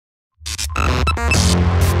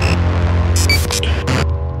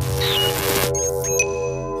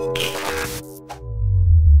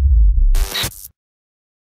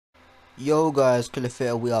Yo guys,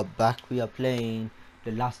 Caliphair, we are back. We are playing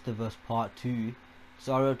The Last of Us Part 2.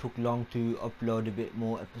 Sorry it took long to upload a bit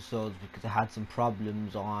more episodes because I had some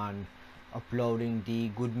problems on uploading the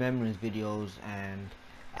Good Memories videos, and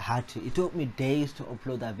it took me days to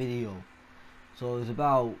upload that video. So it was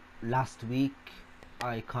about last week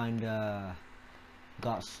I kinda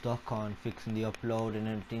got stuck on fixing the upload and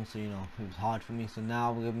everything, so it was hard for me. So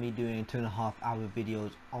now we're gonna be doing 2.5 hour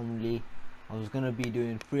videos only. I was gonna be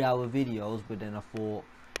doing 3 hour videos, but then I thought,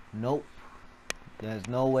 nope, there's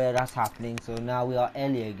no way that's happening. So now we are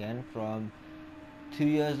Ellie again from 2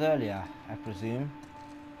 years earlier, I presume.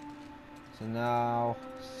 So now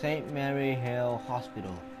St. Mary Hill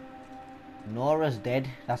Hospital. Nora's dead.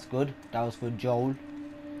 That's good. That was for Joel.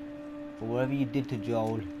 For whatever you did to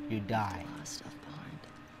Joel, you die. A lot of stuff behind.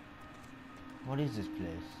 What is this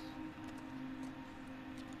place?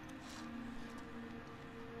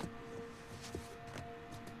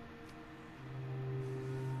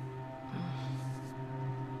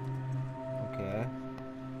 Okay.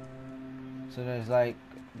 So there's like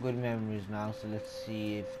good memories now. So let's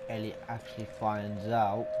see if Ellie actually finds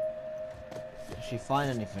out. Does she find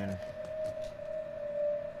anything?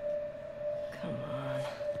 Come on.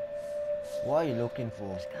 What are you looking for?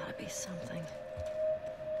 There's gotta be something.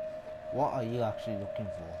 What are you actually looking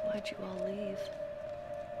for? Why'd you all leave?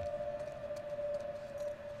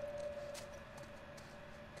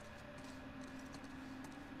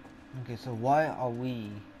 Okay, so why are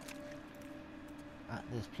we at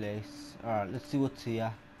this place? Alright, let's see what's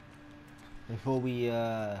here. Before we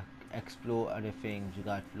explore other things, you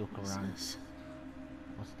gotta look What's around. this?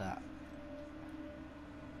 What's that?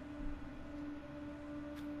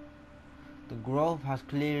 The growth has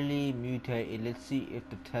clearly mutated. Let's see if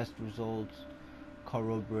the test results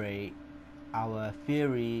corroborate. Our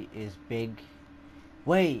theory is big.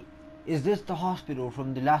 Wait, is this the hospital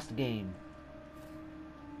from the last game?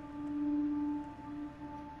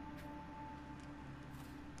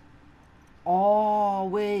 Oh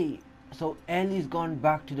wait, so Ellie's gone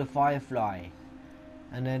back to the Firefly,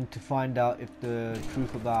 and then to find out if the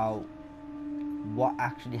truth about what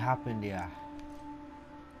actually happened here.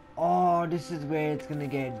 Oh, this is where it's gonna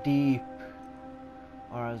get deep.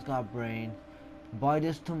 Alright, it's got a brain. By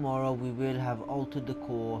this tomorrow we will have altered the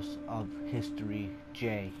course of history.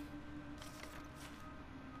 J.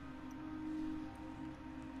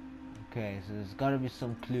 Okay, so there's gotta be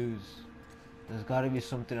some clues. There's gotta be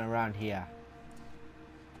something around here.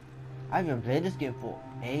 I haven't played this game for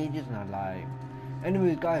ages, not like.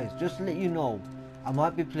 Anyways guys, just to let you know, I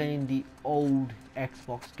might be playing the old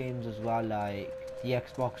Xbox games as well, like the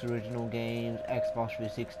Xbox original games, Xbox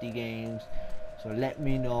 360 games. So let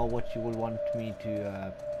me know what you will want me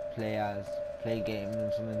to play games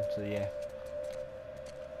and something. So yeah,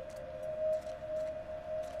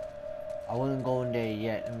 I wasn't going there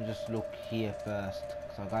yet. Let me just look here first,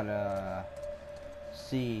 so I gotta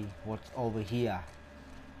see what's over here.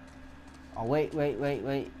 Oh wait,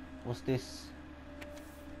 what's this?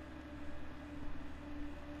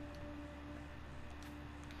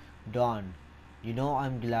 Done.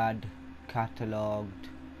 I'm glad cataloged.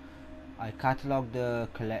 I cataloged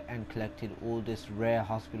and collected all this rare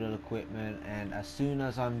hospital equipment, and as soon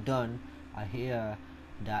as I'm done, I hear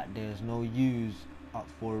that there's no use up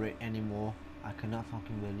for it anymore. I cannot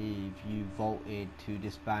fucking believe you voted to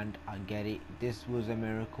disband. I get it. This was a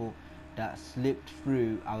miracle that slipped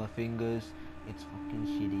through our fingers. It's fucking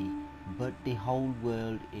shitty, but the whole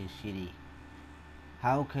world is shitty.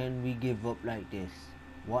 How can we give up like this?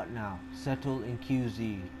 What now? Settle in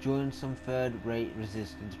QZ. Join some third-rate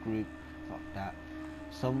resistance group. Fuck that.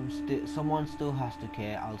 Someone still has to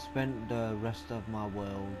care. I'll spend the rest of my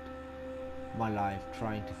life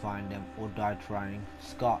trying to find them, or die trying.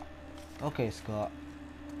 Scott. Okay, Scott.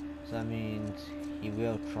 So that means he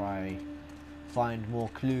will try find more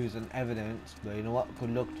clues and evidence, but you know what?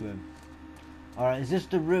 Good luck to him. Alright, is this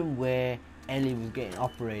the room where Ellie was getting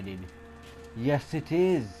operated? Yes, it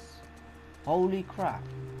is. Holy crap.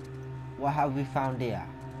 What have we found here?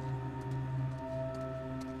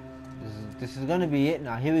 This is gonna be it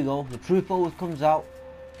now. Here we go. The truth always comes out.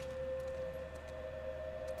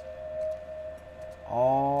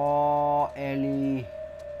 Oh, Ellie.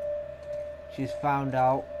 She's found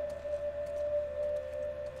out.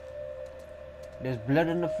 There's blood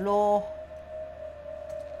on the floor.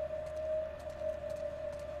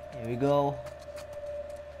 Here we go.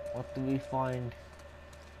 What do we find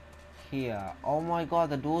here? Oh my god,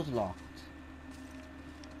 the door's locked.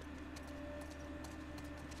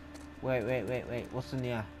 Wait. What's in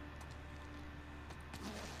here?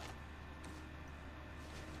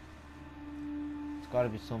 There's gotta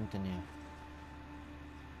be something here.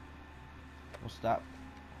 What's that?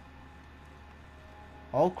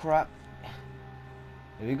 Oh crap.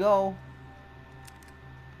 Here we go.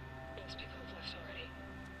 Most people have left already.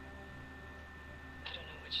 I don't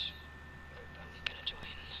know which group I'm gonna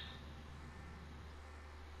join.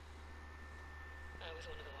 I was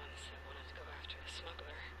one of the ones that wanted to go after the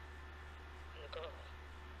smuggler and the girl.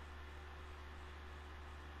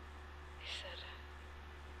 They said,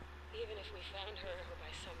 even if we found her or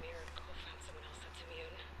by some miracle found someone else that's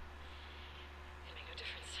immune, it'd make no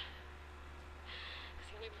difference.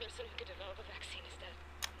 Because the only person who could develop a vaccine is dead.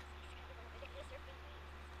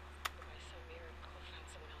 Or by some miracle found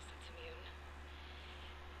someone else that's immune,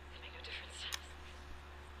 it'd make no difference.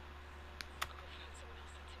 Found someone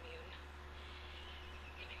else that's immune,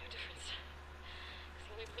 it'd make no difference. Because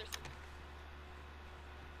the only person...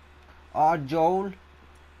 Joel.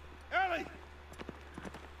 Ellie!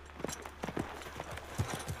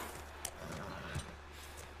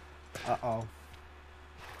 Uh-oh.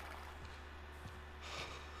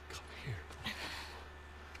 Come here. What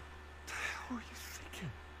the hell are you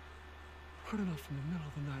thinking? Running off in the middle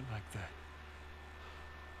of the night like that.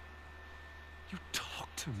 You talk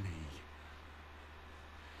to me.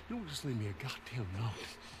 You don't just leave me a goddamn note.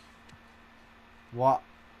 What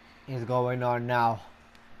is going on now?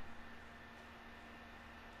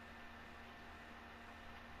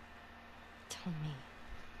 Tell me.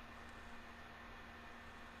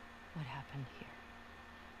 What happened here?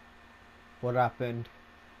 What happened?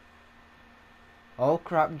 Oh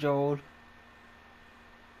crap, Joel.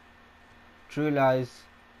 True lies.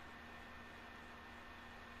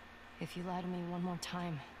 If you lie to me one more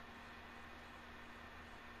time,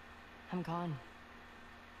 I'm gone.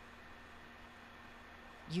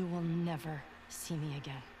 You will never see me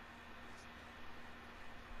again.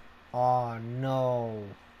 Oh no.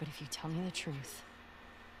 But if you tell me the truth,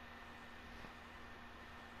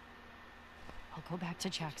 I'll go back to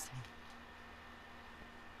Jackson.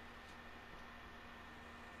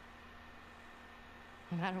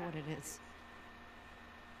 No matter what it is.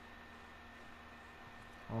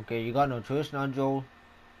 Okay, you got no choice now, Joel.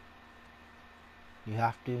 You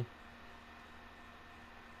have to.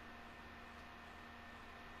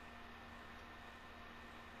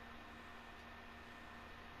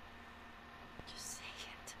 Just say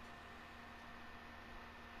it.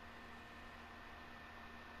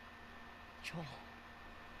 Joel.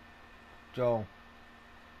 Joel.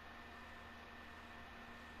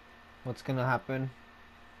 What's gonna happen?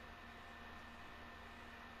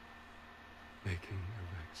 Making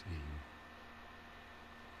a vaccine.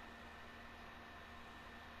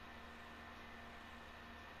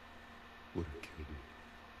 Would have killed me.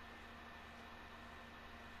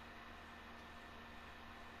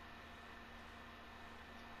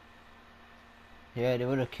 Yeah, they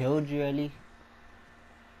would have killed you, Ellie.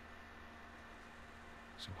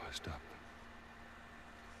 So why stop them?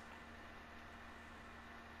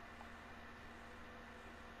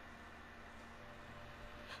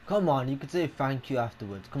 Come on, you could say thank you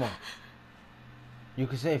afterwards. Come on. You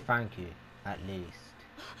could say thank you, at least.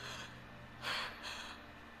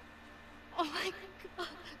 Oh my God.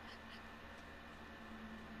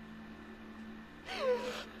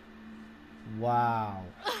 Wow.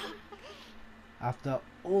 After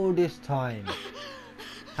all this time.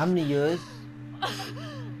 How many years?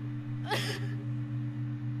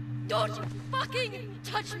 Don't you fucking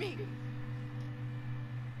touch me!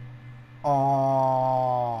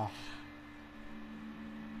 Oh.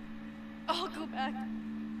 I'll go back.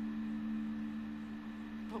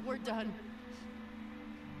 But we're done.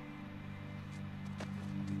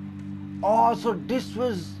 Oh, so this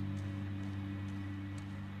was...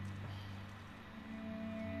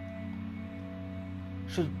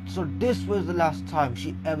 So this was the last time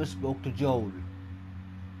she ever spoke to Joel.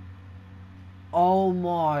 Oh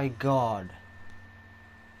my God.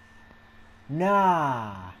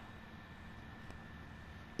 Nah.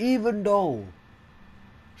 Even though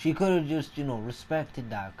she could have just, respected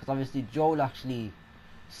that. Because obviously Joel actually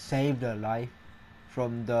saved her life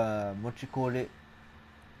from the, what you call it?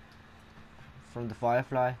 From the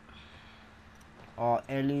Firefly. Or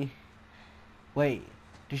Ellie. Wait,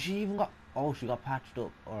 did she even got... Oh, she got patched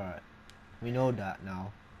up. Alright. We know that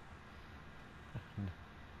now.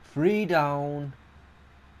 3 down.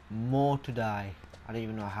 More to die. I don't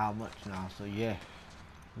even know how much now. So yeah.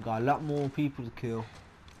 We got a lot more people to kill.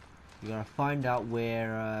 We gotta find out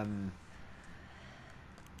where...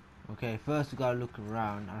 Okay, first we gotta look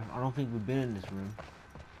around. I don't think we've been in this room.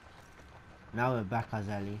 Now we're back as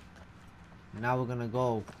Ellie. Now we're gonna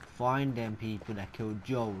go find them people that killed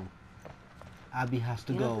Joel. Abby has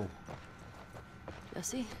to go.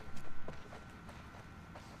 Jesse?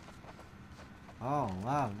 Oh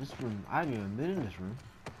wow, this room, I haven't even been in this room.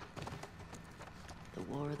 The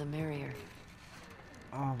more the merrier.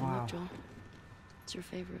 Oh And wow. look, Joel, it's your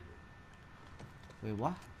favorite. Wait,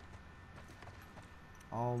 what?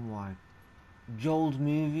 Oh my. Joel's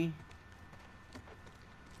movie.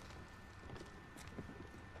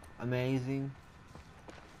 Amazing.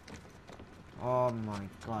 Oh my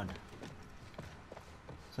god.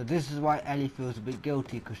 So this is why Ellie feels a bit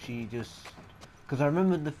guilty, because she just... Because I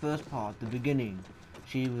remember the first part, the beginning,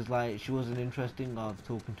 she was like, she wasn't interested of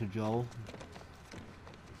talking to Joel.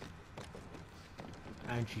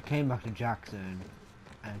 And she came back to Jackson,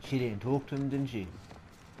 and she didn't talk to him, didn't she?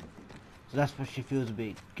 So that's why she feels a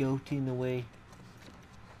bit guilty in a way.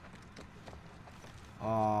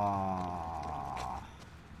 Ah,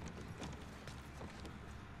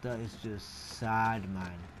 that is just sad,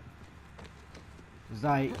 man. It's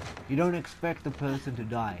like, you don't expect the person to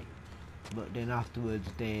die, but then afterwards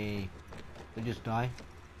they just die.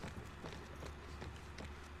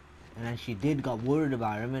 And then she got worried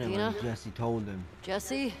about him, and when Jesse told him.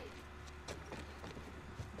 Jesse?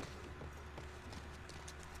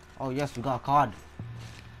 Oh yes, we got a card.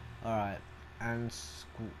 Alright, and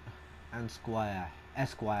Squire,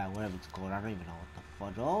 Esquire, whatever it's called. I don't even know what the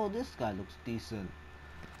fudge. Oh, this guy looks decent.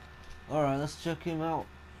 Alright, let's check him out.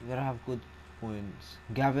 You gotta have good points.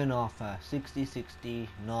 Gavin Arthur, 60-60,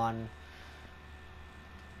 none.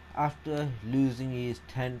 After losing his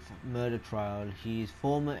 10th murder trial, his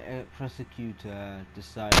former prosecutor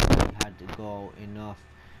decided he had to go enough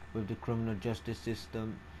with the criminal justice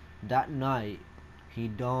system. That night, he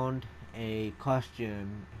donned a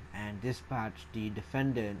costume and dispatched the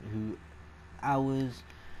defendant who hours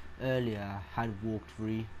earlier had walked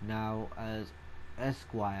free, now as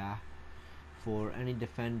Esquire. For any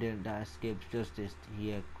defendant that escapes justice,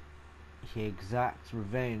 he exacts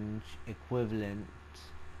revenge equivalent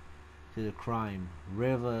to the crime,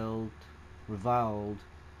 reviled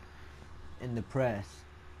in the press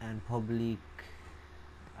and public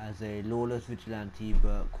as a lawless vigilante,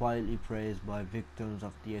 but quietly praised by victims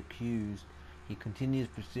of the accused. He continues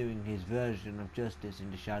pursuing his version of justice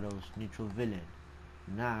in the shadows, neutral villain.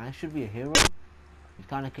 Nah, I should be a hero. He's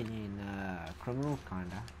kinda killing criminals,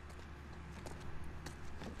 kinda.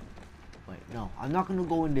 Wait, no, I'm not gonna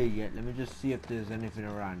go in there yet. Let me just see if there's anything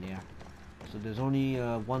around here. So there's only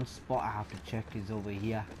one spot I have to check, is over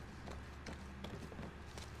here.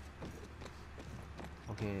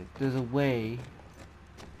 Okay, there's a way.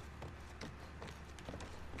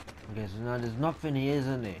 Okay, so now there's nothing here,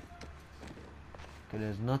 isn't it? Okay,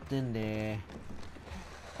 there's nothing there.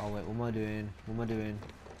 Oh wait, what am I doing? What am I doing?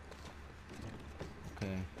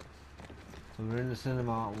 Okay. So we're in the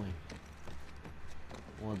cinema, aren't we?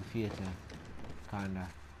 Or the theater. Kinda.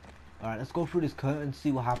 Alright, let's go through this curtain and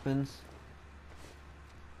see what happens.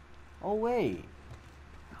 Oh wait.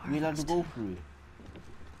 We'll have to go through it.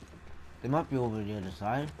 They might be over the other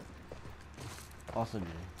side. Possibly.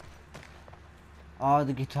 Oh,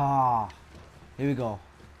 the guitar. Here we go.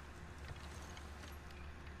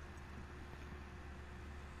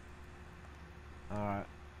 Alright.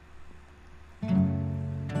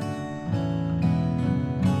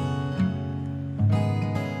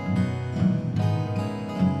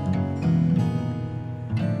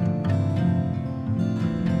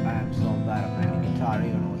 I am so bad at playing the guitar, I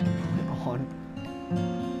don't know what to put it on.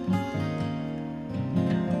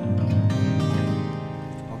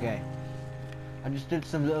 Okay. I just did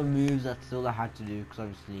some little moves, that's all I had to do, because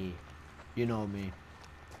obviously, you know me.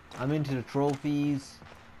 I'm into the trophies,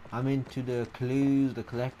 I'm into the clues, the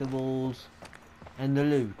collectibles, and the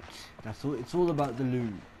loot. That's all. It's all about the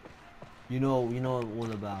loot. You know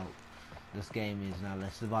all about this game is now,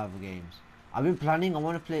 like survival games. I've been planning, I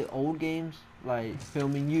want to play old games, like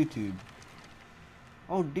filming YouTube.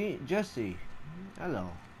 Oh, Jesse.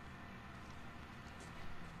 Hello.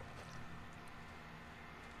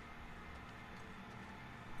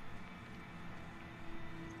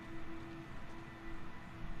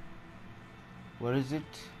 What is it?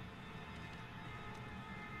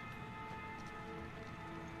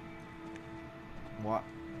 What?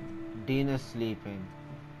 Dina's sleeping.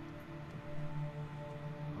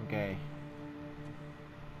 Okay.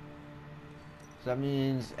 So that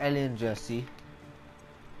means Ellie and Jesse.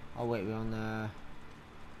 Oh wait, we're on the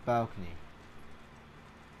balcony.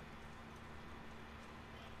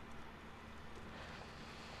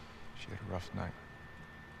 She had a rough night.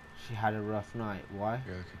 She had a rough night. Why?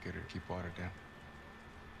 Barely could get her to keep water down.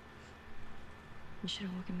 You should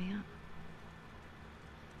have woken me up.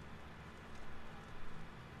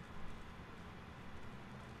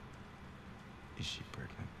 Is she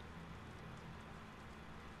pregnant?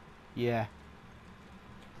 Yeah.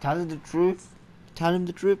 Tell her the truth. Tell him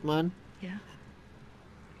the truth, man. Yeah?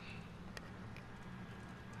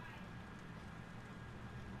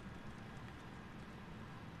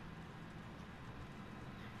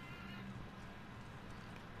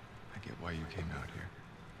 I get why you came out here.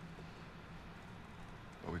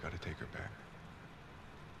 But we gotta take her back.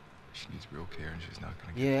 She needs real care and she's not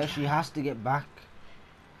gonna get Yeah, it. she has to get back.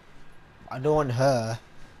 I don't want her.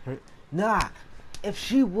 Nah, if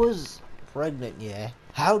she was pregnant, yeah,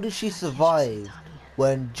 how did she survive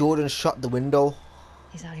when Jordan shut the window?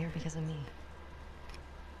 He's out here because of me.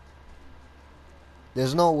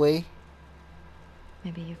 There's no way.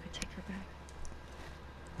 Maybe you could take her back.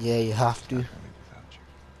 Yeah, you have to. Not gonna live without you.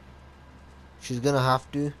 She's gonna have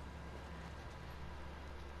to.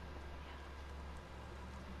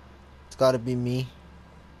 It's gotta be me.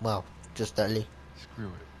 Well, just Ellie. Screw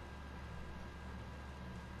it.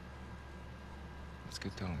 Let's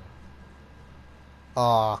get going.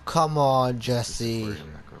 Oh, come on, This Jesse.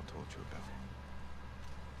 aquarium that girl told you about.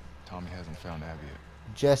 Tommy hasn't found Abby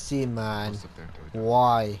yet. Jesse, man. Let's up there until we do.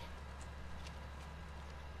 Why?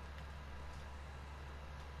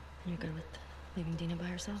 You're good with leaving Dina by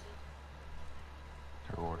herself?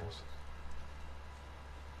 Her orders.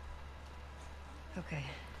 Okay.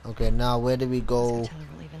 Okay, now where do we Let's go? go tell her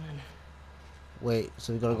we're leaving then. Wait,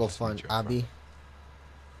 so we gotta I'll go just meet find you up front. Abby.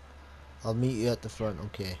 I'll meet you at the front,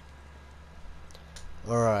 okay.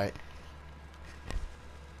 Alright.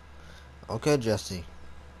 Okay, Jesse.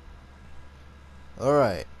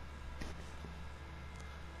 Alright.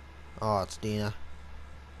 Oh, it's Dina.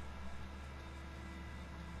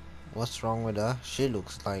 What's wrong with her? She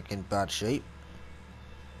looks like in bad shape.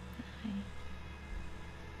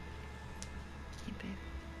 Hey, babe.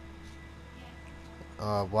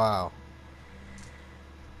 Oh, wow.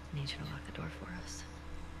 I need you to lock the door for us.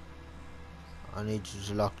 I need you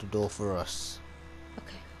to lock the door for us.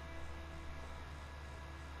 Okay.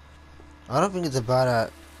 I don't think it's a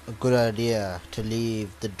good idea to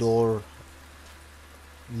leave the door,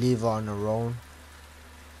 leave her on her own.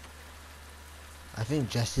 I think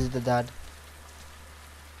Jesse's the dad.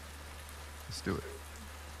 Let's do it.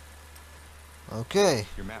 Okay,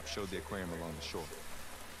 Your map showed the aquarium along the shore.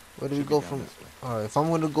 where do we Should be go down from? this way. Alright, if I'm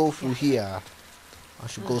gonna go through here, I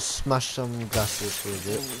should go smash some glasses with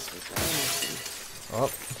it. Oh,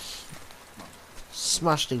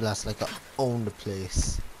 smash the glass like I own the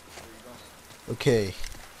place. Okay,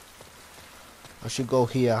 I should go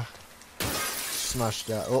here, smash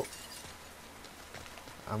that. Oh,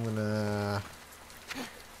 I'm gonna.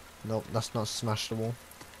 Nope, that's not smashable.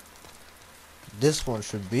 This one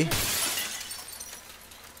should be.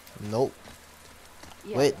 Nope.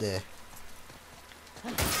 Wait there.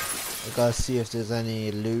 I gotta see if there's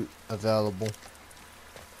any loot available.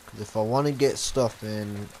 Cause if I want to get stuff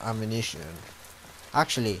in ammunition.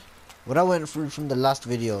 Actually, what I went through from the last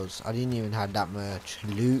videos, I didn't even have that much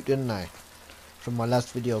loot, didn't I? From my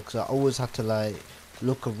last video, because I always had to like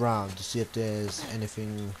look around to see if there's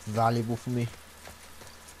anything valuable for me.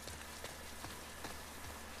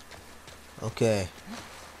 Okay.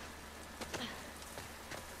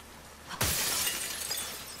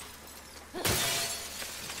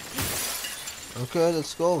 Okay,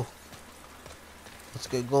 let's go. Let's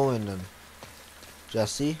get going then.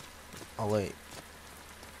 Jesse? Oh wait.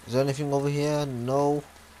 Is there anything over here? No.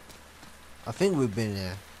 I think we've been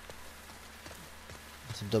here.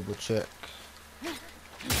 Let's double check.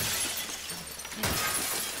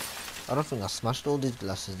 I don't think I smashed all these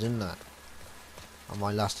glasses, didn't I? On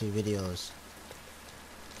my last two videos.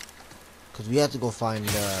 Because we had to go find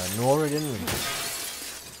Nora, didn't we?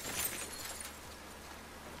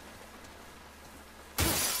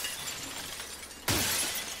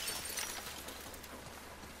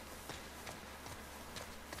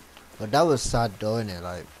 But that was sad though, innit?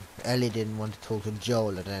 Like, Ellie didn't want to talk to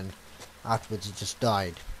Joel and then afterwards he just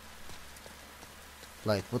died.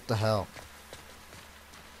 Like, what the hell?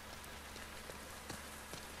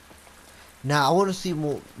 Now, I want to see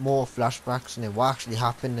more flashbacks and what actually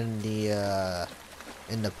happened in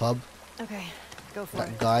the pub. Okay, go for That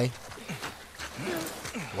it. guy.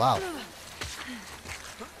 Wow.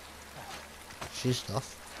 She's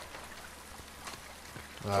stuff.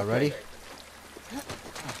 Alright, ready?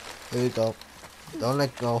 Here we go. Don't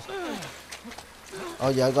let go. Oh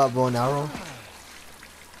yeah, I got a bow and arrow.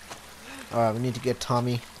 Alright, we need to get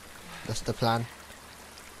Tommy. That's the plan.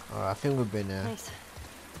 Alright, I think we've been there. Nice.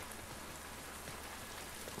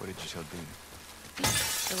 What did you tell Dean?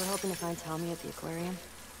 So we're hoping to find Tommy at the aquarium.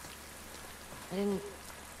 I didn't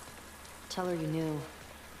tell her you knew.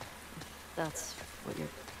 If that's what you're...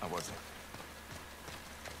 I wasn't.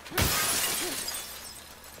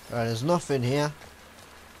 Alright, there's nothing here.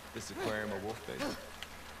 This aquarium a wolf base?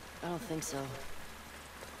 I don't think so.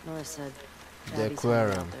 Nora said The Abby's hanging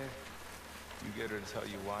aquarium. out there. You get her to tell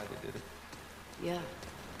you why they did it? Yeah.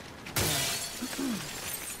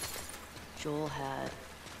 Joel had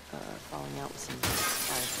falling out with some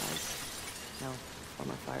fireflies. No,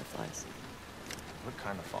 former fireflies. What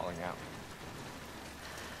kind of falling out?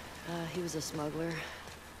 He was a smuggler,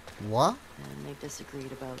 What? and they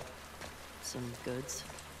disagreed about some goods.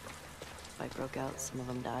 Fight broke out, some of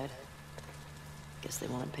them died. Guess they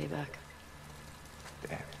wanted payback.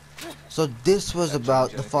 Damn. So this was That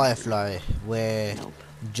about change the anything for you? Firefly, where Nope.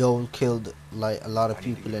 Joel killed like a lot of I need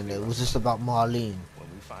to people get in a it. figure Was on this this. about Marlene? When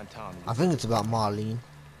we find Tommy, I think it's about Marlene.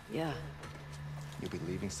 Yeah, you'll be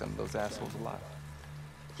leaving some of those assholes alive.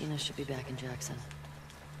 Dina should be back in Jackson.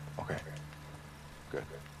 Okay. Good.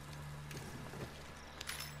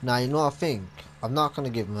 Now, you know what I think? I'm not gonna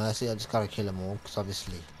give mercy, I just gotta kill them all, because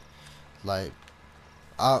obviously, like,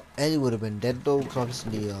 Ellie would have been dead though, because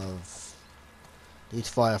obviously of these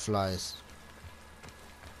fireflies.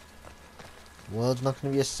 The world's not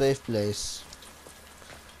gonna be a safe place,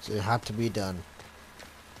 so it had to be done.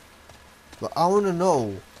 But I wanna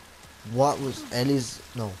know, what was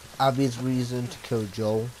Abby's reason to kill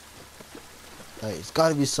Joel? Like, it's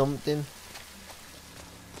gotta be something.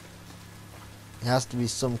 It has to be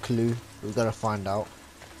some clue. We've got to find out.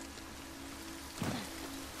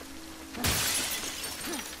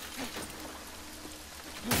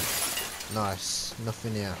 Nice.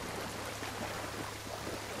 Nothing here.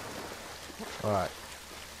 Alright.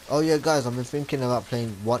 Oh yeah, guys, I've been thinking about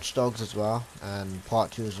playing Watch Dogs as well. And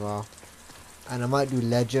Part 2 as well. And I might do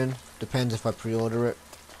Legend. Depends if I pre-order it.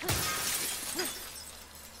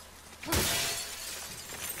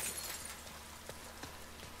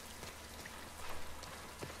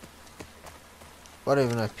 I don't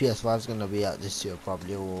even know if PS5 is going to be out this year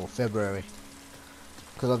probably, or February,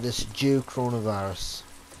 because of this due coronavirus.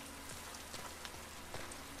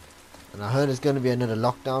 And I heard there's going to be another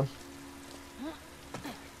lockdown.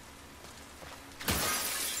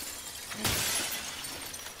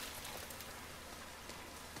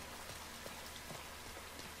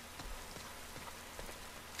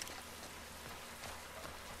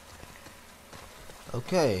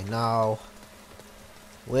 Okay, now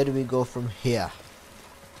where do we go from here?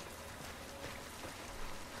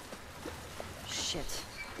 Shit.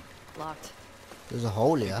 Locked. There's a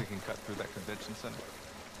hole Think here. we can cut through that convention center?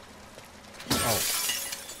 Oh,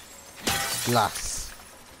 Glass.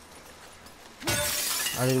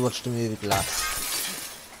 I did watch the movie Glass.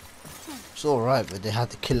 It's alright, but they had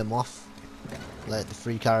to kill him off, like the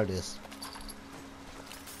three characters,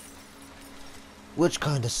 which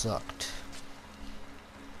kind of sucked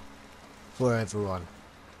for everyone.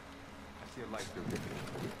 I see a light through here.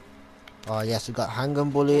 Oh yes, we got handgun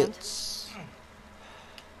bullets.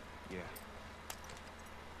 Yeah.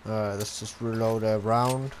 Alright, let's just reload a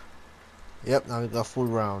round. Yep, now we got full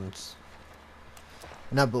rounds.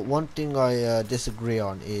 Now, but one thing I disagree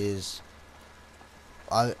on is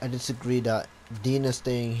I disagree that Dina's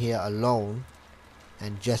staying here alone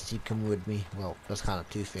and Jesse come with me. Well, that's kind of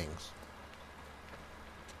two things.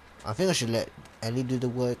 I think I should let Ellie do the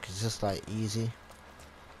work. It's just like easy.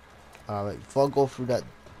 Alright, before I go through that.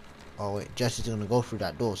 Oh wait, Jesse's gonna go through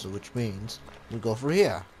that door, so which means we go through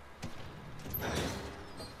here.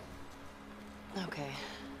 Okay.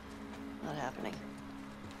 Not happening.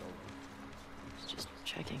 Just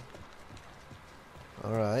checking.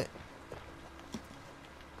 Alright.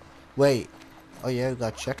 Wait. Oh yeah, we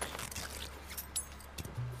gotta check.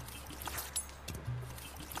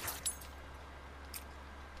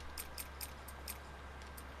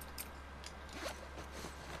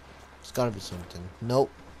 It's gotta be something.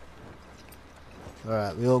 Nope.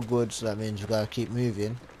 Alright, we're all good, so that means we gotta keep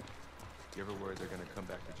moving. You ever worried they're gonna come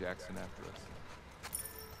back to Jackson after us?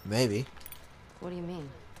 Maybe. What do you mean?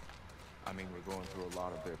 I mean, we're going through a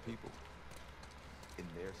lot of their people. In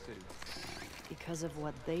their city. Because of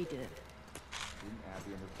what they did. Didn't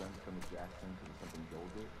Abby and her friends come to Jackson because of something Joel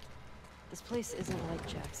did? This place isn't like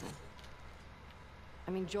Jackson.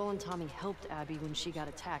 I mean, Joel and Tommy helped Abby when she got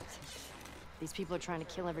attacked. These people are trying to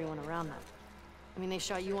kill everyone around them. I mean, they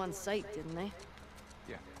shot you on sight, didn't they?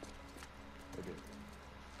 Yeah. They did.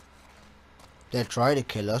 They tried to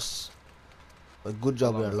kill us. But good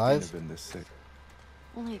job we're How long has alive. Dina been this sick?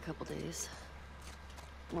 Only a couple days.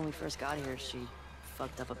 When we first got here, she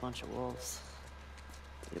fucked up a bunch of wolves.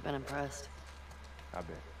 You'd have been impressed. I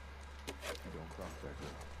bet. You don't cross that girl.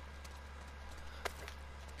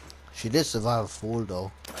 She did survive a fall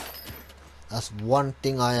though. That's one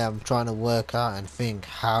thing I am trying to work out and think,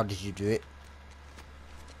 how did you do it?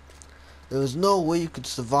 There was no way you could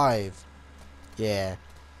survive. Yeah.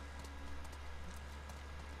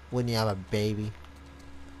 when you have a baby.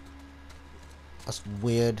 That's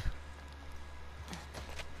weird.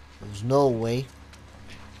 There's no way.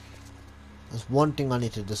 There's one thing I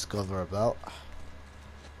need to discover about.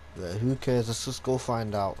 But who cares? Let's just go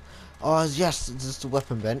find out. Oh yes, is this the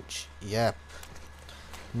weapon bench? Yep.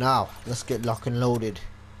 Now, let's get locked and loaded.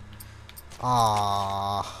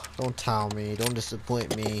 Ah, don't tell me. Don't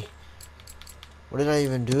disappoint me. What did I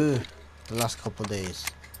even do the last couple of days?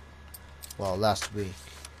 Well, last week.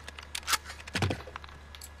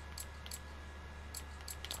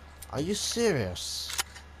 Are you serious?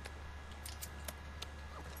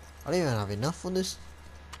 I don't even have enough on this.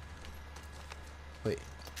 Wait.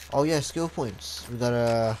 Oh yeah, skill points. We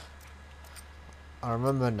gotta... I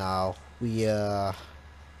remember now. We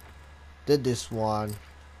did this one.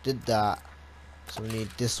 Did that. So we need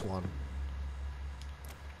this one.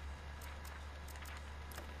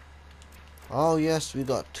 Oh yes, we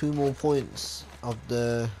got 2 more points of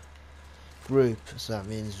the group. So that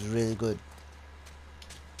means really good.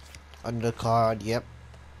 Undercard, yep.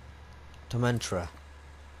 Tormentra.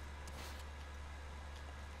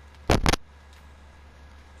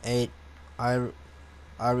 8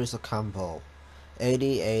 Iris Ocampo.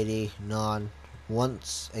 80 non.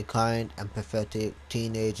 Once a kind and pathetic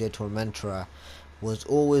teenager Tormentra, was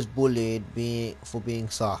always bullied for being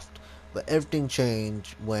soft, but everything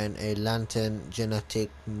changed when a lantern genetic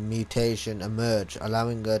mutation emerged,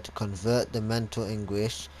 allowing her to convert the mental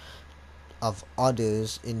anguish of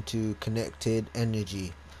others into connected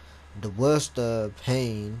energy. The worse the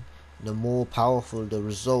pain, the more powerful the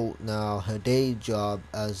result. Now her day job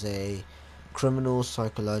as a criminal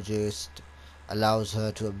psychologist allows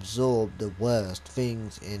her to absorb the worst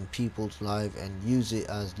things in people's lives and use it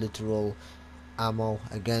as literal ammo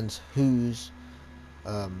against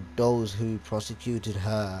those who prosecuted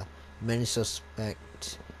her. Many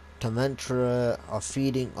suspect Tormentor are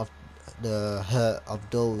feeding off the hurt of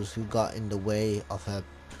those who got in the way of her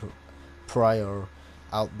prior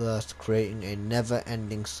outburst, creating a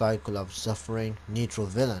never-ending cycle of suffering. Neutral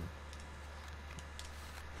villain.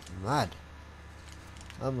 Mad.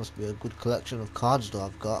 That must be a good collection of cards that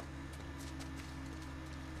I've got.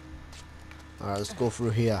 Alright, let's go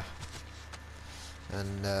through here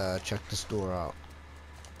and check this door out.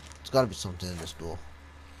 There's gotta be something in this door.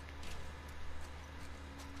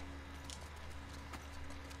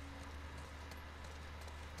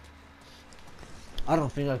 I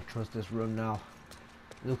don't think I can trust this room now.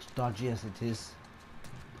 It looks dodgy as it is.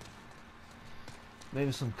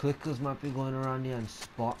 Maybe some clickers might be going around here and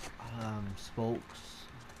spokes.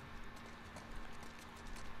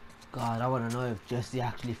 God, I want to know if Jesse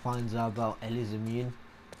actually finds out about Ellie's immune.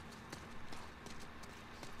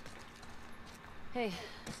 Hey,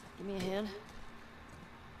 give me a hand.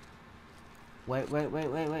 Wait.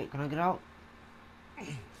 Can I get out? I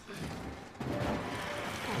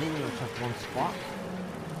didn't even check one spot.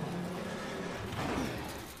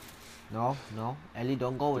 No. Ellie,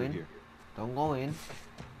 don't go in. Don't go in.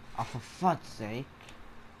 Oh, for fuck's sake.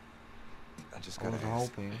 I just I got was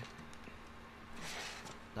hoping.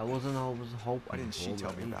 That wasn't all I was hoping. Why didn't she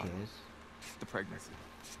tell me about it? The pregnancy.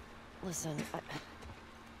 Listen,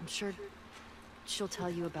 I'm sure she'll tell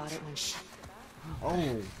you about it when she...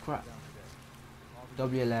 Oh, crap.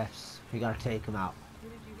 WLFs. We gotta take him out.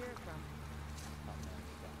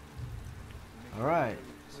 Alright,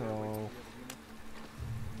 so...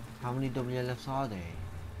 How many WLFs are there?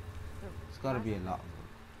 It's gotta be a lot of them.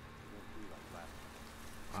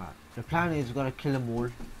 Alright, the plan is we gotta kill them all.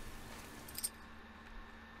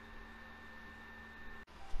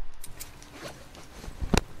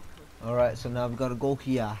 Alright, so now we gotta go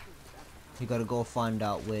here. We gotta go find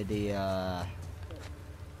out where the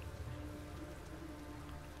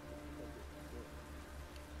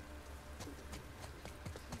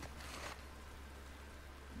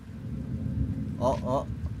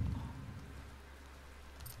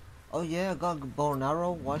Oh yeah, I got a bow and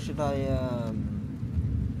arrow. Why should I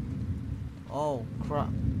Oh crap.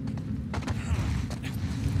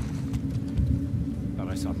 Thought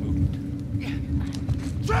I saw movement.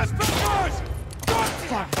 Trespassers!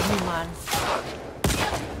 Fuck you, man.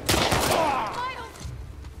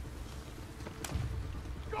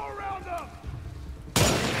 Go around them!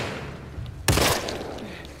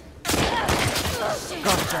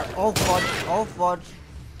 Gotcha. Oh fudge. Oh fudge.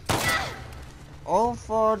 Oh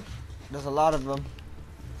fudge. There's a lot of them.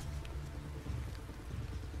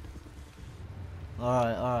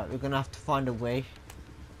 Alright, we're gonna have to find a way.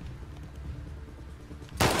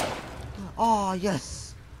 Oh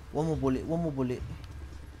yes! One more bullet.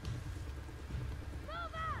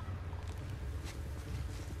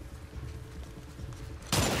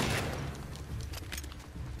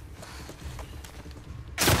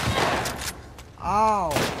 Ow!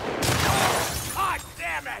 God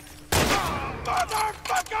damn it!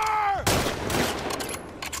 Motherfucker!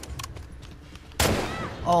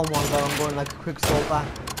 Oh my god, I'm going like a quick back.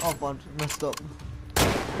 Oh god, messed up.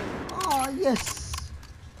 Oh yes!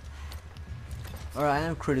 Alright, I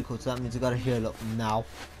am critical, so that means I gotta heal up now.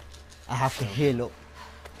 I have to heal up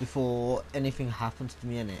before anything happens to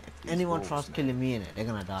me in it. If anyone tries killing me in it, they're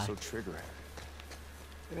gonna die. So trigger happy.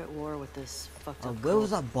 They're at war with this fucked up Where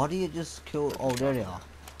was cult. that body you just killed? Oh, there they are.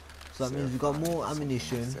 So that means we got more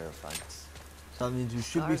ammunition. So that means we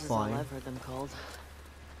should be Scars is all fine. I've heard them called.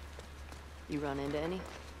 You run into any?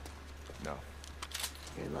 No.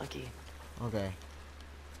 You're lucky. Okay.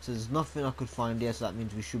 So there's nothing I could find here, so that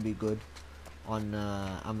means we should be good on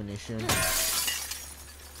ammunition.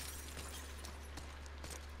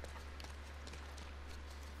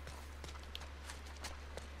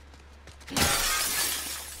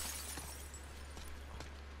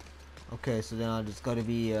 Okay, so then there's gotta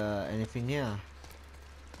be anything here.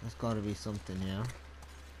 There's gotta be something here.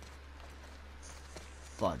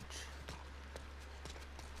 Fudge.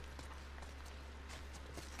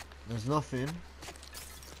 There's nothing.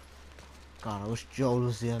 God, I wish Joel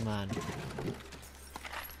was here, man.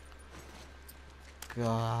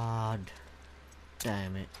 God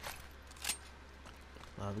damn it.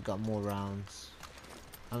 We got more rounds.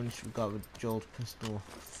 How many should we got with Joel's pistol?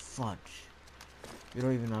 Fudge. We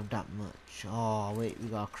don't even have that much. Oh wait, we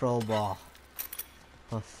got a crowbar.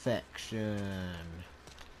 Perfection.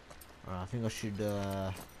 Alright, I think I should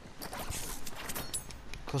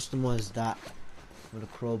customize that with a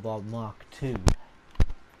crowbar Mark II.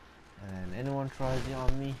 And anyone tries it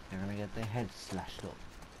on me, they're gonna get their head slashed up.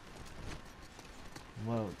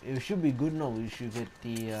 Well, it should be good now. We should get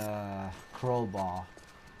the crowbar.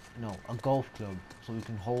 No, a golf club, so we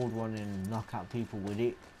can hold one and knock out people with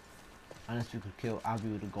it. Unless we could kill Abby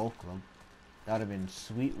with a golf club. That'd have been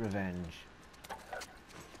sweet revenge.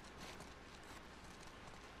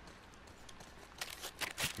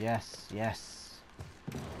 Yes, yes.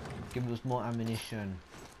 Give us more ammunition.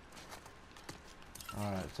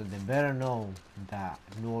 Alright, so they better know that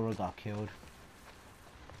Nora got killed.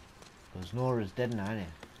 Because Nora's dead now, ain't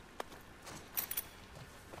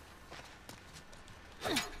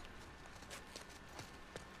it?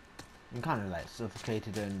 I'm kind of like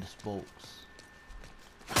suffocated in the spokes.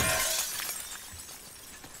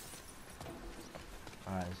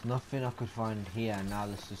 Alright, there's nothing I could find here. Now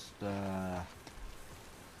let's just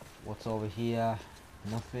what's over here?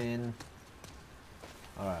 Nothing.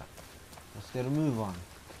 Alright, let's get a move on.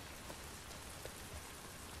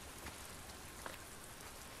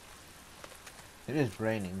 It is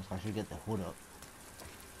raining, so I should get the hood up.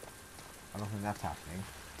 I don't think that's happening.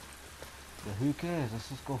 But who cares? Let's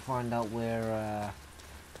just go find out where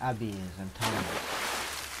Abby is and Tommy.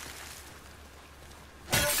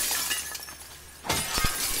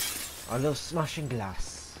 I love smashing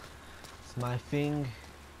glass. It's my thing,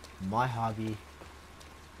 my hobby.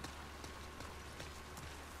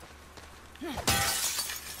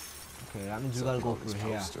 Okay, that means we gotta go through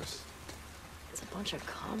here. It's a bunch of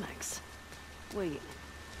comics. Wait,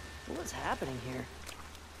 what's happening here?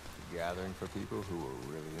 Gathering for people who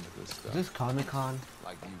are really into this Is stuff. this Comic-Con?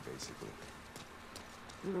 Like you, basically.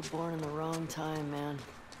 We were born in the wrong time, man.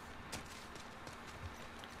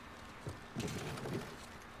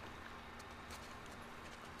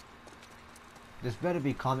 This better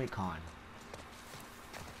be Comic-Con.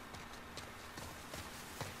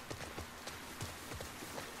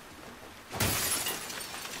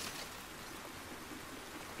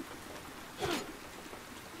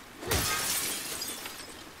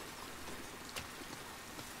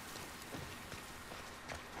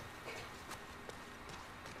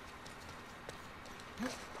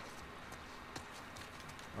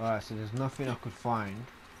 Alright, so there's nothing I could find.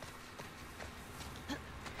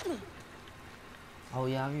 Oh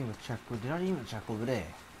yeah, I didn't even check. Did I even check over there?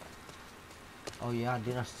 Oh yeah, I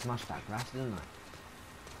did. I smash that glass, didn't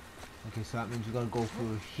I? Okay, so that means we gotta go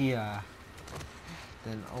through here.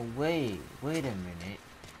 Then, oh wait a minute.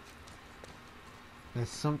 There's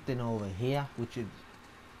something over here, which is...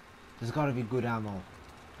 There's gotta be good ammo.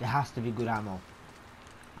 There has to be good ammo.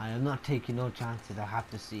 I am not taking no chances. I have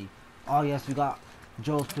to see. Oh yes, we got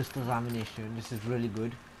Joel's pistol's ammunition. This is really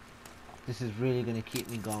good. This is really gonna keep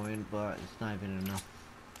me going, but it's not even enough.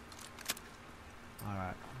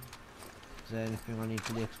 Alright. Is there anything I need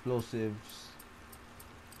for the explosives?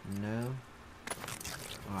 No.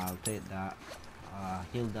 Alright, I'll take that.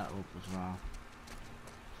 Heal that up as well.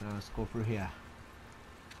 So now let's go through here.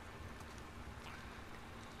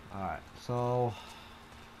 Alright, so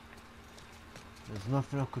there's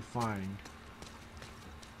nothing I could find.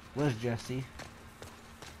 Where's Jesse?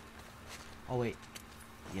 Oh wait.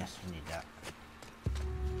 Yes, we need that.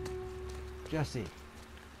 Jesse.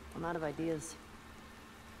 I'm out of ideas.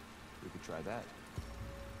 We could try that.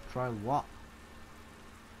 Try what?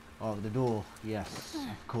 Oh, the door. Yes,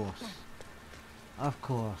 of course. Of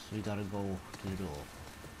course, we gotta go to the door.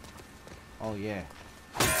 Oh yeah.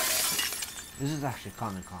 This is actually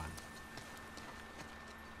Comic-Con.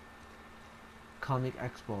 Comic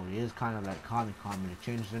Expo. It is kind of like Comic-Con, but they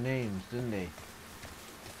changed the names, didn't they?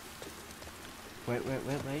 Wait.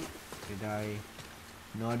 Did I?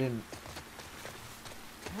 No, I didn't.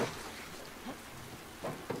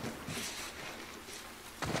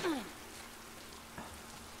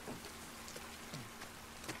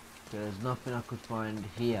 There's nothing I could find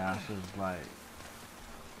here, so it's like...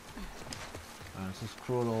 let's just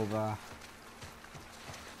scroll over.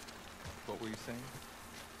 What were you saying?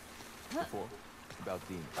 Before? About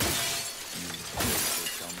Dean. You will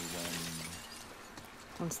tell me when...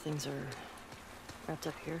 Once things are wrapped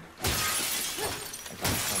up here. I think at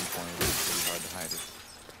some point it's pretty hard to hide it.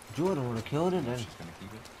 Jordan would have killed it then. She's gonna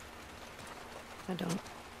keep it. I don't.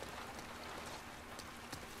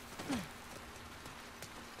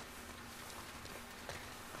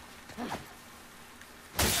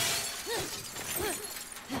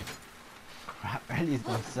 Crap, Ellie's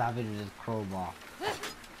gone savage with his crowbar.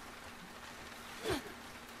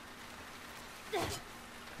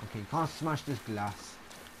 Okay, you can't smash this glass.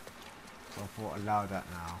 So I thought allow that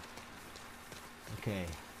now. Okay.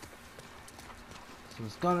 So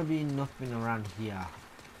there's gonna be nothing around here.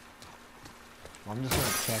 Well, I'm just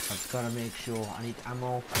gonna check. I've gotta make sure. I need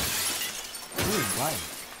ammo. Ooh, why?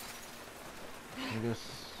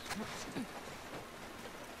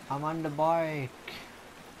 I'm on the bike.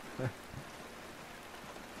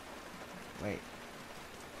 Wait.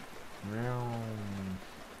 Run.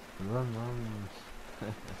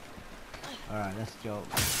 Alright, let's joke.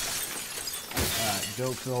 Alright,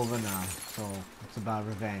 joke's over now. So, it's about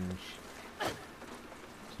revenge.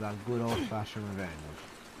 It's about good old-fashioned revenge.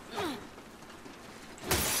 I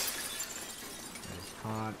just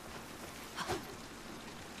can't.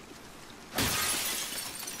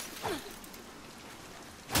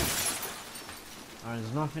 Alright,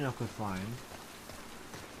 there's nothing I could find.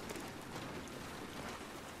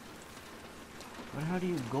 But how do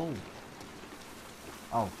you go?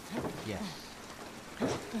 Oh, yes.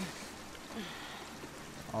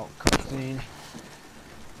 Oh, cutscene.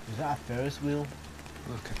 Is that a Ferris wheel?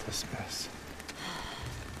 Look at this mess.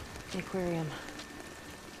 The aquarium.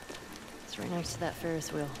 It's right next to that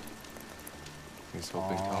Ferris wheel. He's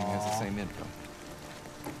hoping Tommy has the same info.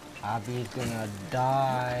 Abby's gonna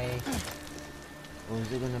die. Or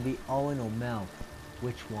is it gonna be Owen or Mel?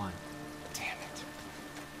 Which one? Damn it.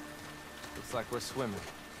 Looks like we're swimming.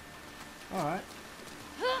 Alright.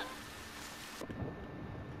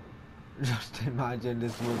 Just imagine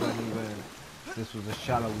this wasn't even... This was a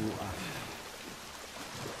shallow water.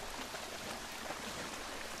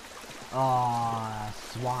 Ah,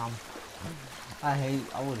 swamp. I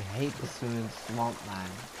would hate to swim in swamp,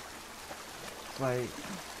 man. It's like,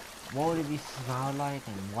 what would it be smell like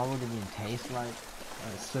and what would it even taste like?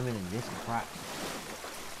 Swimming in this crap.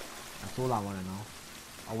 That's all I want to know.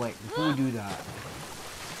 Oh wait, before we do that,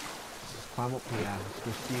 let's just climb up here. Let's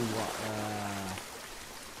go see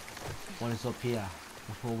what is up here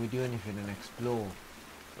before we do anything and explore.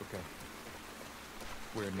 Okay.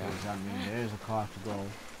 Where now? Does that mean there's a car to go?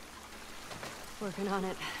 Working on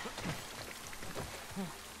it.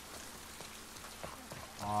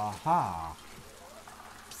 Aha!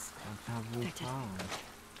 What have we found?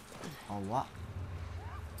 Oh, what?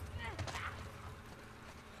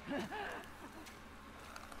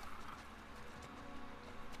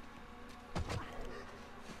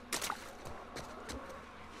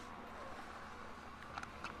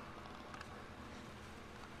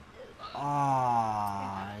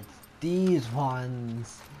 Ah, it's these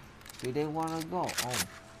ones. Do they want to go? Oh,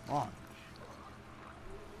 what?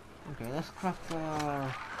 Okay, let's craft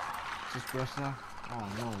this suppressor. Oh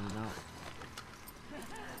no, we don't.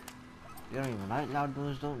 They don't even like loud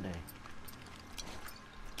noise, don't they?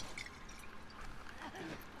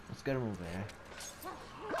 Let's get them over here.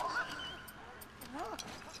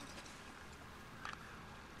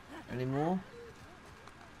 Any more?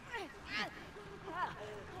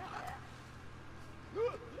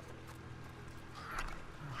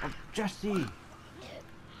 Oh, Jesse! Okay,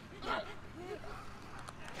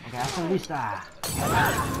 that's a vista.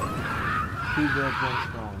 2 birds, 1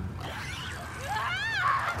 stone.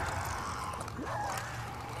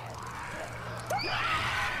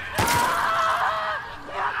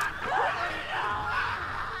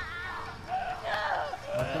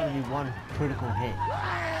 That's gonna be 1 critical hit.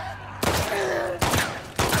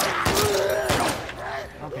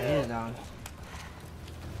 Okay, he's down.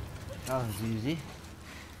 That was easy.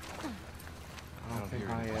 I don't think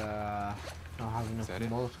I don't have enough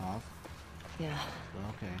Molotov. Yeah,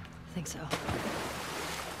 Okay. I think so.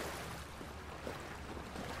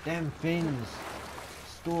 Them things.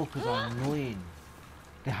 Stalkers are annoying.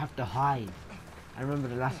 They have to hide. I remember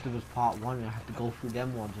the Last of Us Part 1, I had to go through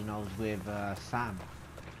them ones when I was with Sam.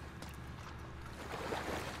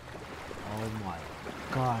 Oh my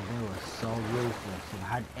god, they were so ruthless. If I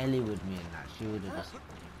had Ellie with me in that, she would have just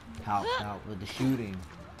helped out with the shooting.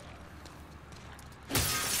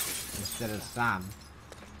 Instead of Sam.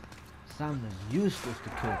 Sam was useless to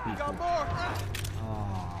kill people. Oh,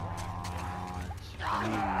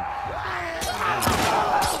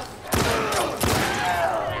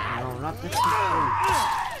 no, not this people.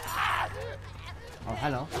 Oh,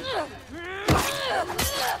 hello.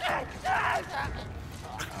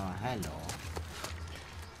 Oh, hello.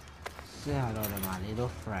 Say hello to my little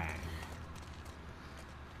friend.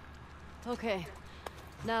 Okay,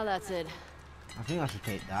 now that's it. I think I should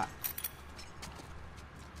take that.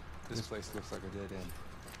 This place looks like a dead end.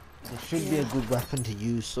 It should be a good weapon to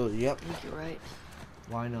use, so yep. I think you're right.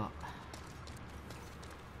 Why not?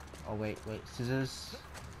 Oh wait, scissors.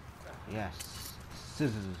 Yes,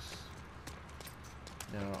 scissors.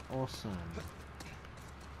 They're awesome.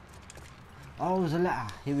 Oh, there's a letter.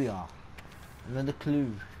 Here we are. Another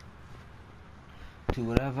clue. To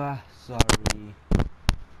whatever, sorry.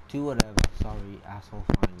 To whatever, sorry, asshole,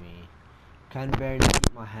 find me. Can barely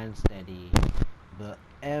keep my hand steady, but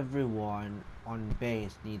everyone on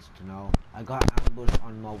base needs to know. I got ambushed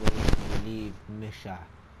on my way to relieve Misha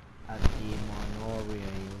at the Memorial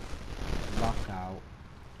lockout.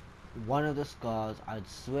 One of the scars, I'd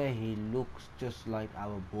swear he looks just like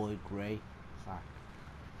our boy Gray. Fuck.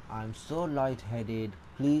 I'm so lightheaded.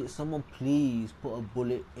 Please, someone please put a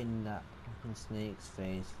bullet in that fucking snake's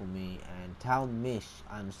face for me and tell Mish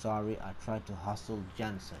I'm sorry I tried to hustle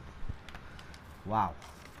Jensen. Wow.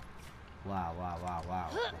 Wow.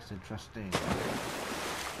 That's interesting.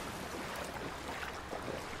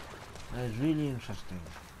 That is really interesting.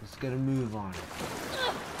 Let's get a move on.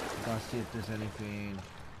 Gotta see if there's anything.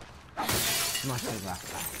 Smash the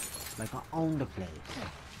glass out. Like I own the place.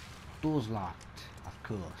 Doors locked, of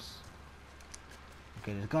course.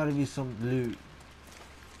 Okay, there's gotta be some loot.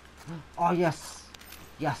 Oh yes!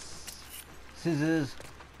 Yes! Scissors.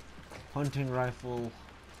 Hunting rifle.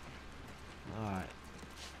 Alright.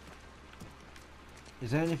 Is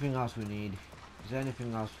there anything else we need? Is there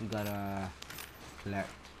anything else we gotta collect?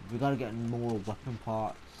 We gotta get more weapon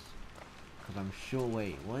parts. Cause I'm sure,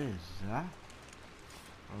 wait, what is that?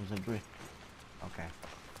 Oh, it was a brick. Okay.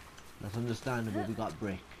 That's understandable, we got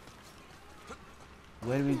brick.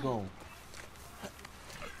 Where do we go?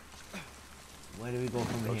 Where do we go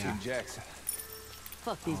from Go here? Team Jackson.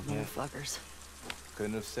 Fuck these Okay. motherfuckers.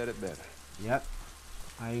 Couldn't have said it better. Yep,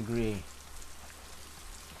 I agree.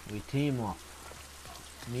 We team up.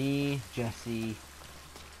 Me, Jesse,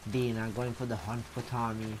 Dina going for the hunt for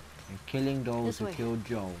Tommy and killing those This who way. killed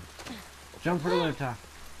Joe. Jump for the winter.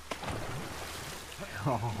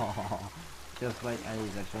 Just like Ellie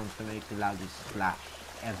that wants to make the loudest splash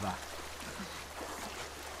ever.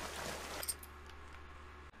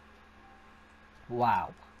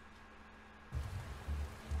 Wow.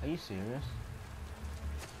 Are you serious?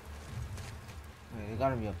 Wait, they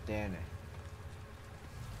gotta be up there now.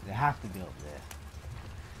 They have to be up there.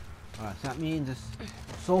 Alright, so that means it's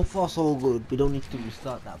so far so good. We don't need to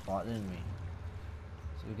restart that part, didn't we?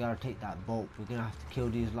 So we gotta take that bolt. We're gonna have to kill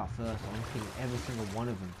these lot first. I want to kill every single one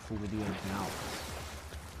of them before we do anything else.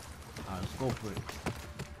 Alright, let's go for it.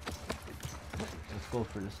 Let's go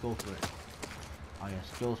for it. Oh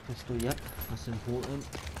yes, Joe's pistol, yep. That's important.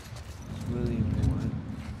 It's really important.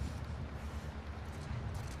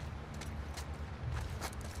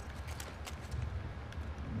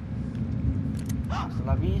 Hasta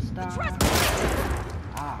la vista.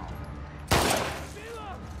 Ow.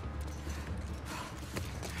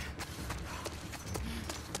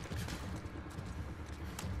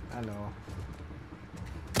 Hello.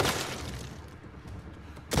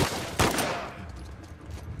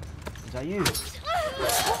 Is that you?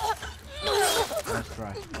 That's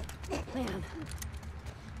right. Man.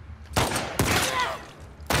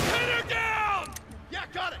 Hit her down! Yeah,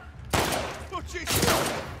 got it! Oh, jeez!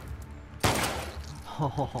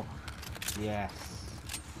 Oh, yes.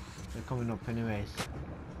 They're coming up anyways.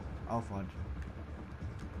 Oh, fudge.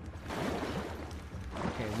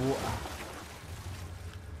 Okay, water.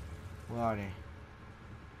 Where are they?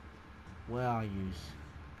 Where are yous?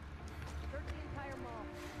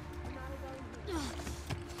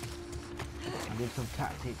 did some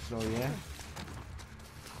tactics though, yeah?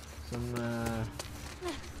 Some,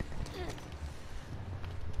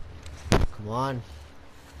 come on.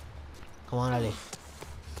 Come on, Ellie.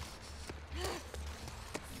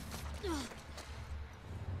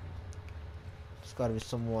 There's gotta be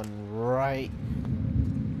someone right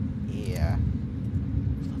here.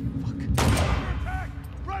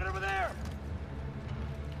 Right over there!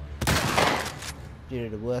 You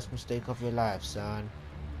did the worst mistake of your life, son.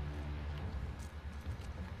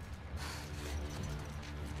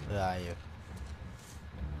 Where are you?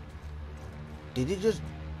 Did he just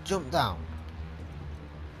jump down?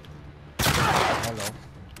 Hello.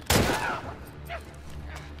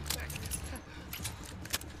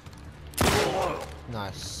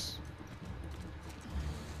 Nice.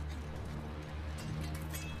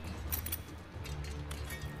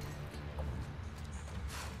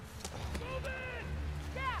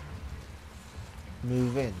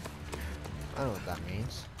 Move in. I know what that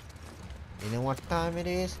means. You know what time it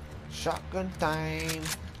is? Shotgun time.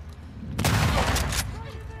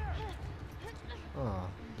 Oh,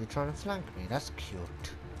 they're trying to flank me. That's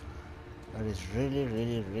cute. That is really,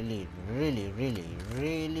 really, really, really, really,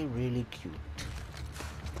 really, really cute.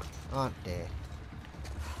 Aren't they?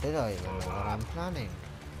 They don't even know what I'm planning.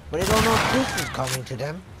 But they don't know this is coming to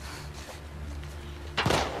them.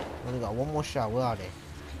 Only got one more shot. Where are they?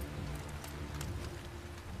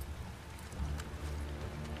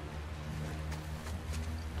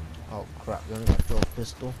 Oh crap, we only got a dual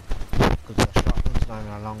pistol. Because the shotgun's not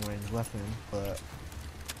even a long range weapon, but...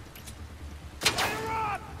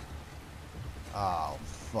 Oh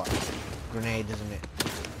fuck. Grenade, isn't it?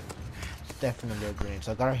 It's definitely a grenade.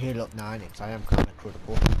 So I gotta heal up 9 because I am kinda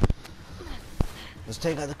critical. Let's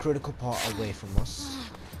take out the critical part away from us.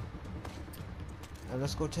 And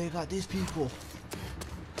let's go take out these people.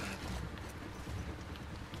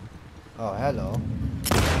 Oh, hello.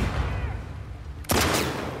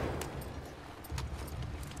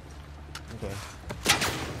 Okay.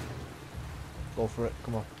 Go for it,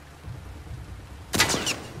 come on.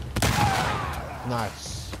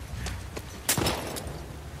 Nice.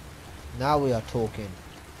 Now we are talking.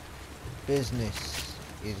 Business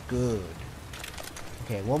is good.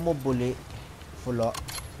 Okay, one more bullet. Full up.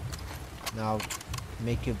 Now,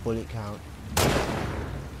 make your bullet count.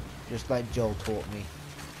 Just like Joel taught me.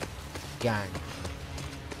 Gang.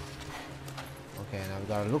 Okay, now we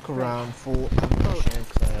gotta look around for ammunition,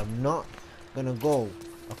 because I am not gonna go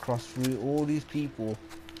across through all these people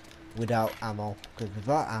without ammo. Because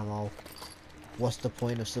without ammo, what's the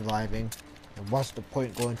point of surviving? And what's the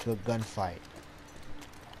point going to a gunfight?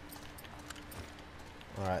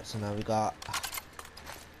 Alright, so now we got...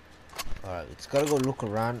 Alright, it's gotta go look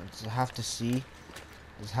around. I have to see.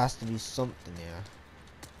 There has to be something here.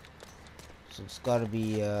 So it's gotta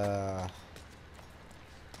be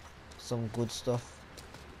some good stuff.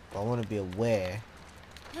 But I want to be aware.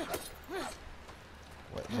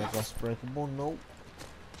 Wait, is that glass breakable? Nope.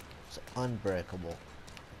 It's unbreakable.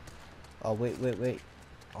 Oh, wait.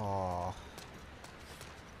 Oh.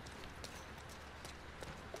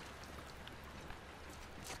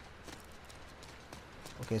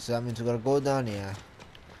 Okay, so that means we gotta go down here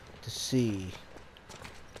to see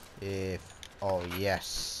if... Oh,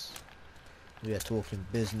 yes. We are talking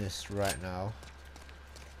business right now.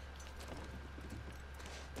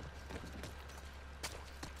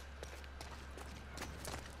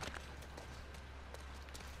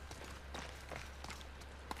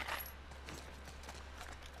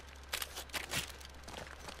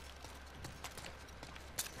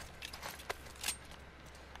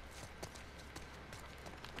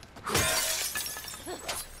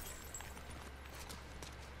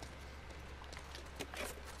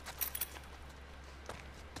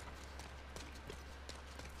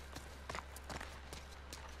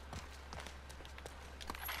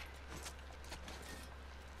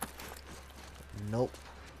 Nope.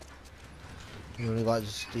 You only got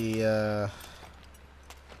just the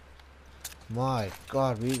my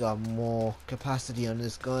god, we got more capacity on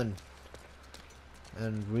this gun.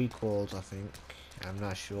 And recoils, I think. I'm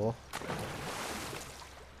not sure.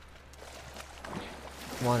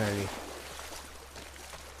 Come on, Ellie.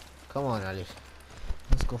 Come on, Ellie.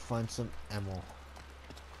 Let's go find some ammo.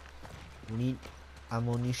 We need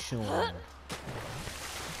ammunition.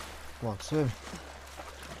 Come on, swim.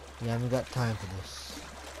 We haven't got time for this.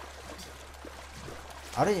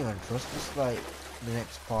 I don't even trust this, like, the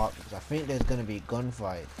next part, because I think there's gonna be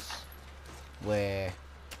gunfights where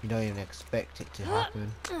you don't even expect it to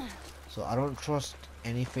happen. So I don't trust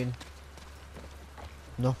anything,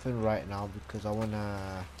 nothing right now, because I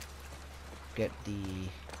wanna get the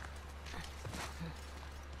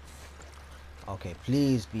Okay,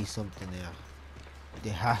 please be something there.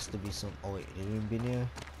 There has to be some. Oh wait, did we been here?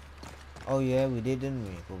 Oh yeah, we did, didn't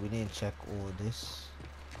we? But we didn't check all this.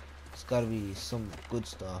 It's gotta be some good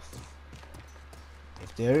stuff.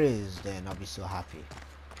 If there is, then I'll be so happy.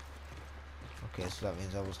 Okay, so that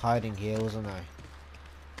means I was hiding here, wasn't I?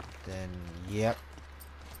 Then, yep.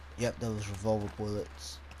 Yep, there was revolver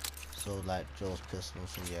bullets. So, like, Joe's pistol,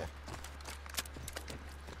 so yeah.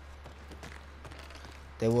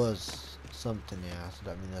 There was something there, so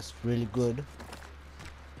that means that's really good.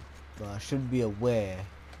 But I should be aware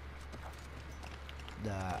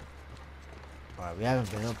that... Alright, we haven't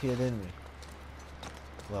been up here, didn't we?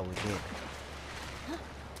 Well, we did.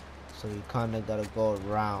 So we kinda gotta go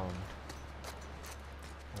around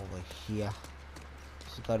over here.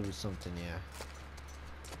 There's gotta be something here.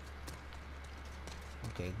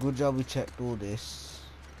 Okay, good job we checked all this.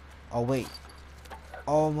 Oh wait.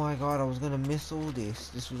 Oh my god, I was gonna miss all this.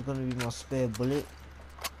 This was gonna be my spare bullet.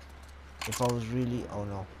 If I was really... Oh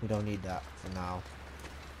no, we don't need that for now.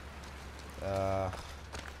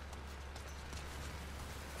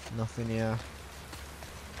 Nothing here.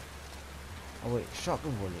 Oh wait,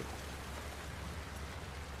 shotgun bullet.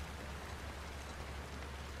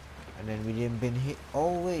 And then we didn't been hit.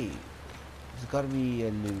 Oh wait, there's gotta be a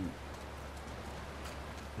loot.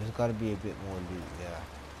 There's gotta be a bit more loot there.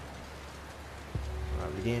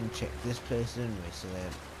 Alright, we didn't check this place, didn't we? So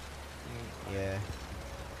then, yeah.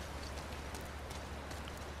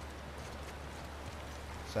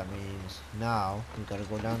 So that means now we gotta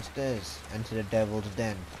go downstairs, enter the devil's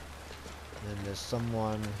den. Then there's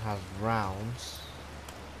someone has rounds.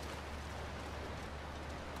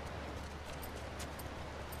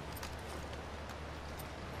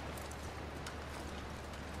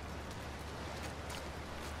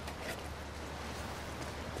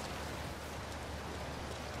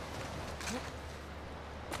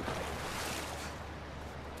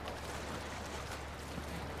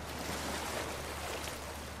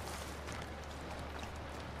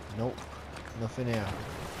 Nope, nothing here.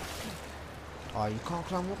 Oh, you can't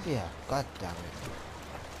climb up here. God damn it.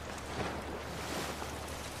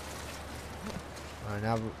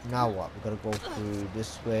 Alright, now what? We gotta go through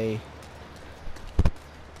this way.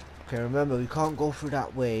 Okay, remember, we can't go through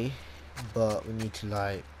that way, but we need to,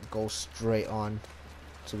 like, go straight on.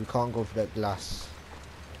 So we can't go through that glass.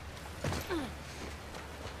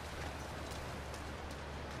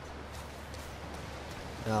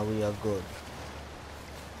 Now we are good.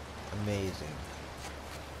 Amazing.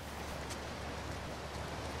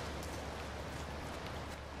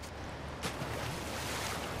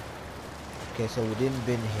 Okay, so we didn't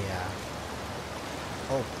been here.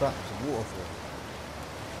 Oh crap, it's a waterfall.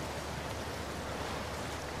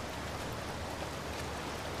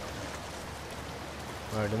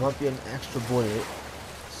 Alright, there might be an extra bullet.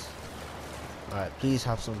 Alright, please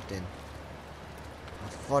have something. I'll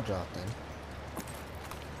fudge out then.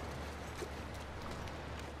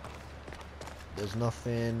 There's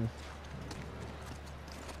nothing.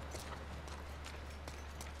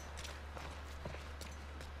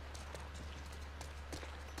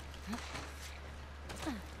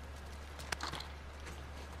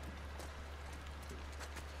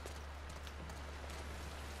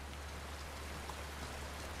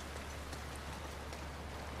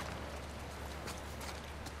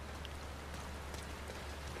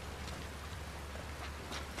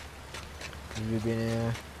 Have we been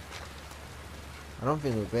here? I don't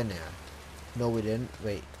think we've been here. No, we didn't.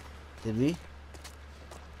 Wait, did we?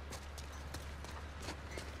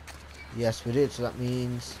 Yes, we did. So that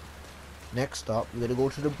means next stop, we're gonna go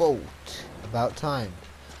to the boat. About time.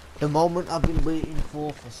 The moment I've been waiting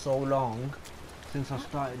for so long, since I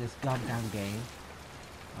started this goddamn game.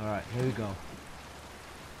 Alright, here we go.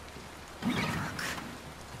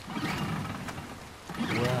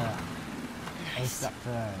 Yeah. ASAP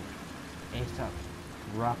third. ASAP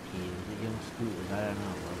Rocky, the young scooters, I don't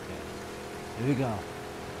know. Okay. Here we go.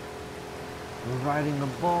 We're riding a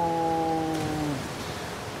boat.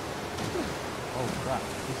 Oh crap,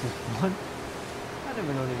 this is fun. I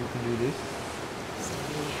never know that you can do this.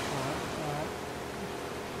 Alright.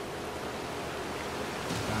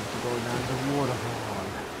 Time to go down the waterfall.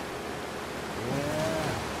 Yeah.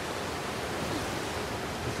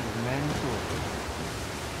 This is mental.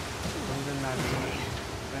 Something like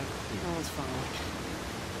No one's following.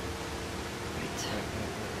 Right.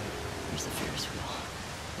 There's the Ferris wheel.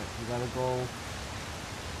 We gotta go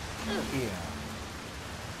here.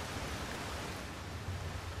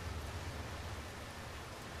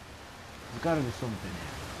 There's gotta be something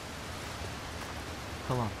here.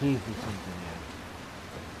 Come on, please be something here.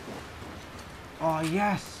 Oh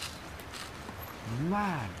yes!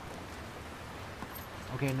 Man!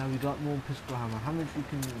 Okay, now we got more pistol hammer. How much we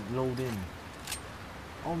can load in?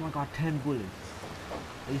 Oh my god, 10 bullets.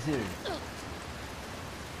 Are you serious?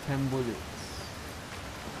 10 bullets.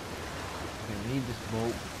 Okay, we need this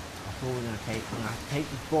boat. That's all we're gonna take. We're gonna have to take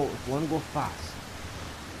this boat. If we wanna go fast,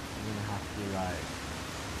 we're gonna have to like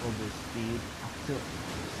over speed. After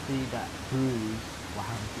speed that proves what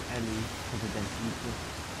happened to Ellie because of them people.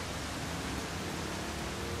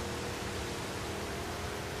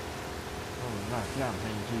 Oh my god, yeah, I'm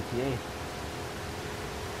playing GTA.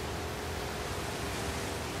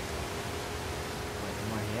 Wait,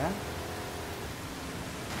 am I here?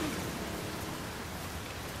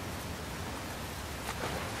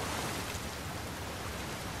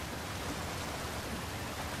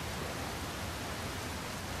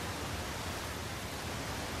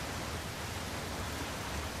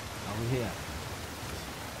 Are we here?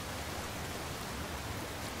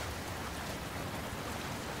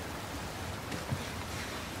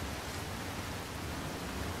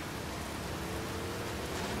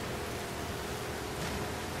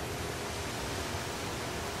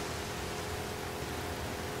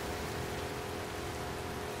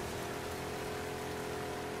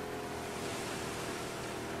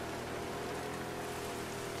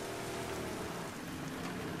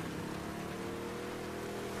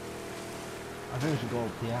 I think we should go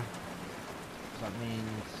up here. So that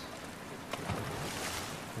means...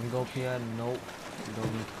 Can we go up here? Nope. We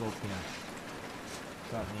don't need to go up here.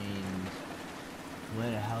 So that means... Where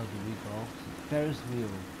the hell do we go? Ferris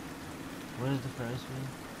wheel. Where's the Ferris wheel?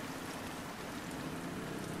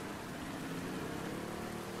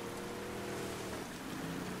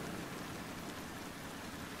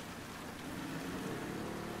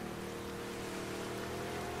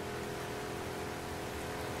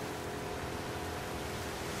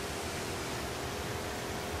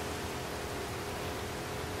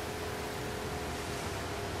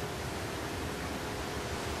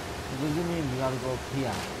 What does it mean we gotta go up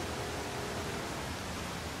here?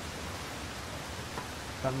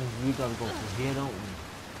 That means we gotta go through here, don't we?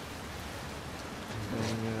 Is there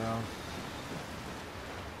anywhere else?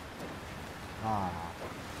 Ah.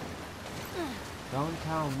 Don't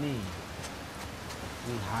tell me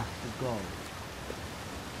we have to go.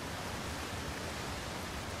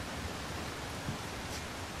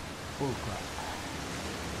 Oh crap.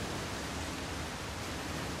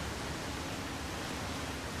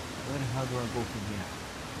 Where the hell do I go from here?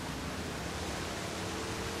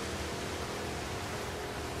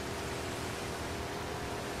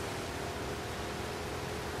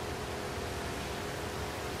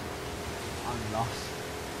 I'm lost.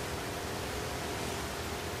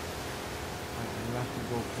 I have to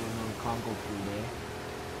go through, no, we can't go through there.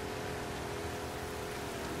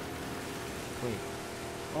 Wait.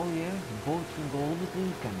 Oh yeah, the boats can go over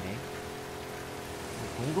things, can they?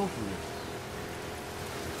 Can we go through this?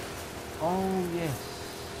 Oh yes.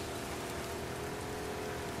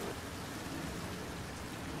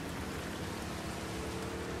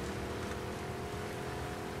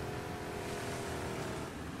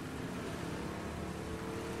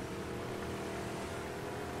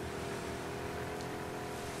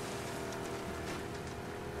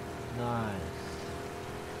 Nice.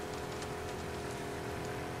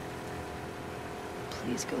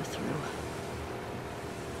 Please go through.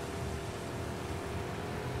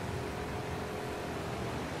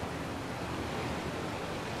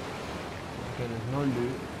 Okay, there's no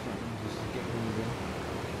loot, so I can just get moving.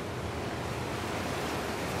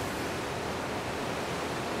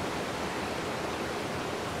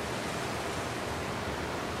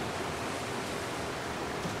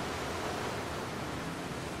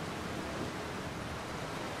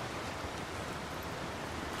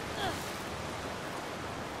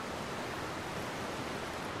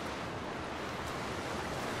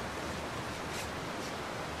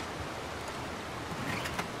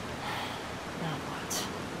 Now what?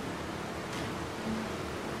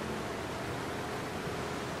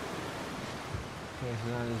 Okay, so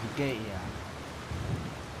now there's a gate here.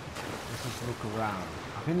 Let's just look around.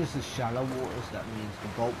 I think this is shallow waters, that means the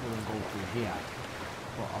boat wouldn't go through here.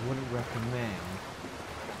 But I wouldn't recommend.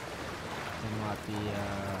 There might be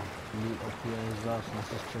loot up here as well, so let's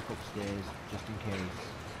just check upstairs just in case.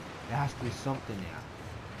 There has to be something here.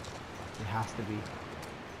 There has to be.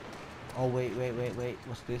 Oh wait,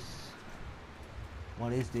 what's this?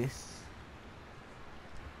 What is this?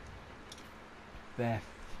 Beth,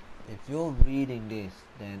 if you're reading this,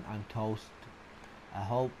 then I'm toast. I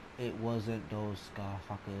hope it wasn't those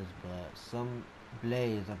scarfuckers, but some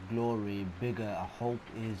blaze of glory bigger. I hope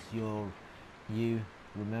is you.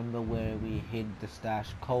 Remember where we hid the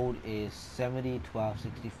stash. Code is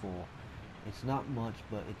 701264. It's not much,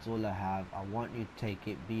 but it's all I have. I want you to take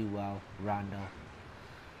it. Be well, Randall.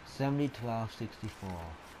 701264.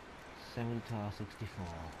 701264.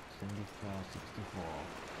 701264.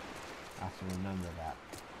 I have to remember that.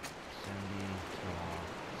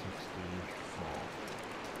 701264.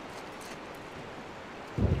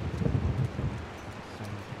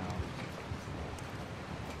 701264.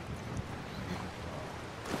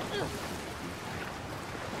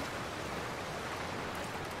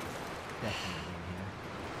 Definitely in here.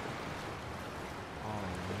 Oh,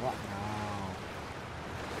 what now?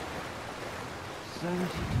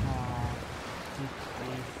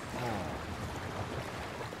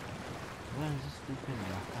 701264. Where is this stupid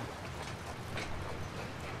rocker?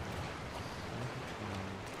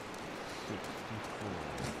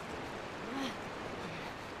 701264.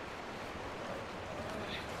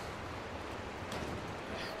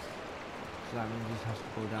 So that means this has to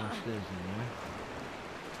go downstairs in there.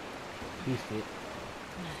 Piece it.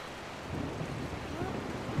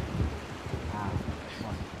 Ah,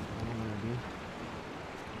 what am I gonna do?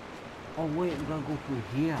 Oh wait, we're gonna go through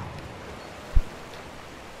here.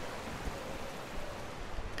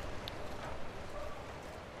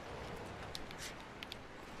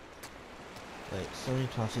 Wait,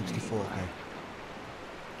 701264, okay.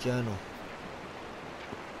 Journal.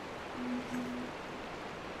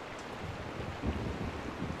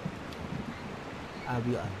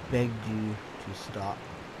 Abby, I begged you to stop.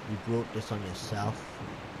 You brought this on yourself.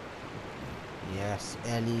 Yes,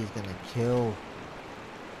 Ellie is gonna kill.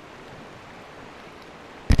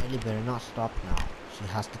 Ellie better not stop now. She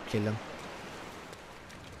has to kill him.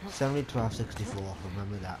 701264,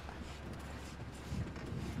 remember that.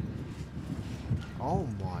 Oh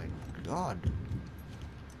my god.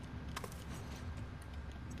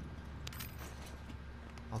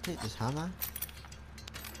 I'll take this hammer.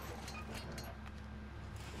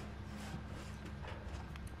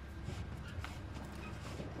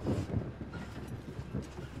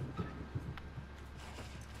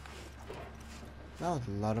 That was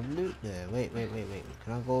a lot of loot there. Wait.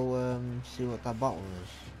 Can I go see what that bottle is?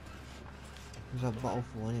 What's that bottle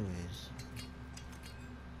for anyways?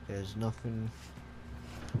 There's nothing.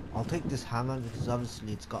 I'll take this hammer because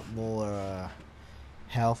obviously it's got more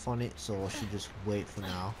health on it, so I should just wait for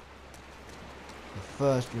now. But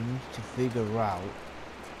first we need to figure out.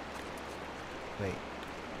 Wait,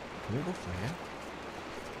 can we go from here?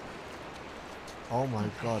 Oh my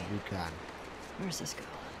god, we can. Where's this go?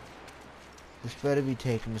 This better be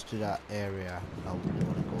taking us to that area. Oh, we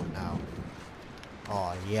want to go now.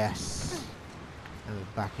 Oh yes. And we're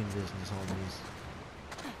back in business, homies.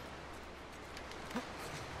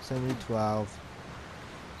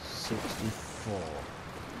 701264.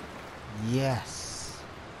 Yes.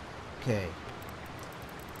 Okay.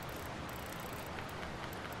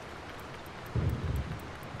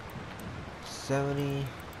 $70,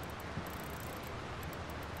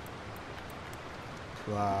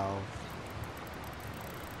 12,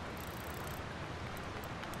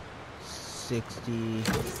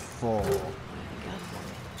 64.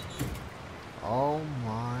 Oh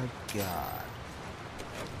my god.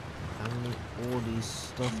 How many all these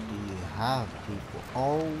stuff do you have, people?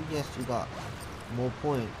 Oh yes, you got more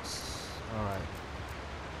points. Alright.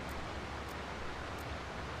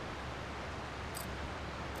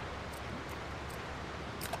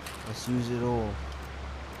 Let's use it all.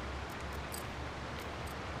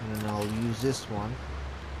 And then I'll use this one.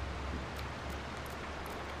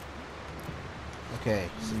 Okay,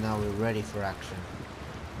 so now we're ready for action.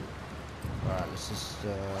 Alright, let's just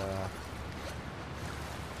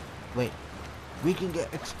wait. We can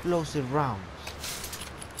get explosive rounds.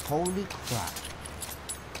 Holy crap.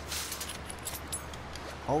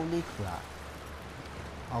 Holy crap.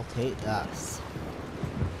 I'll take that.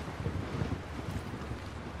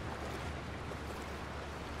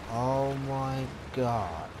 Oh my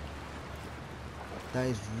god. That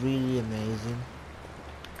is really amazing.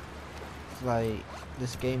 It's like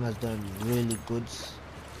this game has done really good,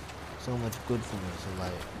 so much good for me. So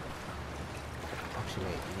like, actually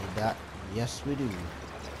wait, we need that. Yes we do.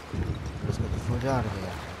 Let's get the foot out of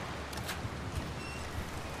here.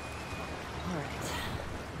 Alright.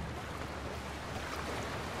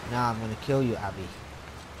 Now I'm gonna kill you, Abby.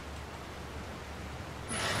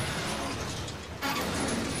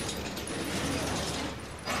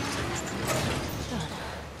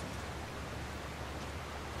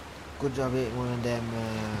 Good job hitting one of them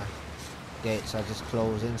gates. I just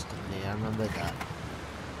closed instantly. I remember that.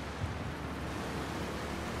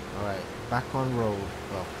 Alright, back on road.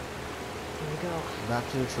 Well, Here we go. back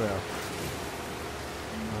to the trail.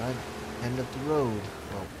 Alright, end of the road.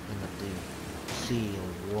 Well, end of the sea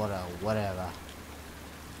or water, whatever.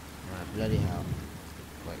 Alright, bloody hell.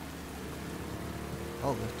 Wait.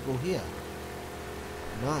 Oh, we have to go here.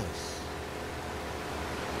 Nice.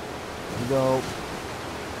 Here we go.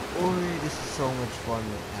 Oh, this is so much fun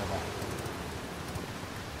ever.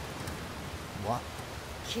 What?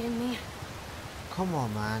 Kidding me? Come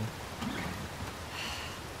on, man.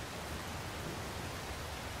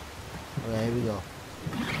 Okay, here we go.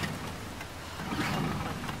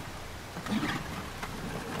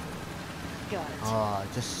 Got it. Oh,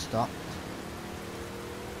 it just stopped.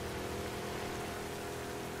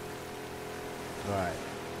 Right.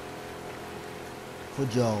 For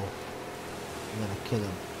Joe. I'm gonna kill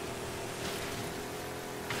him.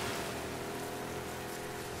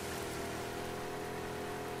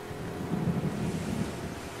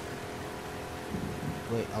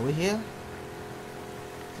 Wait, are we here?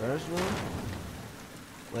 First room?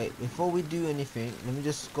 Wait, before we do anything, let me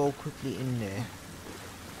just go quickly in there.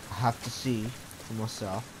 I have to see for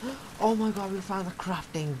myself. Oh my god, we found the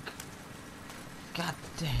crafting. God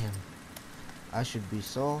damn. I should be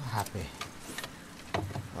so happy.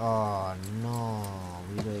 Oh no,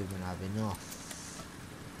 we don't even have enough.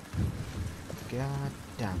 God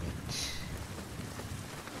damn it.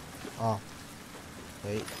 Oh,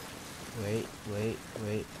 wait. Wait.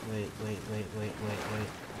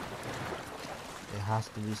 There has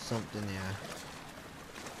to be something there.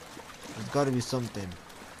 There's got to be something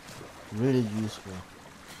really useful.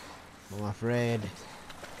 But I'm afraid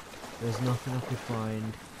there's nothing I could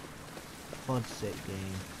find. Fud's sake,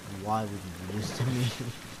 game. Why would you do this to me?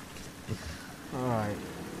 Alright.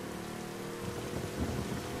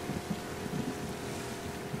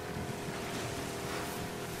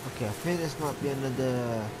 Okay, I think this might be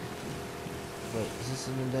another... Wait, is this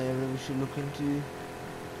another area we should look into?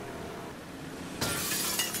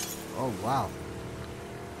 Oh wow.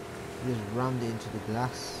 We just rammed it into the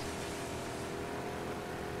glass.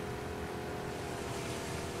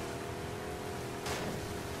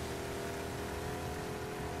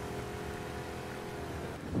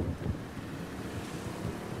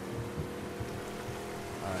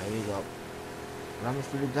 Alright, here we go. Ram it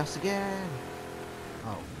through the glass again.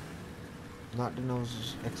 Oh. Not than I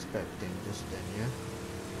was expecting just then, yeah?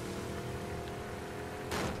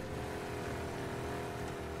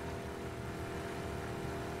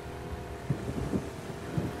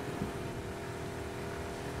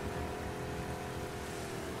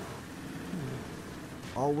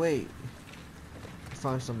 Oh wait. I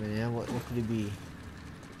found something there. What could it be?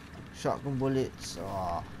 Shotgun bullets.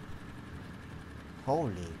 Oh.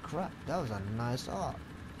 Holy crap, that was a nice art.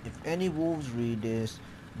 If any wolves read this,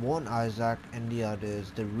 warn Isaac and the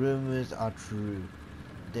others, the rumors are true.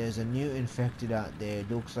 There's a new infected out there.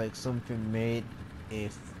 Looks like something made a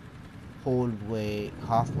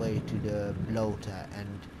halfway to the bloater and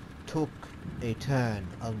took a turn.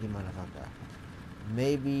 Ugly motherfucker.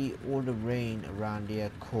 Maybe all the rain around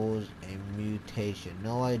here caused a mutation.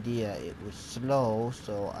 No idea. It was slow,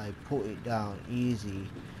 so I put it down easy.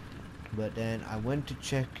 But then I went to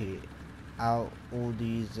check it out. All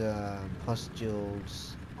these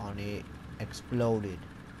pustules on it exploded.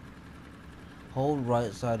 Whole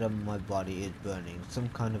right side of my body is burning. Some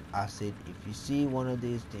kind of acid. If you see one of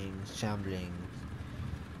these things shambling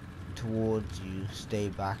towards you, stay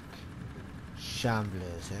back.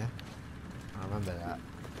 Shamblers, yeah? I remember that.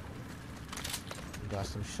 We got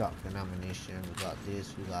some shotgun ammunition. We got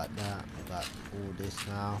this. We got that. We got all this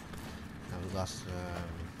now. And we got some...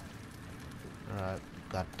 Alright,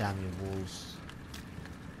 got damn you wolves.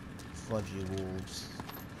 Fudgy wolves.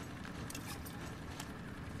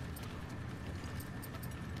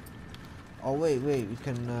 Oh wait, we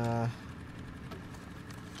can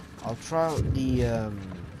I'll try out the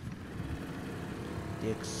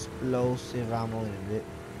explosive ammo in a bit,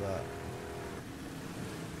 but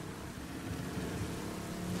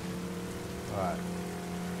alright.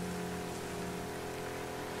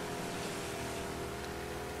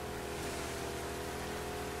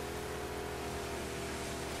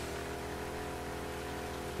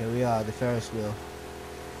 Here we are, the Ferris wheel.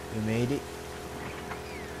 We made it.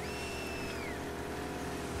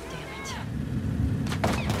 Damn it.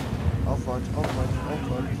 Oh fudge, oh fudge, oh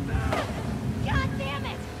fudge. God damn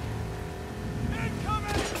it!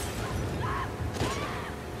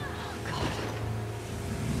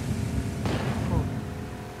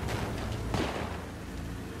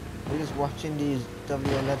 We're just watching these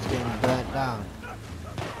WLFs getting burnt down.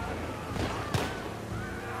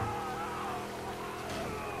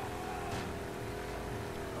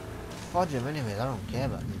 Fudge them anyways, I don't care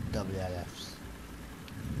about these WLFs.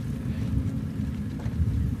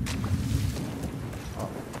 Oh.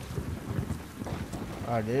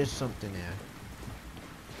 Alright, there is something here.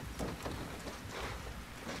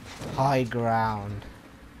 High ground.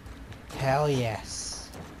 Hell yes.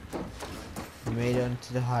 We made it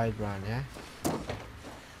onto the high ground, yeah?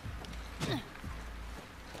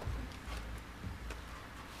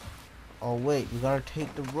 Oh wait, we gotta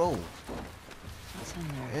take the road. What's in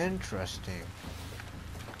there? Interesting.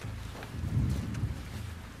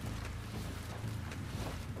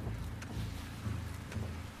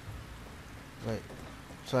 Wait,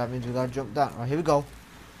 so that means we gotta jump down. Alright, here we go.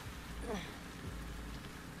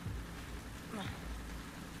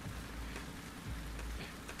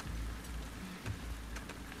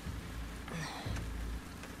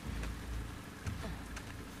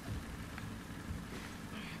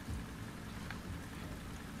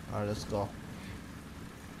 Alright, let's go.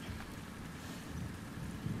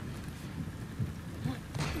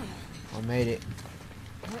 I made it.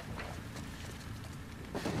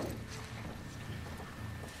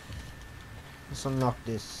 Let's unlock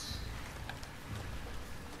this.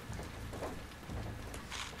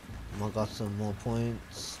 I got some more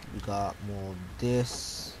points. We got more of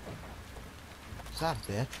this. Is that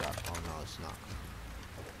a bear trap? Oh no, it's not.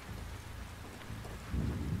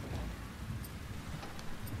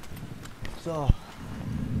 So,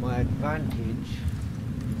 my advantage,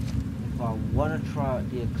 if I want to try out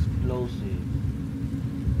the explosive,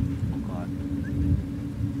 oh god.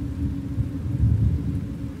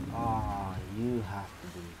 Ah, you have to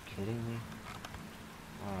be kidding me.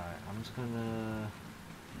 Alright, I'm just gonna...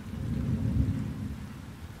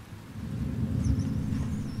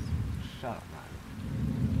 Shut up, man.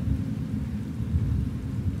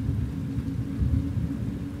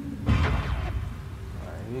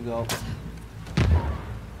 Alright, here we go.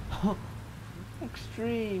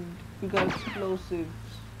 Extreme! We got explosives.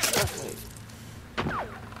 Wait.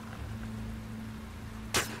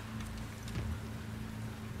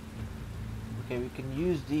 Okay, we can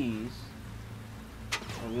use these.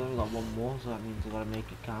 Oh, we only got one more, so that means we gotta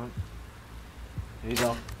make it count. Here we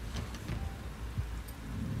go.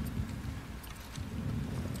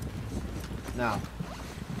 Now,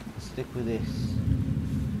 stick with this.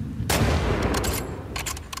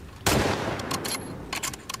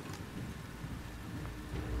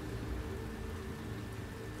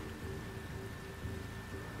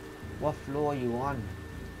 What floor are you on?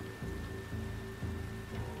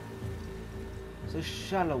 It's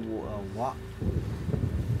shallow water, what?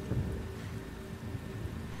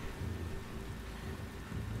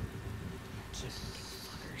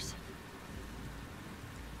 Fuckers.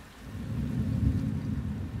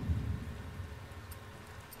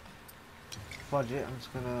 Fudge it, I'm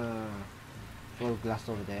just gonna throw a glass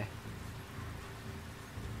over there.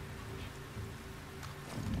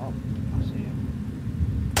 Oh, I see you.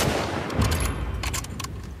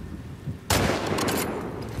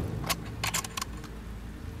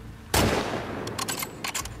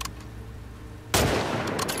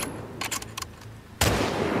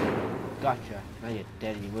 Gotcha. Now you're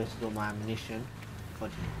dead. You wasted all my ammunition.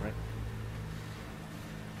 Fudge prick.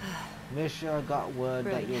 Misha, I got word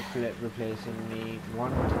that you're replacing me.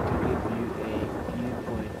 Wanted to give you a few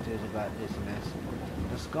pointers about this mess.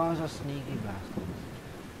 The scars are sneaky bastards.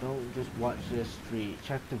 Don't just watch the street.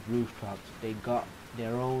 Check the rooftops. They got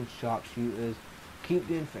their own sharpshooters. Keep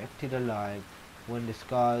the infected alive. When the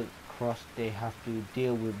scars cross, they have to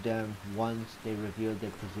deal with them once they reveal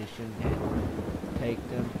their position. Then take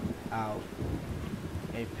them out.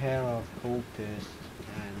 A pair of cultists,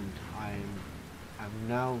 and I'm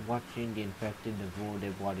now watching the infected devour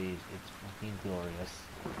their bodies. It's fucking glorious.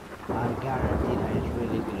 I guarantee that it's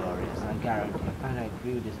really glorious. I guarantee. I kinda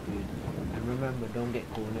agree with this dude. And remember, don't get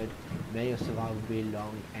cornered. May your survival be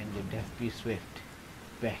long and your death be swift.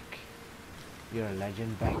 Beck. You're a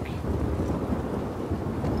legend, Beck.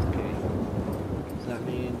 Okay. So that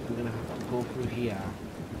means we're gonna have to go through here.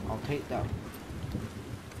 I'll take that.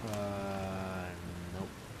 Nope.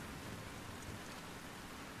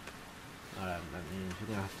 Alright, that means we're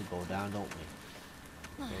gonna have to go down, don't we?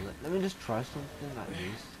 So let me just try something at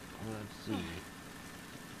least. I'm gonna see.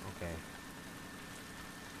 Okay.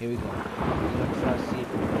 Here we go. I'm gonna try to see if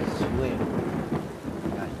we can swim.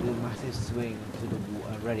 Like, do a massive swing to the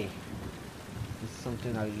water. Ready. This is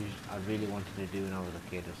something I really wanted to do when I was a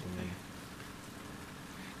kid or something.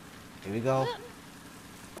 Here we go.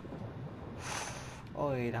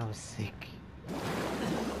 Oh, yeah, that was sick.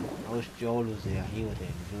 I wish Joel was there. He would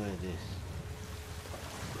enjoy this.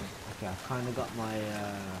 Okay, I've kind of got my,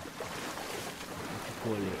 what you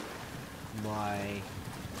call it, my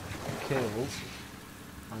kills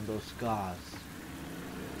on those scars.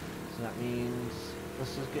 So that means,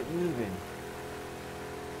 let's just get moving.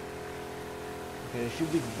 Okay, there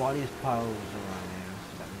should be bodies piles around here,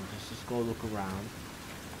 so that means just go look around,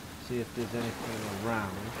 see if there's anything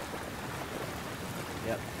around.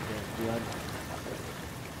 Yep, there's blood.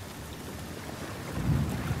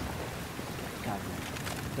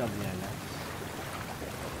 WLS.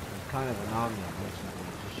 It's kind of an army of this one,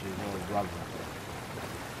 just use all rubber.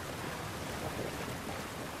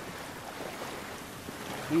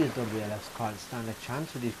 These WLS can't stand a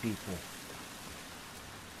chance with these people.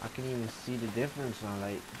 I can even see the difference now,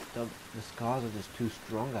 like the scars are just too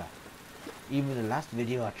stronger. Even the last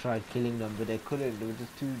video I tried killing them, but they couldn't, they were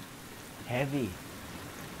just too heavy.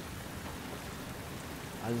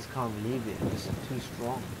 I just can't believe it, it's just too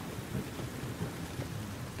strong.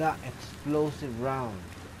 That explosive round,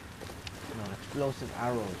 no, explosive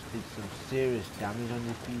arrows did some serious damage on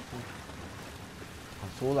these people.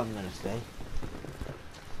 That's all I'm gonna say.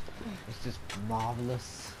 It's just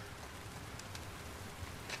marvelous.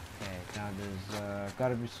 Okay, now there's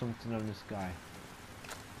gotta be something on this guy.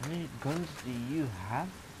 How many guns do you have?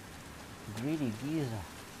 Greedy geezer.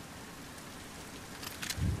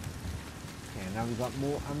 Okay, now we got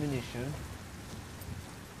more ammunition.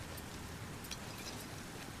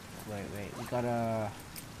 Wait, we gotta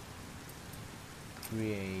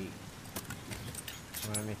create.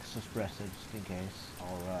 I'm gonna make a suppressor just in case.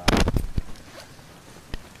 Or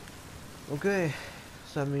okay,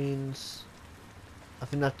 so that means I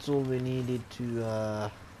think that's all we needed to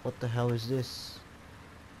what the hell is this?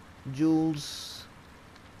 Jules,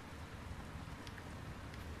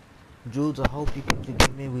 I hope you can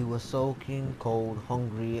forgive me. We were soaking cold,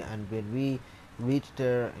 hungry, and when we reached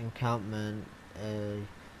their encampment, a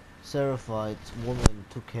Seraphite woman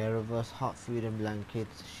took care of us, hot food and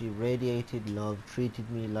blankets. She radiated love, treated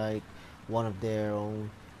me like one of their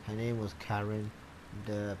own. Her name was Karen.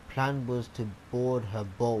 The plan was to board her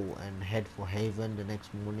boat and head for Haven the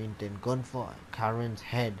next morning. Then gunfire. Karen's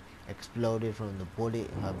head exploded from the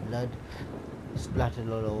bullet. Her blood splattered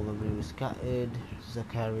all over me. We scattered.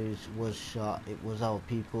 Zachary was shot. It was our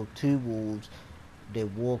people. 2 wolves. They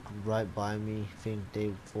walked right by me. Think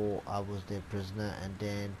they thought I was their prisoner. And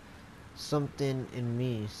then something in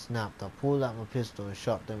me snapped. I pulled out my pistol and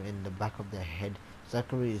shot them in the back of their head.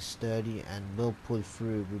 Zachary is sturdy and will pull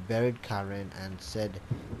through. We buried Karen and said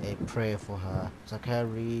a prayer for her.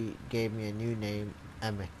 Zachary gave me a new name,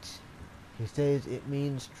 Emmett. He says it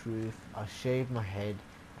means truth. I shaved my head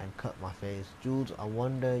and cut my face. Jules, I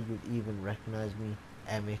wonder you'd even recognize me,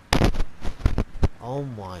 Emmett. Oh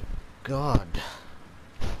my god.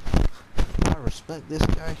 I respect this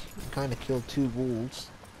guy. He kinda killed 2 wolves,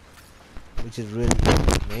 which is really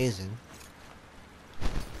amazing.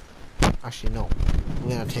 Actually no,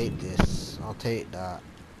 we're gonna take this, I'll take that,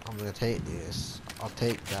 I'm gonna take this, I'll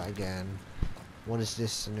take that again. What is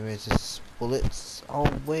this anyways? This bullets. Oh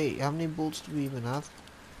wait, how many bullets do we even have?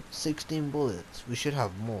 16 bullets. We should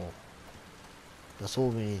have more. That's all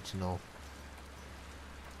we need to know.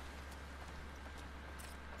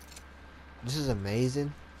 This is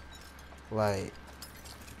amazing. Like,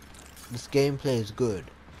 this gameplay is good,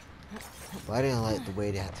 but I didn't like the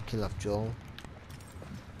way they had to kill off Joel.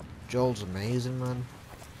 Joel's amazing, man.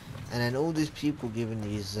 And then all these people giving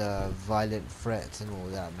these violent threats and all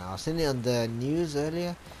that. Now I seen it on the news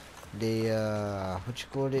earlier. They what you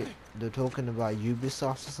call it? They're talking about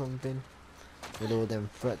Ubisoft or something with all them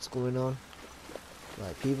threats going on.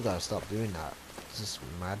 Like, people gotta stop doing that. It's just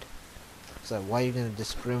mad. It's like, why are you gonna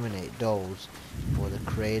discriminate those for the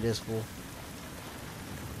creators for?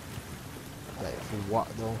 Like, for what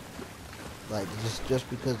though? Like, just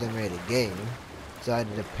because they made a game, it's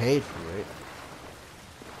either they paid for it,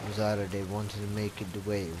 it was either they wanted to make it the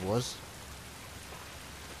way it was.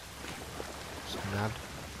 It's mad.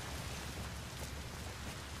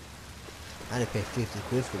 I had to pay 50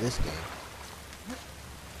 quid for this game.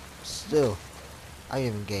 Still, I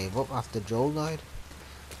even gave up after Joel died.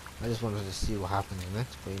 I just wanted to see what happens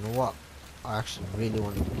next, but you know what? I actually really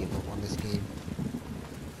wanted to give up on this game.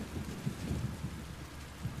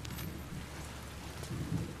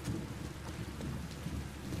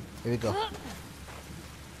 Here we go.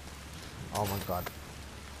 Oh my god.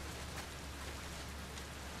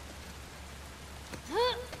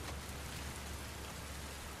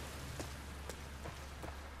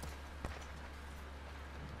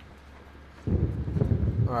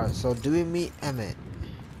 Alright, so do we meet Emmett?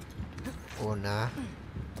 Or nah?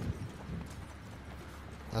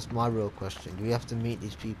 That's my real question. Do we have to meet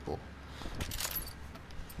these people?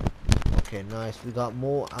 Okay, nice. We got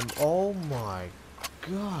more. Oh my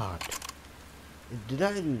god. Did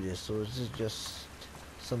I do this, or is this just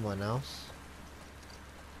someone else?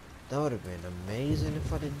 That would have been amazing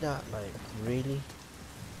if I did that. Like, really?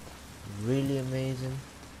 really amazing.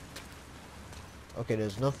 Okay,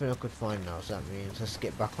 there's nothing I could find now, so that means let's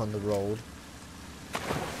get back on the road.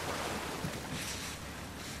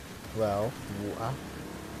 Well, water.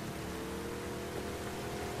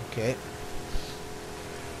 Okay.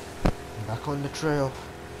 Back on the trail.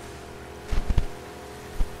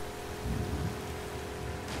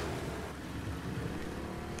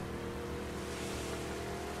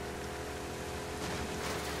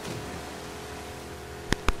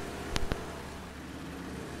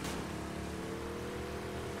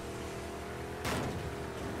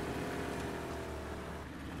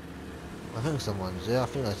 I think someone's there. I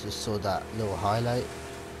think I just saw that little highlight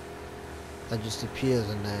that just appears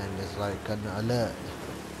and then there's like an alert.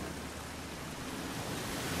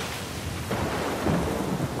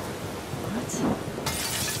 What?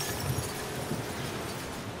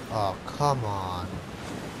 Oh, come on.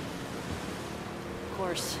 Of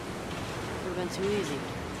course. Would've been too easy.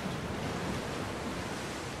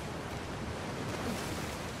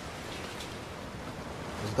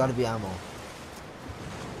 There's gotta be ammo.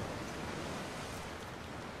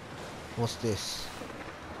 What's this?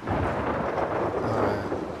 Alright.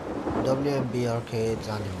 WMB Arcades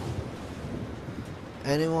Animal.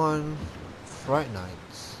 Anyone Fright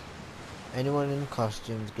Nights. Anyone in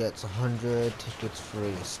costumes gets 100 tickets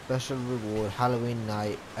free. Special reward Halloween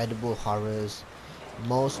night, edible horrors,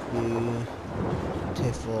 most beautiful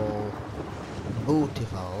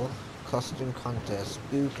costume contest,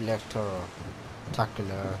 spook lecture,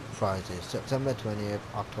 spectacular prizes. September 20th,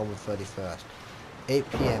 October 31st. 8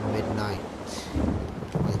 PM midnight.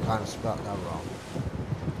 I kind of spelled that wrong.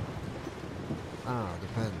 I don't know,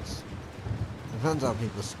 depends. Depends how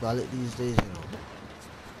people spell it these days, you know.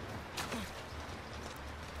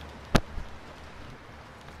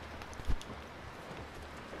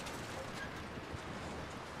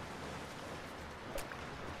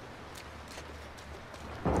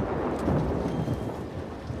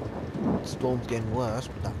 Storm's getting worse,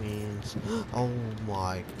 but that means, oh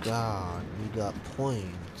my god, we got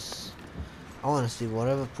points. I want to see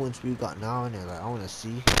whatever points we got now in there. Like, I want to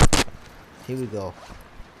see. Here we go.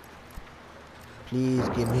 Please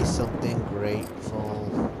give me something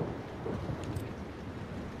grateful.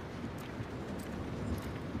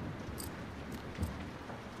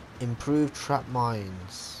 Improved trap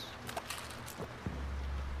mines.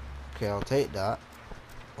 Okay, I'll take that.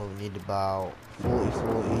 Oh, we need about 40,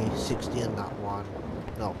 40, 60 on that one.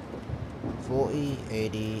 No. 40,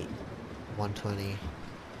 80, 120,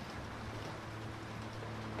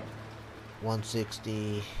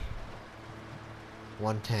 160,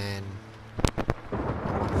 110,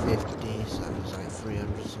 150, so that was like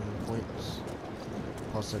 300 some points.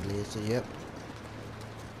 Possibly, so yep.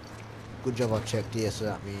 Good job I checked here, so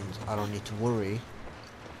that means I don't need to worry.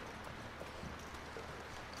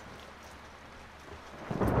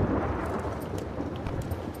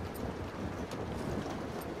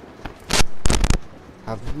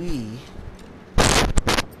 Have we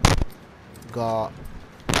got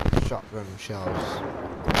shotgun shells?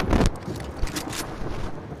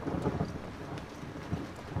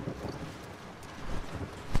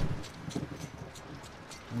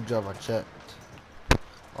 Good job I checked.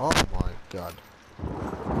 Oh my god.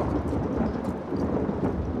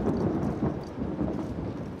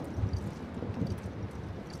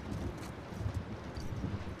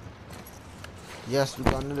 Yes, we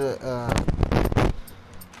got another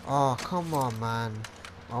oh, come on, man.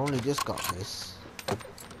 I only just got this.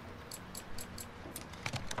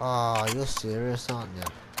 Oh, you're serious, aren't you?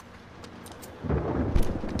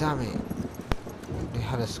 Damn it. They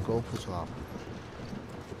had a scope as well.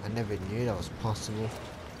 I never knew that was possible.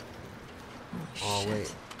 Oh, Shit.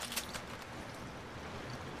 wait.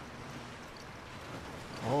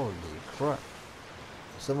 Holy crap.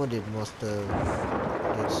 Somebody must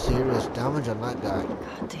have did serious damage on that guy.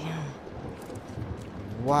 God damn.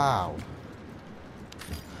 Wow.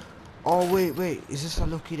 Oh, wait. Is this a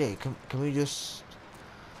lucky day? Can we just...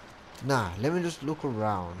 Nah, let me just look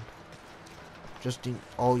around. Just in...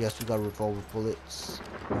 Oh, yes, we got revolver bullets.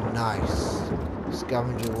 Nice.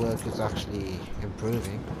 Scavenger work is actually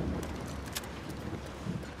improving.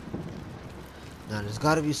 Now, there's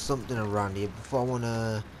got to be something around here. Before I want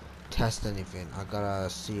to test anything, I gotta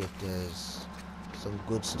see if there's some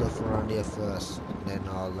good stuff around here first. And then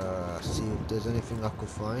I'll see if there's anything I could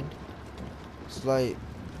find. It's like...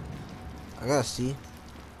 I gotta see.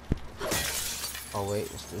 Oh, wait,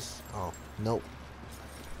 what's this? Oh, nope.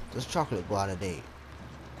 This chocolate go out of date.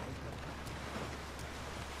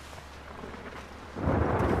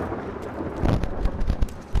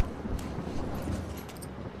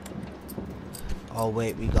 Oh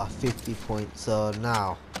wait, we got 50 points. So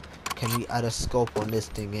now, Can we add a scope on this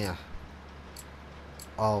thing here?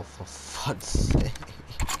 Oh, for fuck's sake.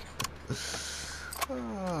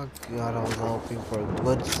 Oh god, I was hoping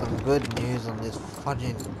for some good news on this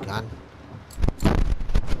fucking gun.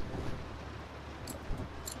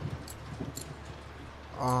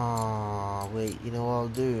 Oh, wait, you know what I'll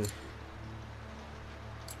do?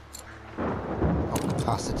 Oh,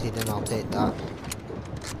 capacity, then I'll take that.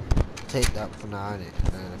 Take that for now, innit?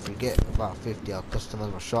 And then if we get about 50, I'll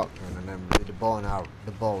customize my shotgun, and then with the bow and arrow,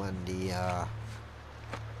 the bow and the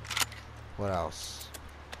what else?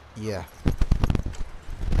 Yeah.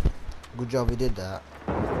 Good job we did that.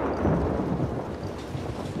 I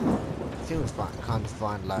think we kind of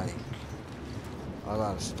find like a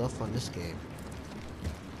lot of stuff on this game.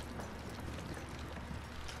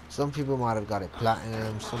 Some people might have got it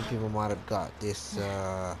platinum, some people might have got this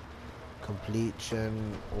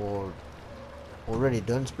completion or already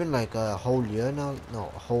done. It's been like a whole year now,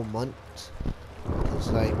 no, a whole month. It's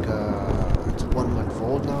like it's 1 month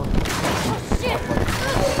old now.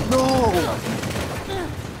 No!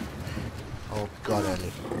 Oh god,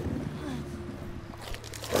 Ellie.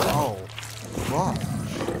 Oh, what?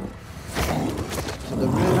 So the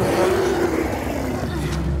real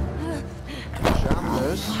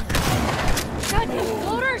Shamblers. Goddamn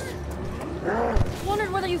loaders!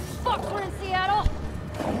 Wondered whether you fucks were in Seattle.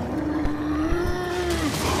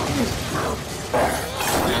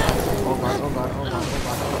 Oh god, oh god, oh god, oh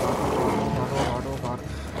god, oh god, oh god, oh god.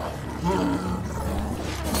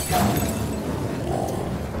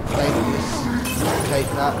 Take this. Take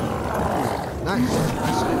that. Nice.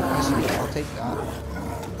 Nice. I'll take that.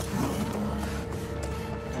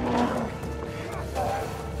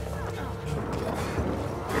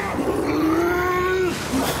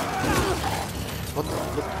 What the?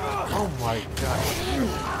 Oh my god.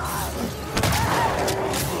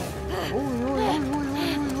 Oi, oi, oi, oi,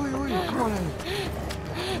 oi, oi, oi, come on in.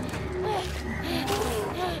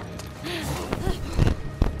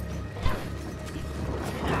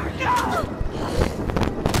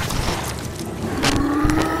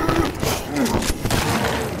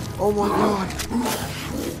 Oh my god.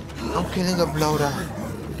 I'm killing a bloater.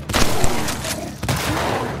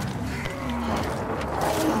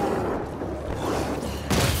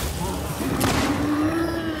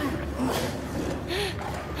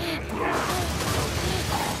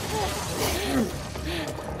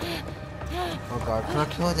 Oh god, can I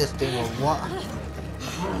kill this thing or what?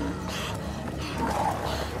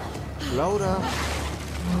 Bloater.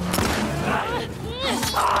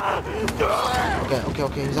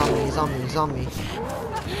 Okay, he's on me.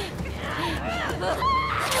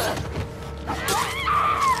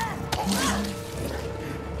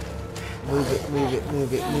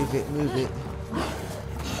 Move it.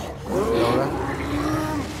 Bloater.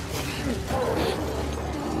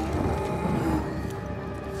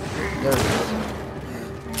 There it is.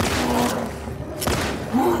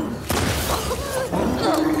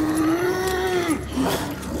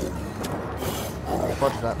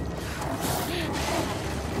 Watch that.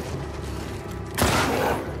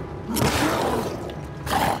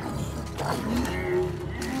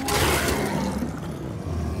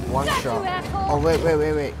 One shot. Oh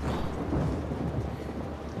wait.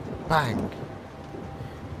 Bang.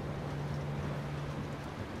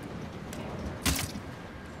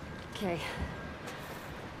 Okay.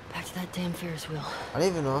 Back to that damn Ferris wheel. I don't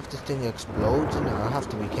even know if this thing explodes, and I have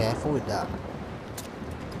to be careful with that.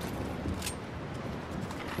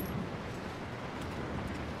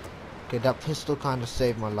 Okay, that pistol kind of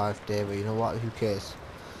saved my life there, but you know what? Who cares?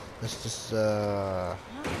 Let's just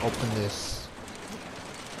open this.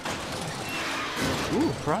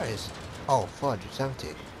 Ooh, prize. Oh, fudge, it's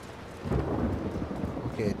empty.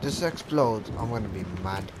 Okay, this explodes. I'm gonna be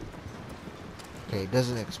mad. Okay, it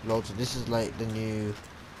doesn't explode, so this is like the new,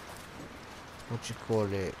 what you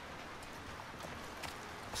call it?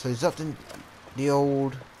 So is that the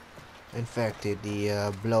old infected,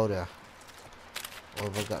 the bloater? Or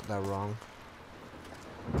have I got that wrong?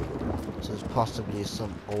 So it's possibly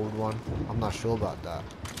some old one. I'm not sure about that.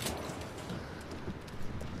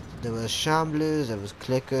 There was shamblers, there was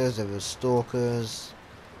clickers, there was stalkers,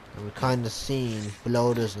 and we're kind of seeing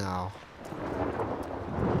bloaters now.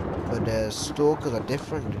 But the stalkers are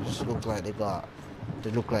different. They just look like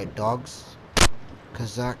they look like dogs.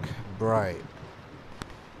 Kazakh Bright.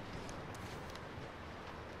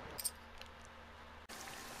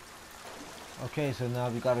 Okay, so now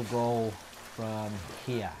we gotta go from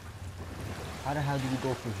here. How the hell do we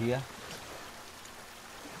go from here?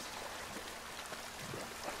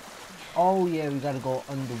 Oh yeah, we gotta go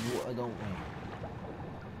underwater, don't we?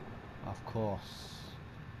 Of course.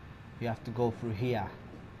 We have to go through here.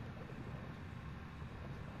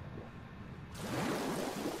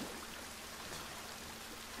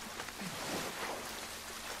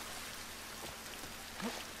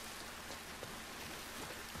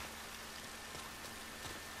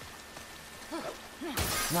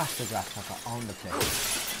 Smash the grasshopper on the plate.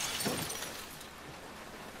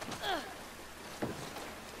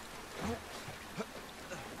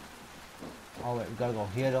 Oh wait, we gotta go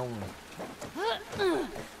here, don't we?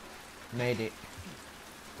 Made it.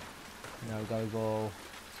 Now we gotta go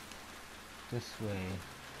this way.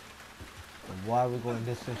 But why are we going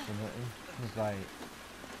this way for nothing? It's like...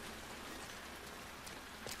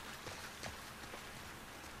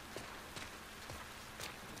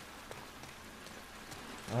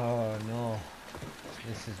 Oh no.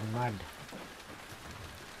 This is mad.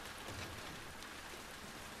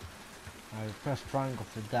 I press triangle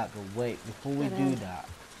for that, but wait, before we do that,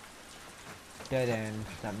 dead end,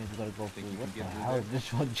 that means we gotta go through. What the hell is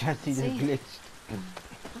this one? Jesse just glitched.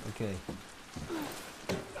 Okay.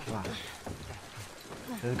 Come on.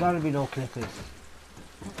 There's gotta be no clickers.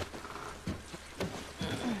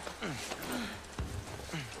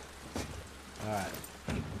 Alright.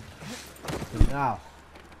 Now,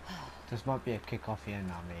 this might be a kickoff here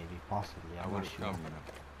now, maybe, possibly. I I'm would not have sure. come, you know,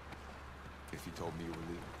 if you told me you were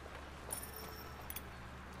leaving.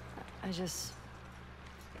 I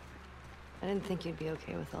didn't think you'd be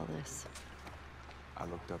okay with all this. I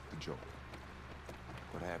looked up to Joel.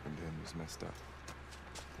 What happened to him was messed up.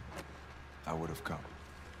 I would have come.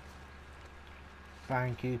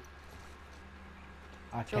 Thank you.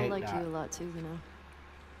 I Joel take liked that. you a lot too, you know.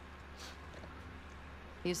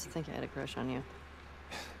 He used to think I had a crush on you.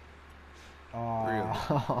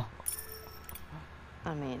 Oh.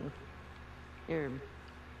 I mean, you're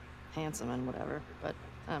handsome and whatever, but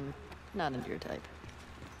I'm not into your type.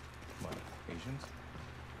 What, Asians?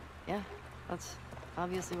 Yeah, that's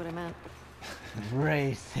obviously what I meant.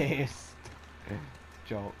 Racist.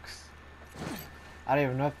 Jokes. I don't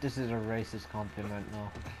even know if this is a racist compliment,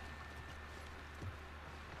 no.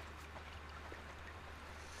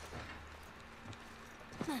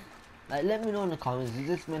 Like, let me know in the comments, is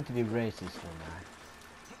this meant to be racist or not?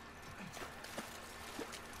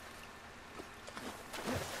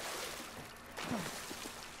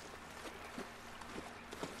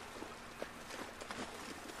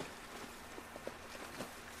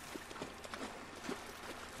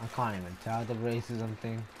 I can't even tell the racism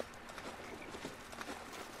thing.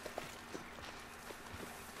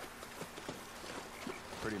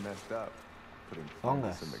 Pretty messed up. Putting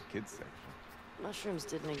Fungus. fungus in the kids section. Mushrooms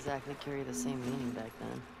didn't exactly carry the same meaning back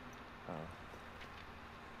then. Oh.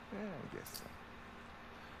 Yeah, I guess so.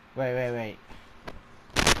 Wait.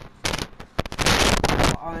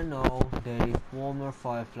 What I know, they former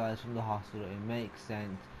fireflies from the hospital, it makes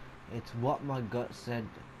sense. It's what my gut said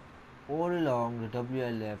all along. The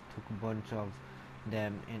WLF took a bunch of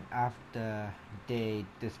them, and after they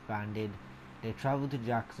disbanded, they traveled to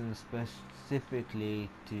Jackson specifically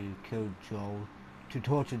to kill Joel, to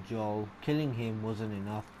torture Joel. Killing him wasn't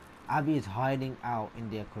enough. Abby is hiding out in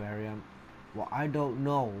the aquarium. Well, I don't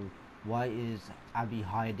know, why is Abby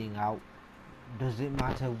hiding out? Does it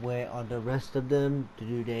matter where are the rest of them?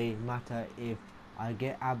 Do they matter if I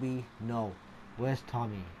get Abby? No. Where's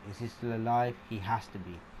Tommy? Is he still alive? He has to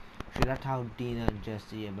be. Should I tell Dina and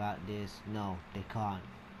Jesse about this? No, they can't.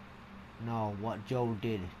 No, what Joe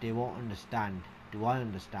did, they won't understand. Do I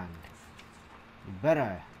understand? You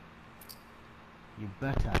better. You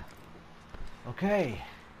better. Okay.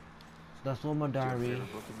 So that's all my diary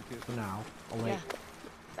for now. Oh wait. Yeah,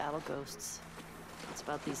 Battle Ghosts. It's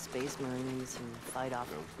about these space marines who fight off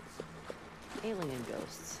alien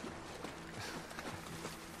ghosts.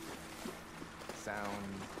 Sound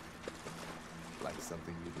like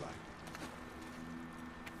something you'd like.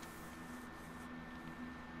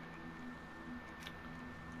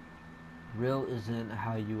 Real isn't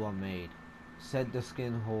how you are made. Said the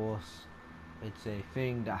skin horse. It's a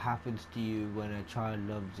thing that happens to you when a child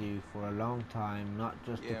loves you for a long time, not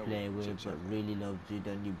just to play with, but really loves you,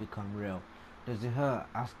 then you become real. Does it hurt?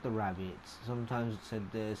 Ask the rabbits. Sometimes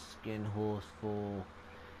said the skin horse for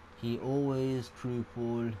he always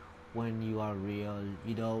truthful when you are real.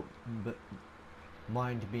 You don't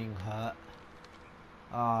mind being hurt.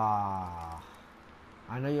 Ah.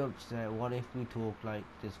 I know you're upset. What if we talk like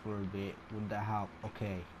this for a bit? Would that help?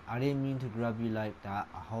 Okay. I didn't mean to grab you like that.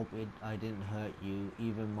 I hope I didn't hurt you.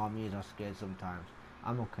 Even mommies are scared sometimes.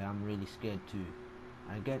 I'm okay. I'm really scared too.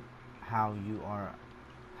 I get how you are,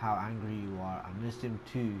 how angry you are. I miss him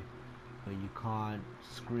too. But you can't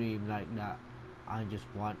scream like that. I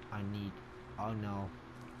need. Oh no.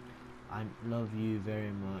 I love you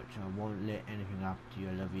very much. I won't let anything happen to you.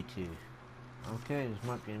 I love you too. Okay, this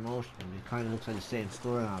might be emotional. It kind of looks like the same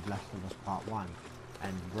story of Last of Us Part 1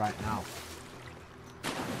 and right now.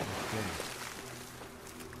 Okay.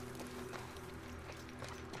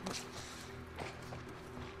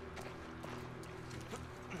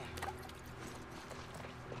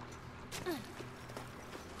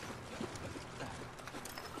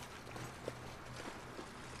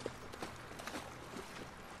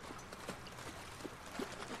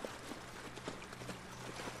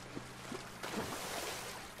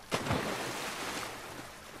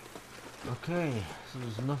 Okay, so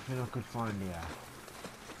there's nothing I could find here.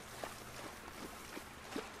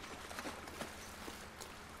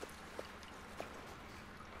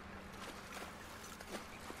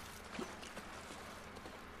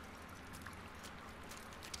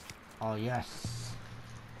 Oh yes,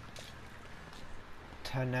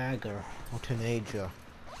 Tanager or Tanager.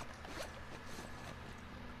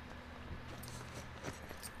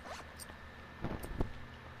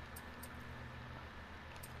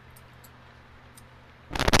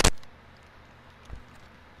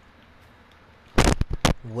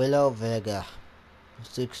 Willow Vega,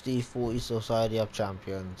 60-40 Society of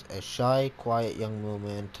Champions. A shy, quiet young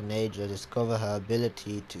woman, Tanager, discovered her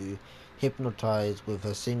ability to hypnotize with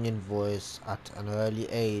her singing voice at an early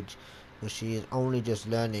age, but she is only just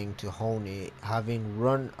learning to hone it. Having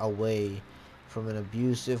run away from an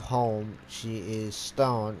abusive home, she is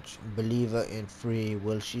staunch believer in free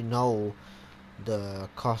will. She know the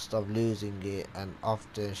cost of losing it, and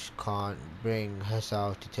often she can't bring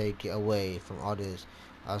herself to take it away from others.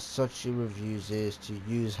 As such, she refuses to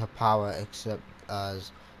use her power except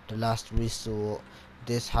as the last resort.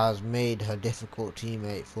 This has made her difficult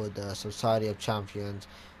teammate for the Society of Champions,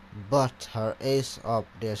 but her ace up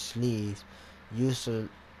their sleeve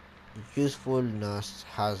usefulness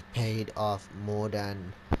has paid off more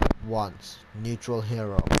than once. Neutral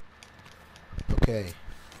hero. Okay.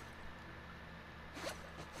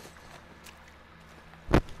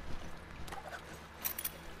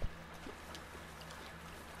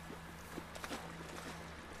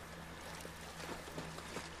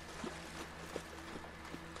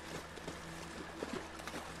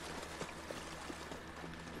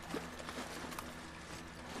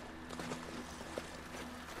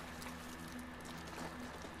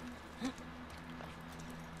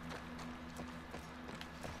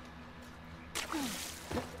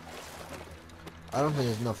 I don't think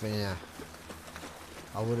there's nothing here.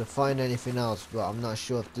 I wouldn't find anything else, but I'm not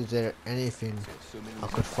sure if there's anything I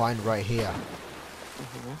could find right here.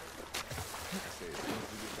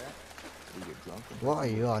 What are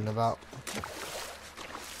you on about?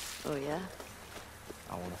 Oh, yeah?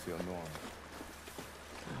 I want to feel normal.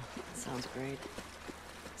 That sounds great.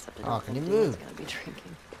 Except I Oh, don't can think you Dina's move? gonna be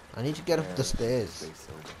drinking. I need to get up the stairs Stay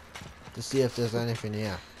sober. to see if there's anything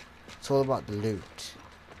here. It's all about the loot.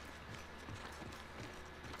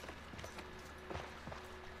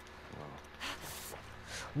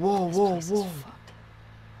 Whoa, This whoa, place whoa. is fucked.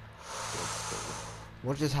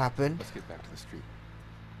 What just happened? Let's get back to the street.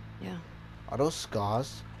 Yeah. Are those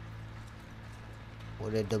scars? Or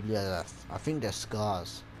they're WLF? I think they're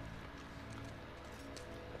scars.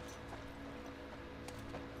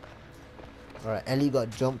 Alright, Ellie got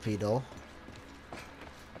jumpy though.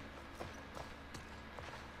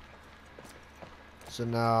 So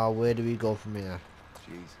now, where do we go from here?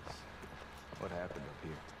 Jesus. What happened up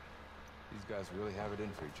here? These guys really have it in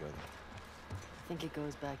for each other. I think it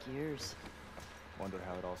goes back years. Wonder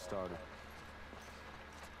how it all started.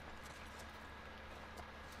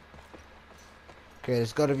 Okay,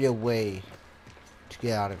 there's gotta be a way to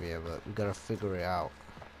get out of here, but we gotta figure it out.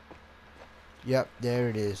 Yep, there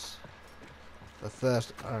it is. But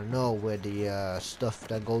first, I don't know where the stuff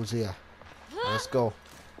that goes here. Let's go.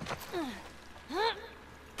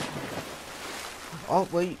 Oh,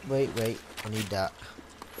 wait. I need that.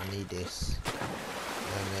 I need this.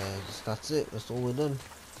 And that's it. That's all we're done.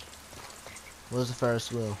 Where's the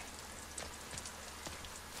Ferris wheel?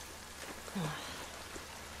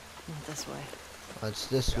 Not this way. Oh, it's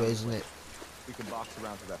this way, isn't it? We can box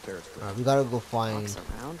around to that Ferris wheel. Alright, we gotta go find Box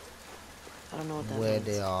around? I don't know what that where means.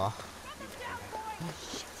 they are.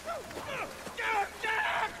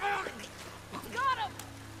 Got him!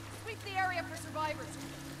 Sweep the area for survivors.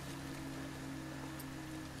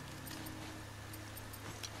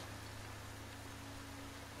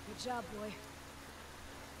 Good job, boy.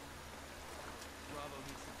 Bravo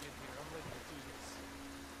needs to get here. I'm ready to do this.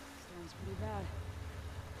 Storm's pretty bad.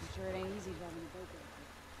 I'm sure it ain't easy driving a boat like this.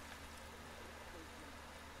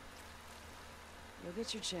 You'll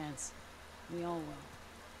get your chance. We all will.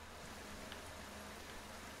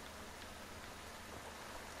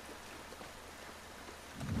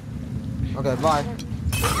 Okay, bye.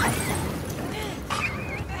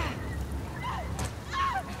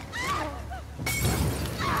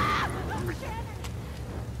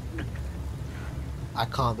 I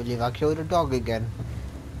can't believe I killed a dog again.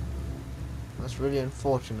 That's really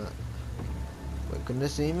unfortunate. Wait, can they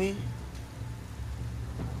see me?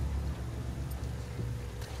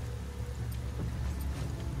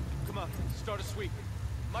 Come on, start a sweep.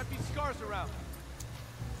 Might be scars around.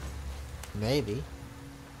 Maybe.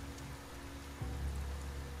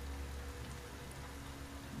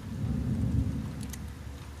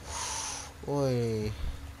 Oi.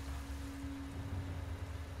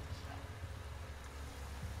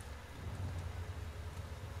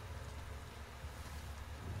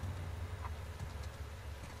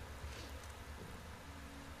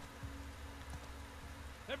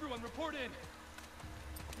 Everyone, report in.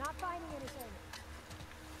 Not finding anything.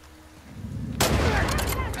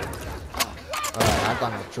 Alright, I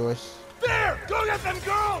got no choice. There! Go get them,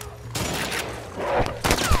 girl!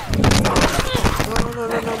 No.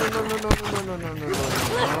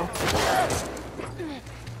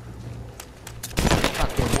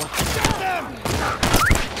 Fucking what? Get them!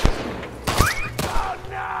 Oh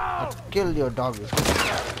no! Kill your dog.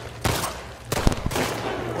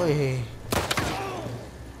 Oi.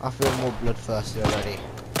 I feel more bloodthirsty already.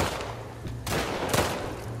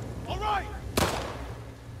 All right.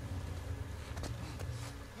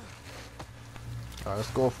 Alright,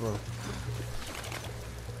 let's go for him.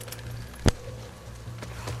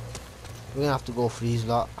 We're gonna have to go for these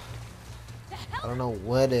lot. I don't know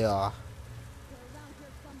where they are.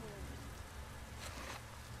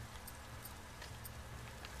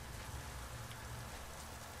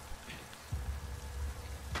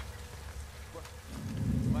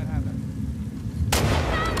 What happened?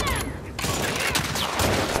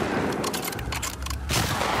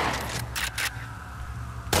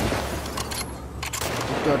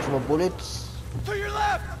 Dodge my bullets. To your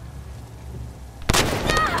left!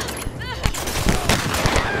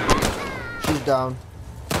 She's down.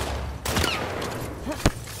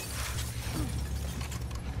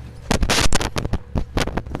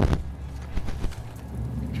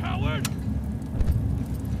 Coward!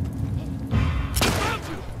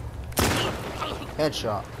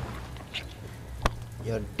 Headshot.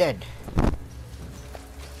 You're dead.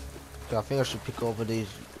 Okay, I think I should pick over these.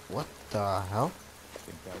 What the hell? I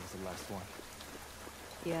think that was the last one.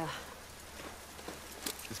 Yeah.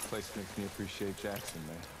 This place makes me appreciate Jackson,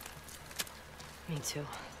 man. Me too.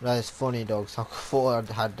 That is funny, dogs. I thought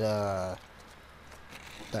I had that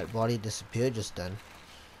body disappear just then.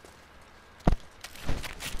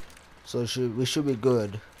 So we should be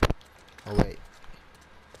good. Oh wait.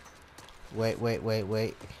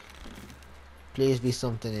 Please be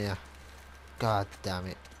something here. God damn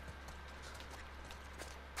it.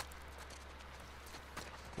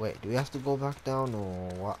 Wait, do we have to go back down or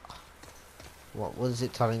what? What is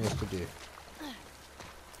it telling us to do?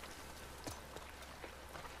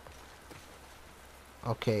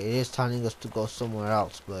 Okay, it is telling us to go somewhere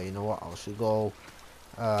else, but you know what? I should go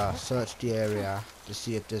search the area to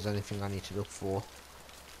see if there's anything I need to look for.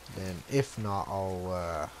 Then, if not,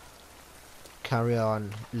 I'll carry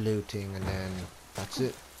on looting, and then that's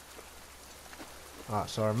it. Alright,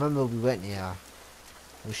 so I remember we went here.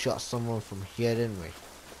 We shot someone from here, didn't we?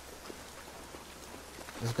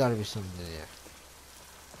 There's gotta be something here.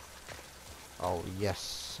 Oh,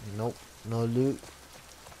 yes. Nope. No loot.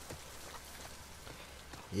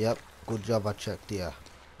 Yep. Good job I checked here.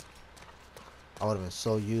 I would have been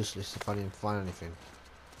so useless if I didn't find anything.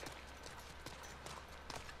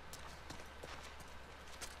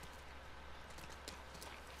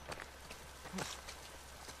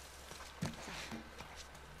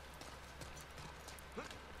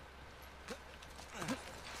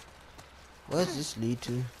 Where does this lead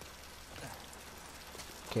to?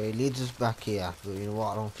 Okay, it leads us back here, but you know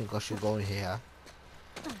what? I don't think I should go in here.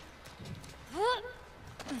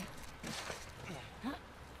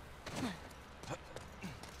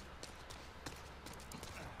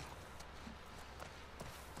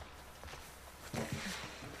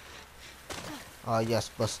 Yes,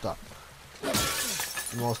 bus stop.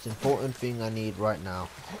 The most important thing I need right now.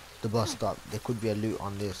 The bus stop. There could be a loot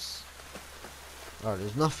on this. Alright,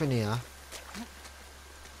 there's nothing here.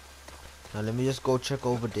 Now let me just go check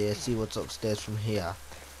over there, see what's upstairs from here,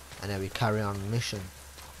 and then we carry on the mission.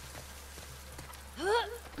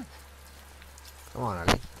 Come on,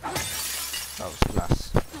 Ellie. That was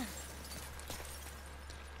glass.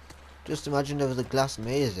 Just imagine there was a glass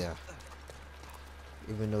maze there.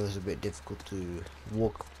 Even though it's a bit difficult to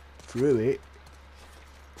walk through it.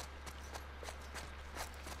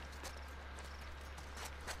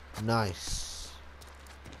 Nice.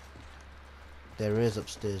 There is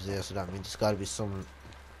upstairs there, so that means it's gotta be some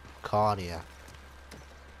card here.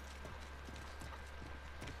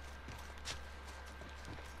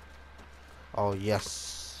 Oh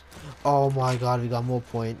yes. Oh my god, we got more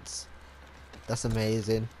points. That's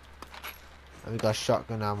amazing. And we got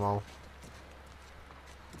shotgun ammo.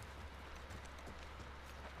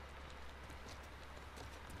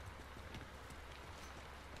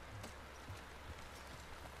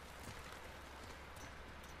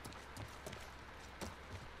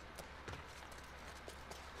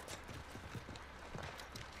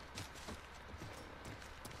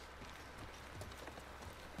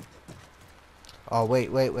 Oh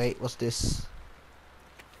wait, what's this?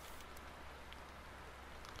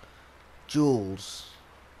 Jules.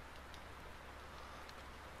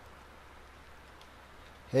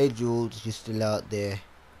 Hey Jules, you still out there?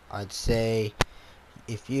 I'd say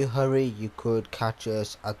if you hurry you could catch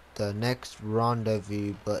us at the next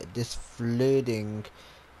rendezvous, but this flooding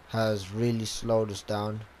has really slowed us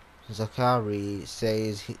down. Zachary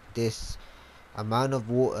says this amount of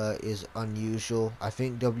water is unusual. I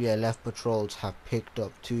think WLF patrols have picked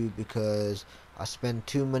up too, because I spent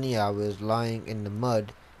too many hours lying in the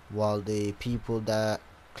mud while the people that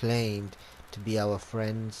claimed to be our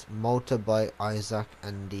friends, Motorbike Isaac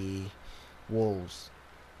and the wolves,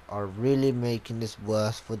 are really making this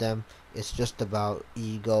worse for them. It's just about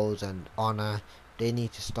egos and honor. They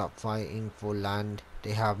need to stop fighting for land.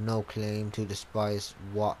 They have no claim to despise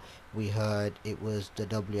what we heard. It was the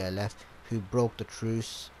WLF who broke the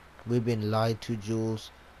truce. We've been lied to,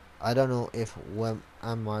 Jules. I don't know if what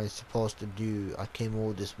am I supposed to do. I came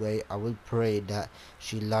all this way. I will pray that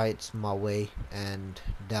she lights my way and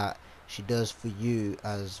that she does for you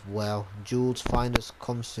as well. Jules, find us,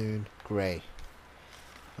 come soon, Gray.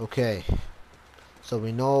 Okay, so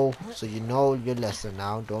you know your lesson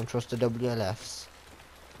now. Don't trust the WLFs.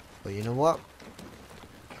 But you know what?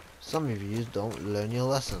 Some of you don't learn your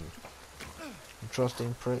lesson.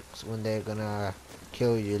 Trusting pricks when they're gonna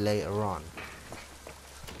kill you later on.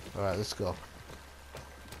 Alright, let's go.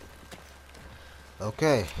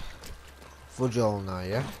 Okay. For Joel now,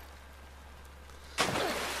 yeah?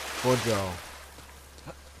 For Joel.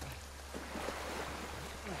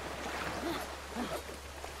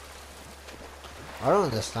 I don't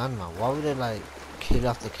understand, man. Why would they like kill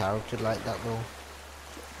off the character like that though?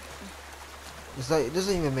 It's like it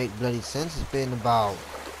doesn't even make bloody sense. It's been about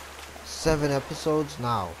 7 episodes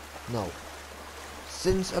now. No.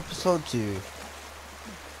 Since episode 2.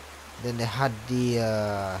 Then they had the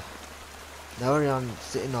now we're on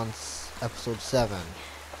sitting on episode 7.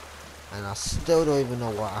 And I still don't even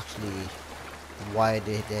know what actually why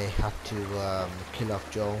they had to kill off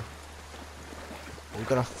Joel. We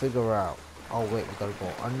gotta figure out. Oh wait, we gotta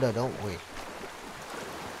go under, don't we?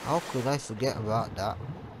 How could I forget about that?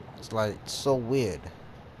 It's like so weird.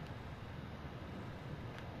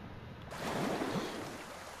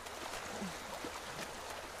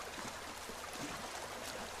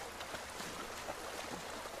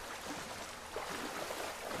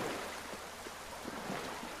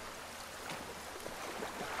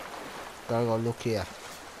 Gotta go look here.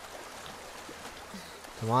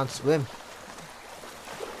 Come on, swim.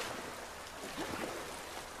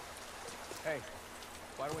 Hey,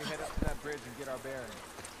 why don't we head up to that bridge and get our bearings?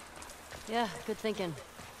 Yeah, good thinking.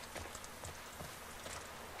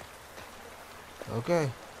 Okay.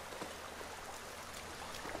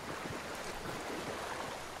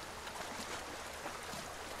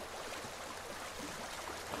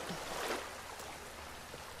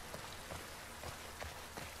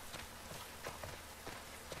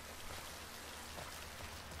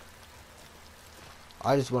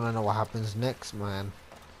 I just want to know what happens next, man.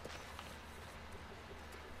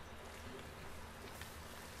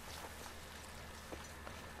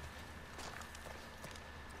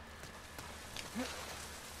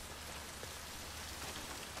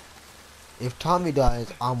 If Tommy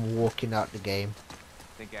dies, I'm walking out the game.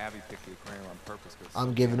 I think Abby picked the aquarium on purpose.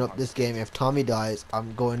 I'm giving up this game. If Tommy dies,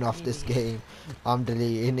 I'm going off this game. I'm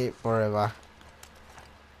deleting it forever.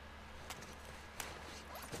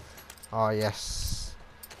 Oh yes.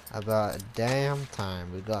 About a damn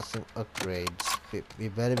time. We got some upgrades. We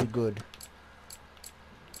better be good.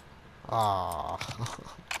 Ah.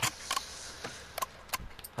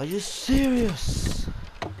 Are you serious?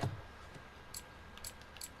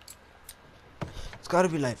 It's gotta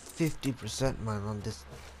be like 50%, man, on this.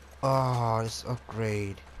 Oh, this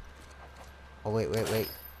upgrade. Oh wait.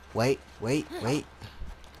 Wait.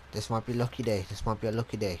 This might be lucky day. This might be a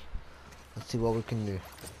lucky day. Let's see what we can do.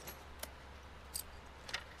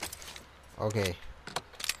 Okay.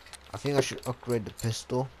 I think I should upgrade the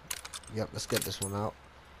pistol. Yep, let's get this one out.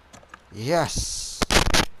 Yes!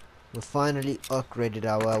 We finally upgraded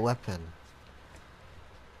our weapon.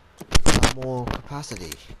 Got more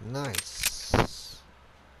capacity. Nice.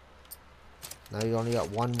 Now you only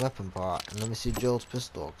got one weapon part. And let me see Joel's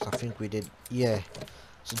pistol, 'cause I think we did. Yeah.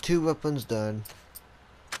 So 2 weapons done.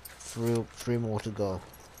 3 more to go.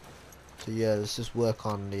 So yeah, let's just work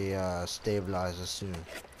on the stabilizer soon.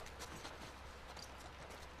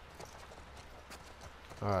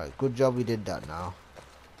 Alright, good job we did that now.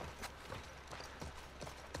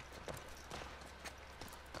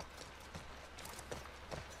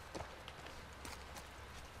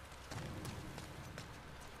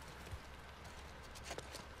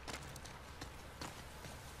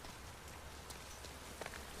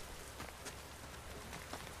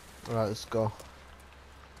 Alright, let's go.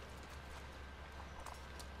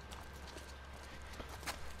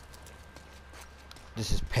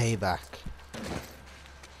 This is payback.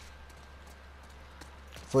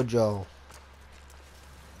 For Joe.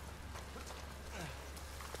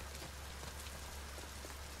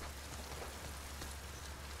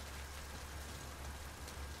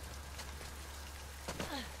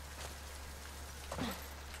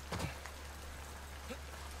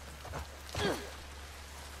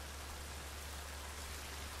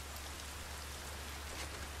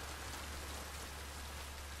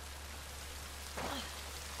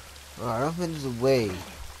 Alright, I don't think there's a way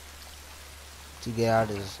to get out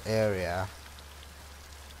of this area.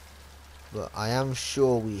 But I am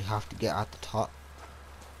sure we have to get at the top.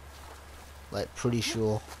 Like, pretty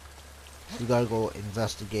sure. We gotta go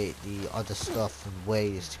investigate the other stuff and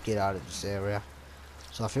ways to get out of this area.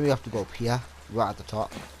 So I think we have to go up here, right at the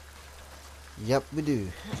top. Yep, we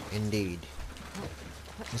do. Indeed.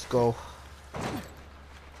 Let's go.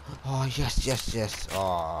 Oh, yes, yes, yes. Oh,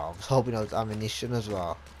 I was hoping it was ammunition as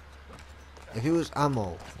well. If it was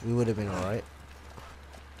ammo, we would have been alright.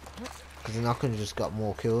 Because then I could have just got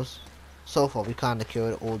more kills. So far, we kind of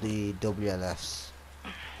killed all the WLFs.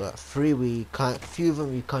 But few of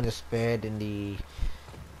them we kind of spared in the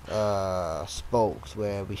spokes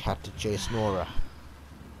where we had to chase Nora.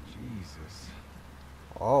 Jesus.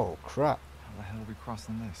 Oh, crap. How the hell are we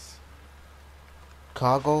crossing this?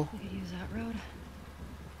 Cargo? We could use that road.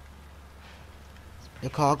 The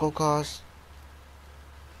cargo cars?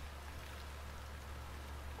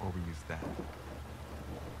 Or we use that.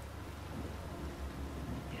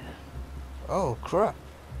 Yeah, Oh, crap.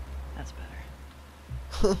 that's better.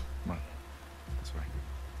 Come on. This way.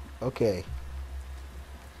 Okay.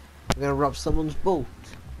 We're gonna rob someone's boat.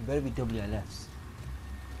 It better be WLFs.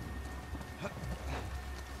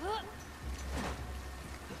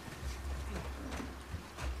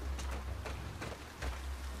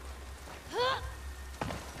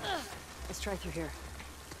 Let's try through here.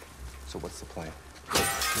 So what's the plan?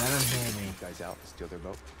 Let them hear me. Guys out, steal their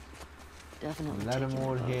boat? Definitely Let them taking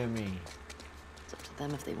all the boat. hear me. It's up to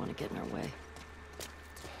them if they want to get in our way.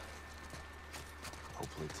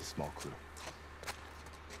 Hopefully it's a small crew.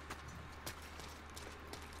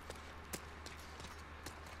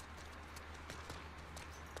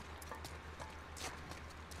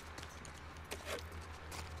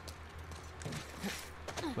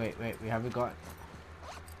 Wait, we haven't got...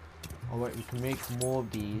 Oh wait, we can make more of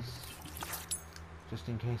these. Just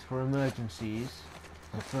in case for emergencies.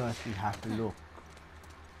 But first we have to look.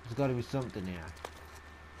 There's gotta be something here.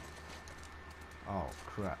 Oh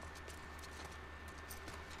crap.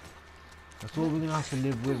 That's all we're gonna have to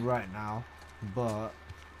live with right now. But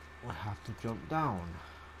we'll have to jump down.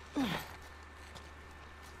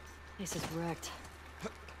 Place is wrecked. You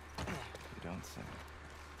don't say.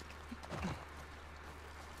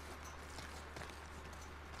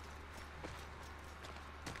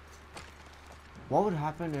 What would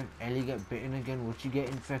happen if Ellie get bitten again? Would she get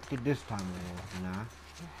infected this time or nah?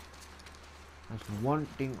 That's one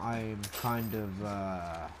thing I'm kind of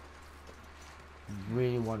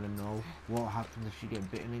really want to know. What happens if she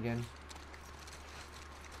get bitten again?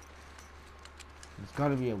 There's got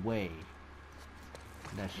to be a way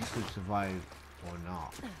that she could survive or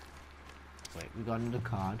not. Wait, we got another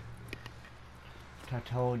card. I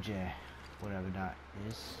told you, whatever that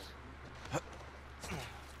is.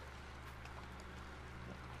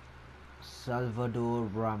 Salvador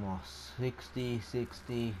Ramos, 60,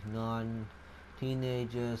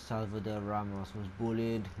 non-teenager Salvador Ramos was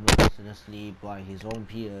bullied mercilessly by his own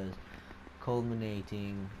peers,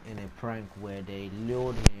 culminating in a prank where they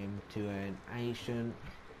lured him to an ancient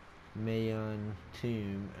Mayan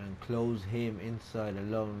tomb and closed him inside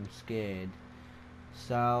alone. Scared,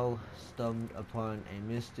 Sal stumbled upon a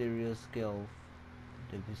mysterious shelf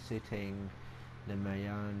visiting the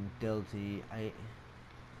Mayan deity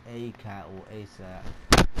A-Cat or ASAP.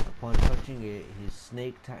 Upon touching it, his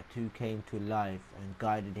snake tattoo came to life and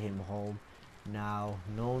guided him home. Now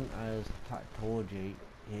known as Tatorji,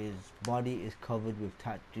 his body is covered with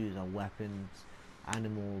tattoos of weapons,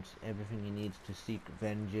 animals, everything he needs to seek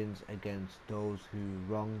vengeance against those who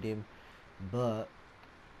wronged him. But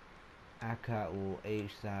Aka or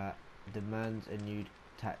ASAP demands a new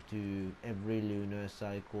tattoo every lunar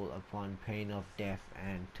cycle upon pain of death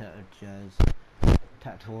and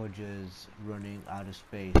Tatorja's running out of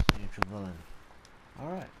space. Neutral villain.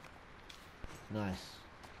 Alright. Nice.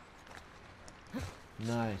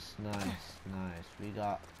 Nice. We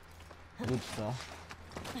got good stuff.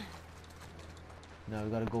 Now we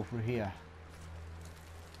gotta go through here.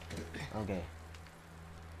 Okay.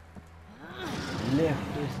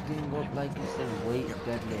 Lift this thing up like it's a weight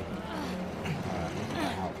deadlift. Alright, this is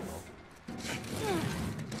helpful.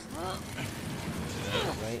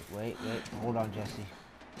 Wait. Hold on, Jesse.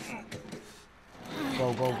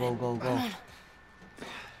 Go.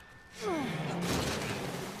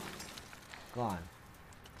 Go on.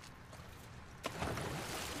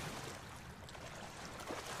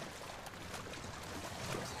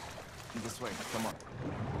 This way, come on.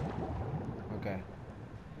 Okay.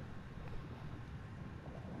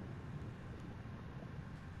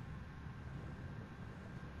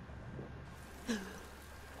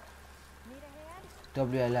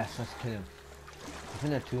 WLS, let's kill him. I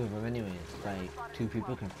think there are two of them anyways. Like, two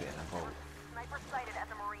people can fit in a boat. Sniper sighted at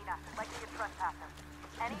the marina, likely a trespasser.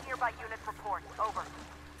 Any nearby units report. Over.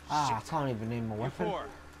 Ah, I can't even name my weapon. You 4,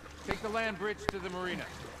 take the land bridge to the marina.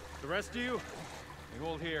 The rest of you, we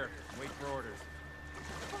hold here and wait for orders.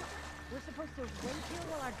 We're supposed to wait here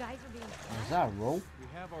while our guys are being... Is that a rope? We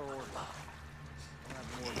have our orders. We'll have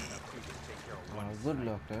more than enough people to take care of one. Good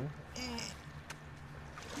luck then.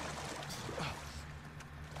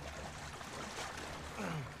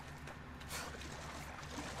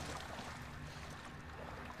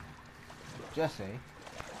 Jesse,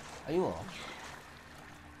 are you off?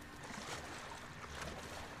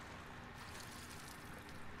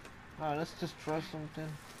 Alright, let's just try something.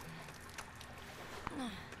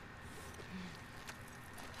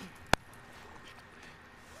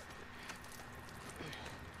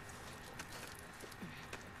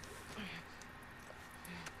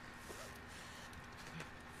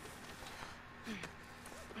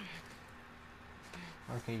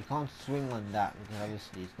 Okay, you can't swing on that because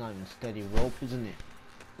obviously it's not even steady rope, isn't it?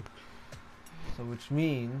 So which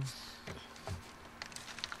means...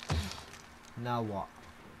 Now what?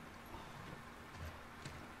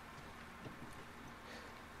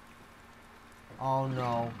 Oh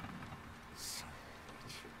no.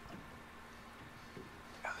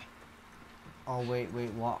 Oh wait,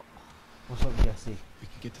 what? What's up, Jesse? We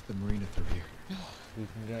can get to the marina through here. No, We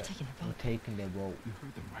can get... We're taking their boat. We're taking their boat. You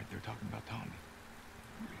heard them right. They're talking about Tommy.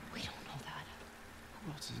 We don't know that.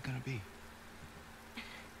 Who else is it gonna be?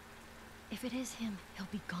 If it is him, he'll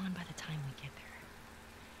be gone by the time we get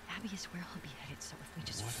there. Abby is where he'll be headed, so if we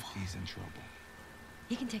just What fall, if he's in trouble?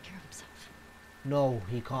 he can take care of himself. No,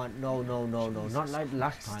 he can't. No. Not like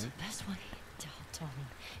last The time. best way to help Tommy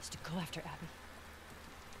is to go after Abby.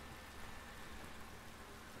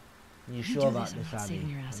 You You sure do about this, I'm this, not Abby? saving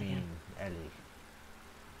your ass again. Ellie.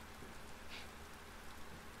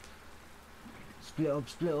 Split up.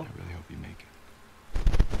 I really hope you make it.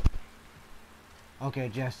 Okay,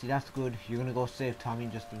 Jesse, that's good. You're gonna go save Tommy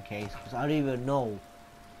just in case. Because I don't even know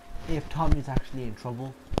if Tommy's actually in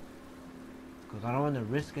trouble. Because I don't want to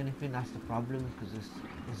risk anything, that's the problem. Because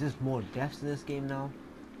is this more deaths in this game now?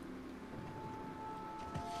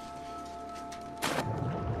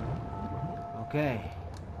 Okay.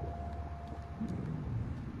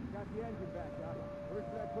 Got the engine back, Doc. Where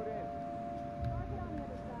should I put in? Park it on the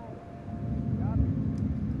other side. Copy.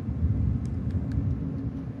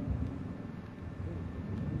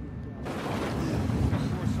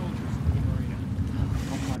 More soldiers in the marina.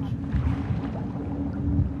 Off on.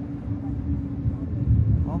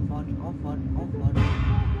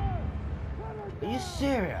 Are you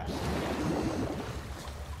serious?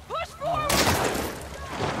 Push forward!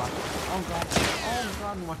 Oh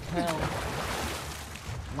god, my tail.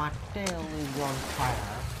 My tail is on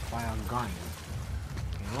fire by a gun.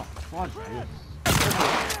 Okay, what is this?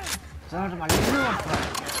 It's out of my little friend.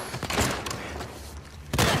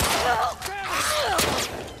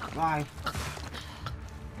 Bye.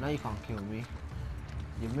 Now you can't kill me.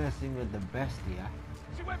 You're messing with the best here.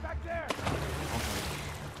 She went back there!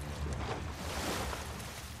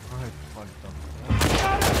 Alright, fun stuff.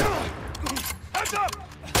 Heads up!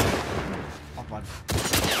 Up on.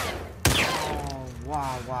 Oh,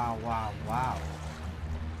 wow.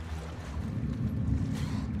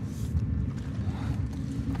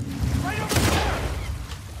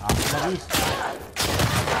 Police.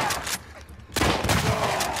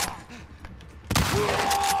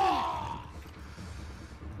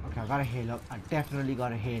 Okay, I gotta heal up. I definitely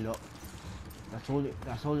gotta heal up. That's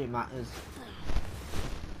all it matters.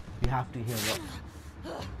 We have to heal up.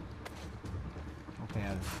 Okay,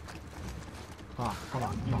 Ellie. Come on, come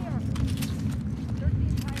on, come on. Search the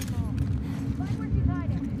entire mall. Find where she's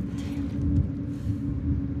hiding.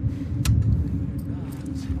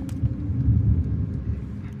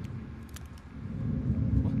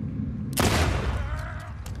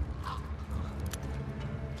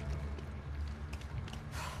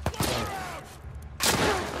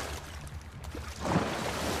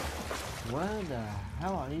 Where the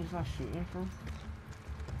hell are these guys shooting from?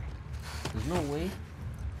 There's no way.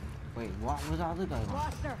 Wait, what was the other guy on?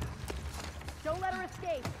 Lost her. Don't let her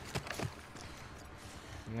escape.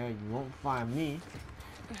 Yeah, you won't find me.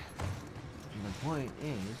 And the point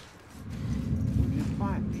is, would you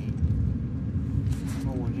find me?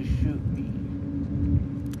 Or would you shoot me?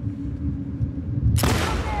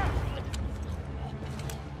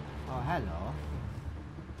 Oh, hello.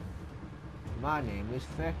 My name is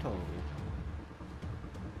Feto.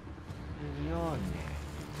 What's your name?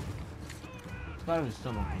 It's gotta be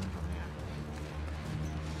someone coming from here.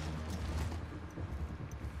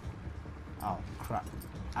 Oh crap.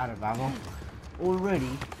 Out of ammo.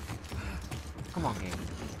 Already? Come on, game.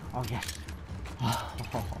 Oh yes.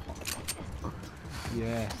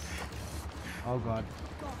 Yes. Oh god.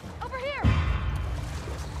 Over here.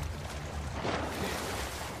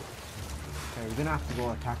 Okay, we're gonna have to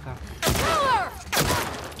go attack her. Kill her.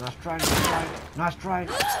 Nice try, nice try, nice try,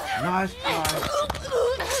 nice try.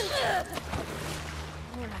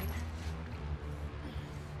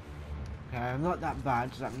 Okay, I'm not that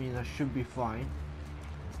bad, so that means I should be fine.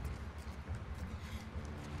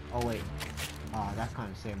 Oh wait. Oh, that kind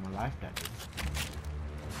of saved my life, that did.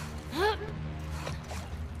 How'd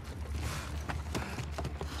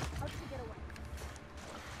she get away?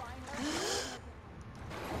 Find her.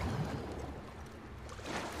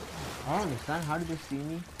 I don't understand. How did they see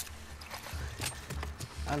me?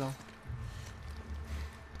 Hello.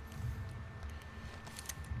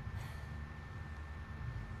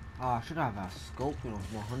 Oh, I should have a scope, you know,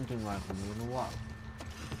 for my hunting rifle. You know what?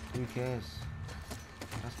 Who cares?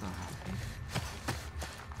 That's not happening.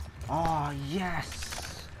 Oh,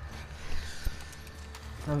 yes!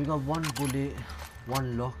 Now we got one bullet,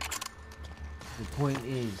 one luck. The point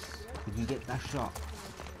is, did we get that shot?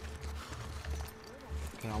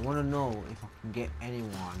 Okay, I want to know if I can get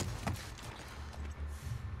anyone.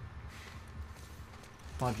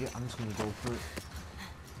 Budget, I'm just going to go for it.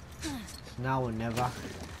 It's now or never.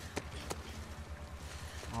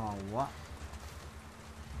 Oh, what?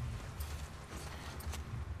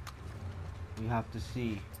 We have to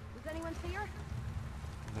see. Does anyone see her?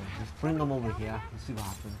 Okay, just bring them over here. Let's see what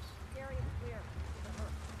happens. The area is clear. Is it her?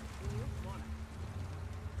 And you?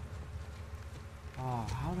 Oh,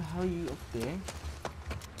 how the hell are you up there?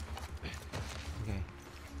 Okay.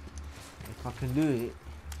 If I can do it,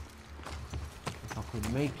 if I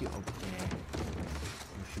could make it up there,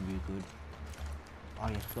 it should be good. Oh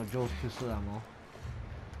yes, got Joe's pistol ammo.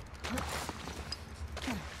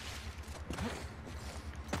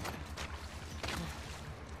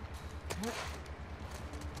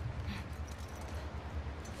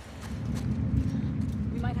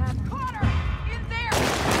 We might have Connor in there.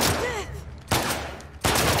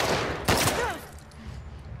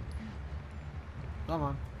 Come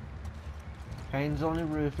on. Pain's only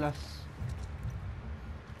ruthless.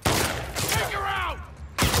 Take her out!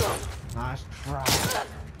 Nice try.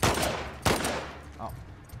 Oh.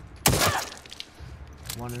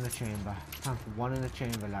 One in the chamber. Time for one in the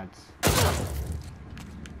chamber, lads.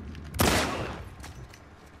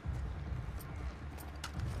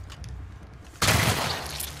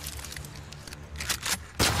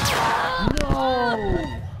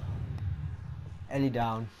 No! Ellie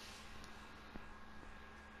down.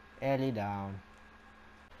 Ellie down.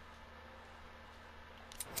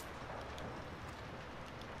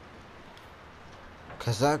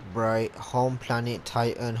 Kazakh Bright, home planet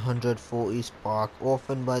Titan 140 Spark,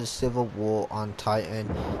 orphaned by the civil war on Titan.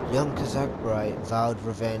 Young Kazakh Bright vowed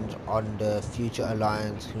revenge on the future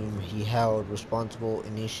alliance whom he held responsible,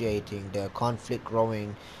 initiating the conflict,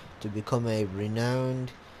 growing to become a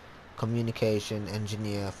renowned communication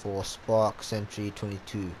engineer for Spark Sentry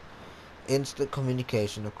 22. Instant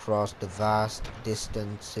communication across the vast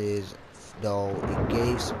distances. Though it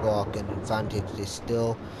gave Spark an advantage, they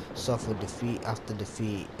still suffered defeat after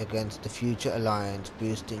defeat against the Future Alliance,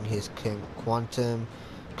 boosting his quantum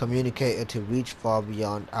communicator to reach far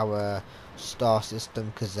beyond our star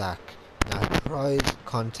system Kazakh. Now tries to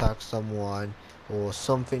contact someone or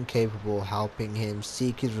something capable of helping him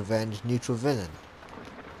seek his revenge. Neutral villain.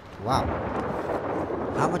 Wow.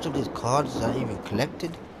 How much of these cards are even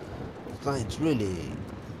collected? It's like, it's really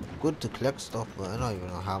good to collect stuff, but I don't even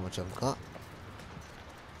know how much I've got.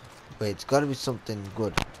 Wait, it's gotta be something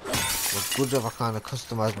good. But good job I kinda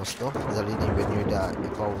customized my stuff because I didn't even knew that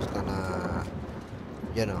if I was gonna,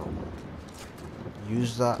 you know,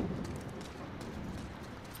 use that.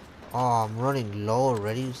 Oh, I'm running low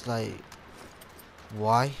already. It's like,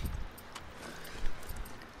 why?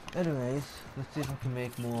 Anyways, let's see if I can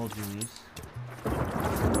make more of these.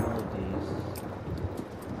 More of these.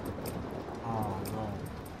 Oh no.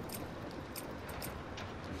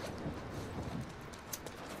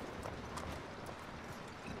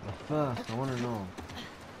 But first, I want to know,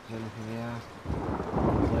 is there anything here?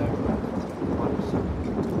 Where?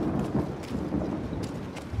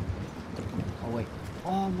 Oh wait.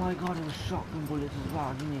 Oh my god, it was shotgun bullets as well.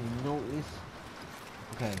 I didn't even notice.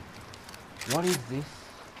 Okay. What is this?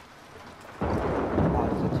 Oh,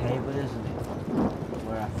 it's a table, isn't it?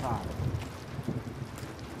 Where I found.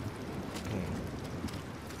 Okay.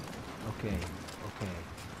 Okay. Okay.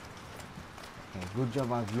 Okay. Good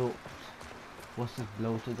job I've looked. What's this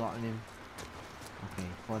bloater got on him? Okay,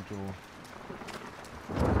 fudge all.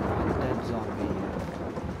 Dead zombie.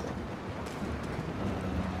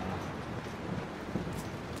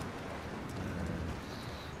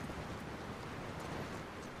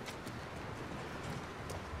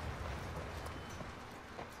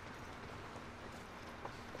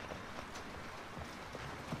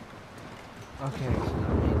 Okay, so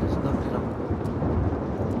that means there's nothing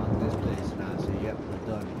on this place now, so yep, we're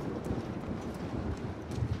done.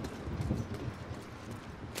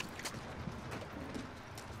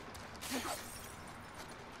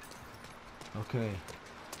 Okay.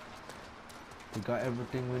 We got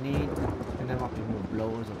everything we need, and there might be more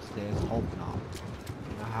blowers upstairs, hope not.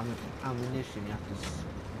 You know how much ammunition you have to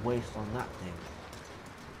waste on that thing.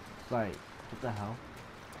 It's like, what the hell?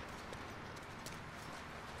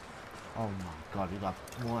 Oh my god, we got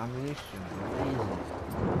more ammunition, amazing.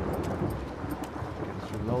 Okay,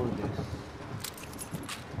 let's reload this.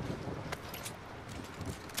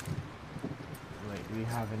 Wait, do we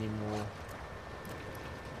have any more?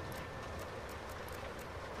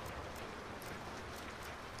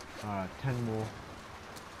 Alright, 10 more.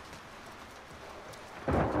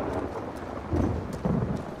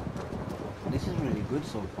 This is really good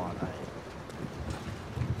so far, like.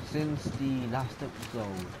 Since the last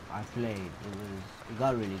episode I played, it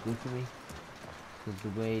got really good for me. Because the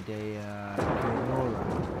way they kill Nora,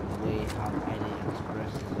 and the way how Ellie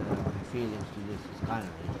expresses her feelings to this is kind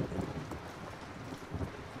of really good.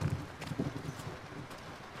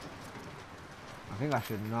 I think I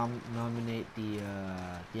should nominate the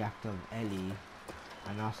actor of Ellie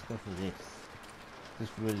an Oscar for this. This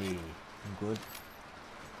is really good.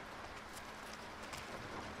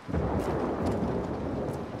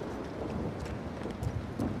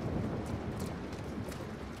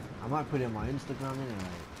 I might put it on my Instagram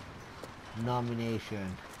anyway. Nomination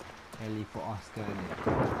Ellie for Oscar in it.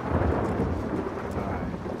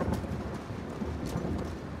 Alright.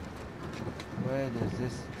 Where does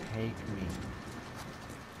this take me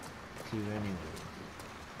to anyway?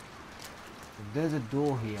 There's a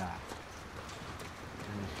door here.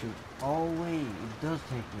 And it should, oh wait, it does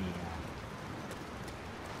take me here.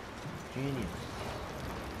 Genius.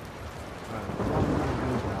 Right, before I'm gonna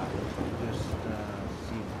do that, just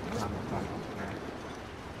see what kind of back up there.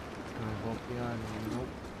 Can I go up here?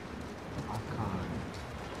 Nope. I can't.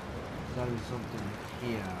 There's gotta be something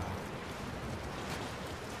here.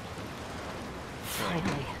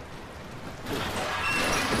 Finally.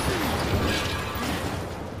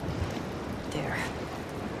 There.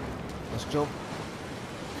 Let's jump.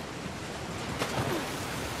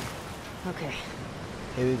 Okay.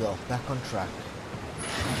 Here we go, back on track.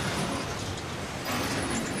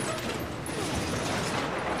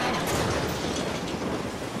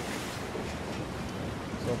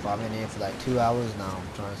 So far, I've been here for like 2 hours now.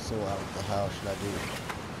 I'm trying to sort out what the hell should I do.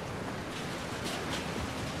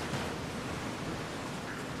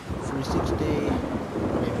 360.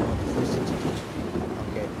 Maybe not 360.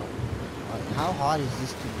 Okay, no. Like, how hard is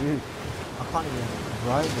this to do? I can't even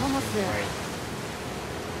ride this Almost thing there. right.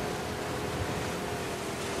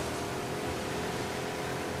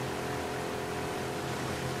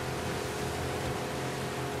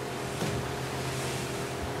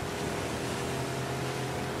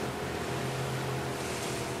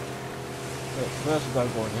 Wait, first we gotta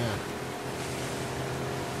go in here.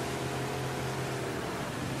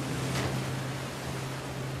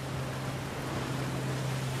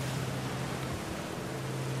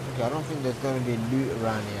 Okay, I don't think there's gonna be loot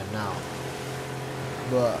around here now.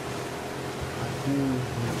 But I do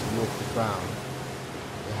need to look around.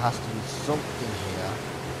 There has to be something here.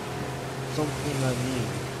 Something I need.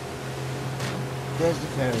 There's the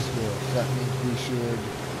Ferris wheel. So that means we should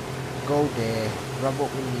go there, grab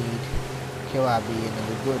what we need, kill Abby, and then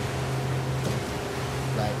we're good.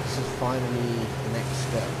 Like, this is finally the next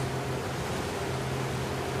step.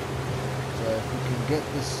 So if we can get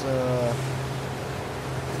this,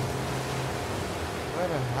 where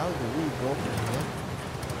the hell do we go from here?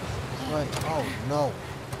 It's like, oh no.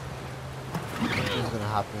 Something's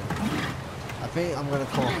gonna happen. I think I'm gonna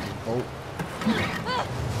come off the boat.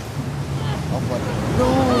 Oh god. No!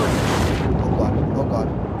 Oh god, oh god.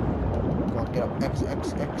 Come on, get up. X,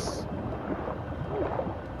 X, X.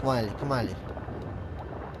 Come on, Ellie, come on, Ellie.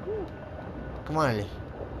 Come on, Ellie.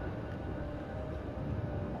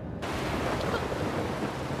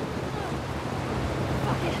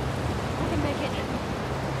 Fuck it. I can make it.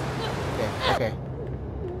 Okay, okay.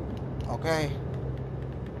 Okay.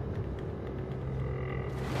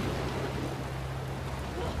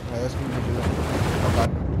 Alright, let's move it. Oh god.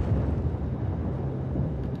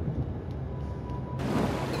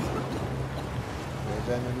 Is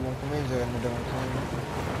there another one coming? Is there another one coming?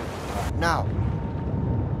 Alright, now!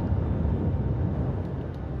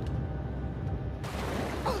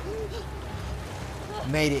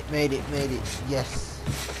 Made it, made it, made it. Yes.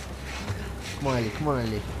 Come on, Ellie, come on,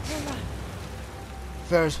 Ellie.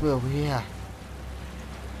 Ferris wheel, we're here.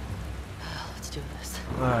 Let's do this.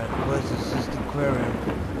 Alright, where's this? This is the aquarium.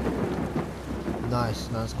 Nice,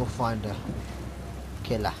 now let's go find her.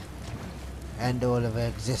 Killer. End all of her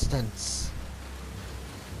existence.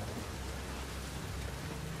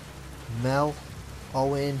 Mel,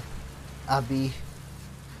 Owen, Abby,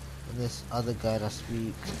 and this other guy that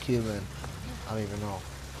speaks Cuban. I don't even know.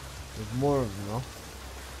 There's more of them though.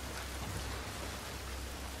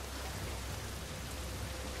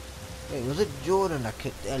 Wait, was it Jordan that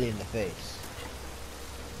kicked Ellie in the face?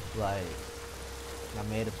 Right. That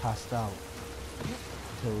made her passed out.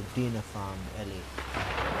 Until Dina found Ellie.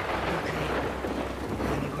 Okay.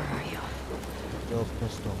 Ellie, where are you? Joe's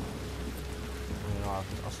pistol. You know,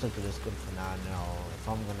 I'll stick to this gun for now. Now, if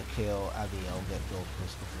I'm gonna kill Abby, I'll get Joe's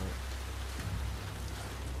pistol for it.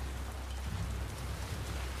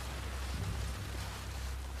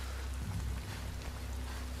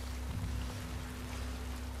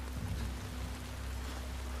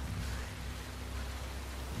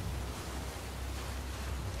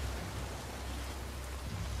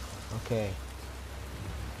 Okay.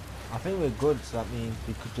 I think we're good, so that means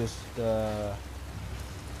we could just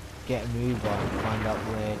get a move on and find out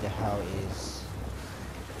where the hell is.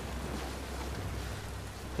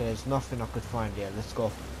 Okay, there's nothing I could find here. Let's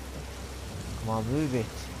go. Come on, move it.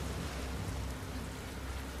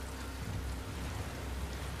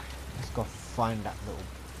 Let's go find that little.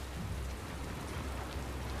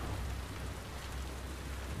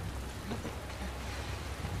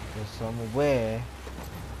 Okay, so I'm aware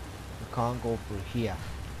we can't go through here,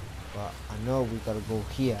 but I know we gotta go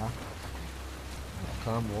here.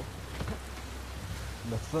 Come up.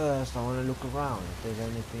 But first, I want to look around. If there's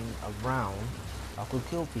anything around I could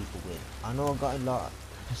kill people with. I know I got a lot of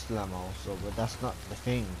pistol ammo, so but that's not the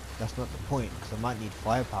thing. That's not the point, because I might need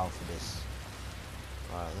firepower for this.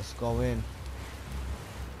 Alright, let's go in.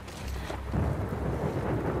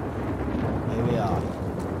 Here we are.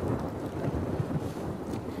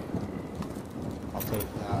 I'll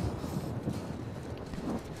take that.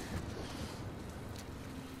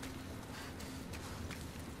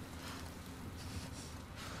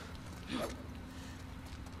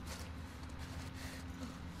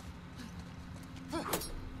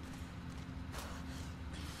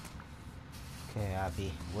 Okay,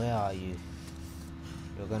 Abby, where are you?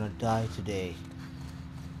 You're gonna die today.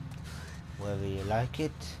 Whether you like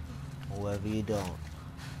it, or whether you don't.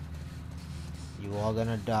 You are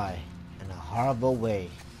gonna die in a horrible way.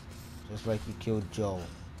 Just like you killed Joel.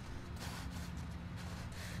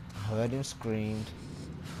 I heard him scream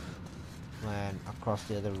when across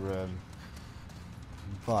the other room.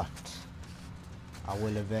 But I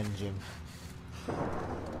will avenge him.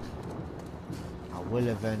 I will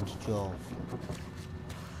avenge Joel.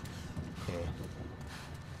 Okay.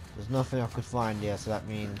 There's nothing I could find here, so that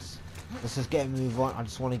means let's just get a move on. I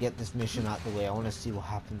just want to get this mission out the way. I want to see what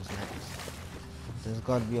happens next. There's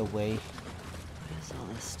got to be a way. What is all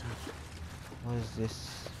this stuff? What is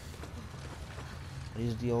this? Are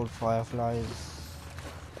these the old fireflies?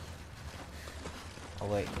 Oh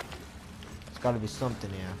wait. There's got to be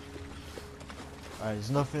something here. Alright,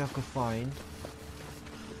 there's nothing I could find.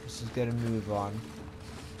 Let's just get a move on.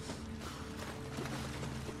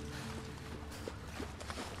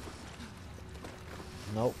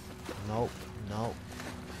 Nope. Nope. Nope.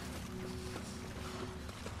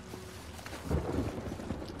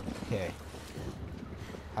 Okay.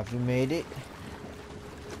 Have you made it?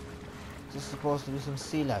 Is this supposed to be some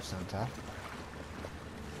sea life, Santa?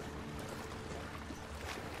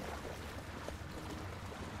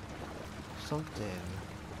 Something.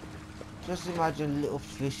 Just imagine little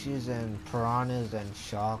fishes and piranhas and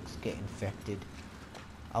sharks get infected.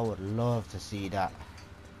 I would love to see that.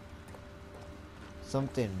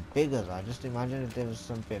 Something bigger. I just imagine if there was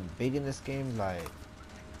something big in this game, like.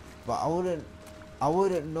 But I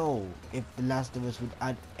wouldn't know if The Last of Us would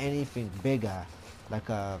add anything bigger, like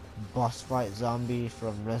a boss fight zombie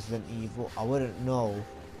from Resident Evil. I wouldn't know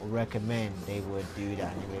or recommend they would do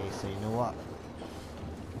that anyway. So you know what?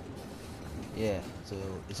 Yeah. So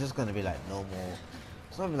it's just gonna be like normal.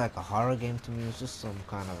 It's not even like a horror game to me. It's just some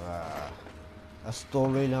kind of a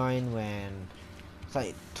storyline when it's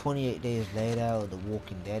like 28 days later or The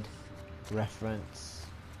Walking Dead reference,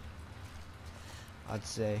 I'd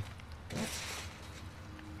say.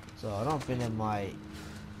 So I don't think it might,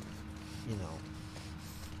 you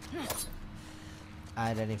know,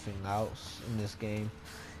 add anything else in this game.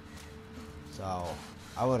 So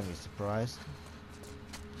I wouldn't be surprised.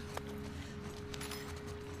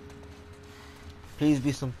 Please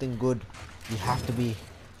be something good. You have to be.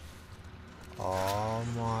 Oh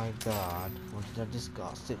my god. What did I just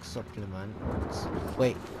got? 6 supplements.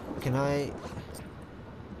 Wait, can I?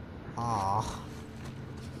 Ah,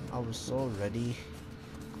 I was so ready.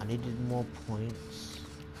 I needed more points.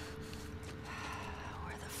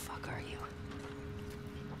 Where the fuck are you?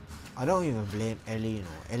 I don't even blame Ellie, you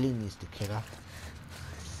know. Ellie needs to kill her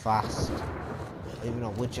fast. I don't even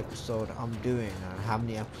know which episode I'm doing and how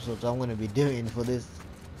many episodes I'm gonna be doing for this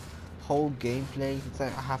whole gameplay. It's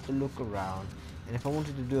like I have to look around, and if I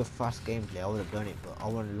wanted to do a fast gameplay I would have done it, but I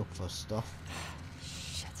want to look for stuff.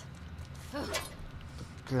 Shit. The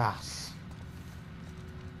glass.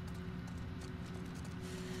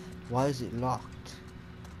 Why is it locked?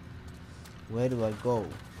 Where do I go?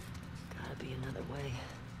 Gotta be another way.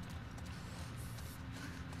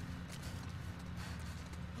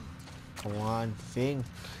 Come on, think.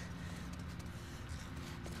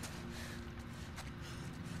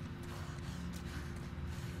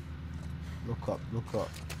 Look up, look up.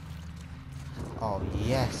 Oh,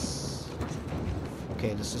 yes.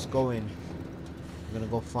 Okay, let's just go in. I'm gonna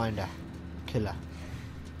go find a killer.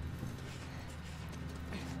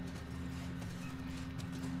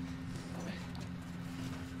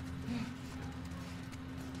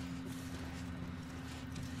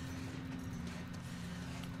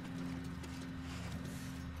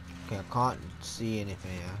 Okay, I can't see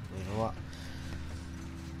anything here. You know what?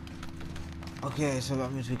 Okay, so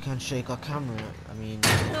that means we can shake our camera. I mean,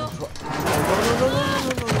 no.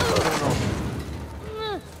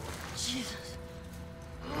 Jesus.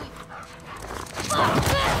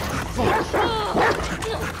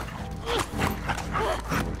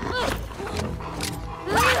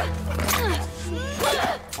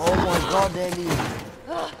 Oh my god, Ellie.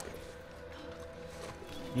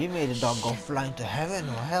 You made a dog go flying to heaven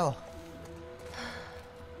or hell.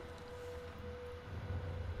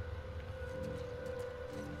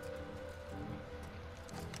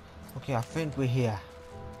 Okay, I think we're here.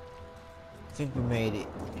 I think we made it.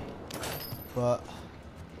 But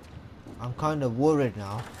I'm kind of worried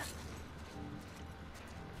now.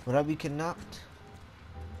 Would I be kidnapped?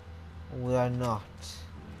 Or would I not?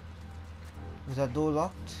 Is that door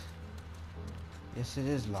locked? Yes, it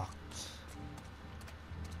is locked.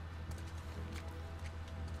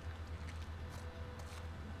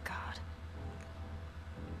 God.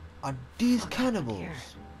 Are these cannibals? Here.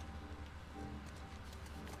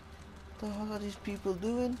 What the hell are these people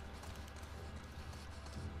doing?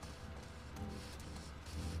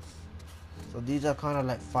 So these are kind of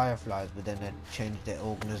like fireflies, but then they changed their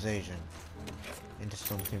organization into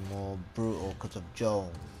something more brutal because of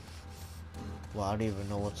Joel. Well, I don't even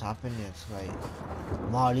know what's happening. It's like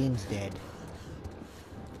Marlene's dead.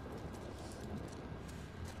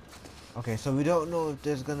 Okay, so we don't know if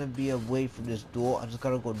there's gonna be a way through this door. I just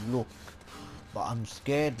gotta go look. But I'm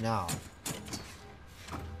scared now.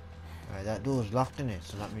 Alright, that door is locked in it,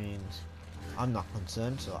 so that means I'm not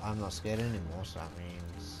concerned, so I'm not scared anymore, so that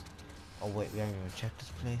means... Oh wait, we haven't even checked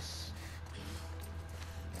this place.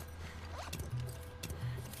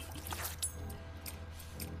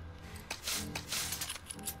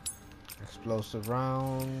 Explosive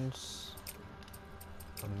rounds.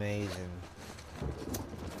 Amazing.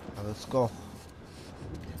 Now let's go.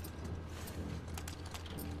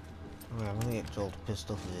 Alright, I'm gonna get Joel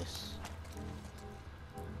pissed off with this.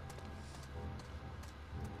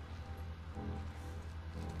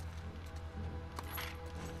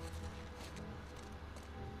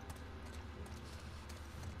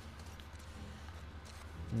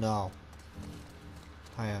 No.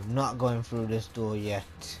 I am not going through this door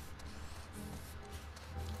yet.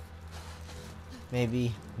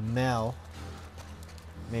 Maybe Mel.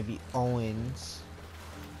 Maybe Owens.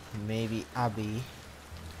 Maybe Abby.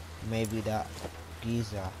 Maybe that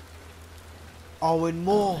geezer. Owen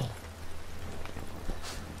Moore!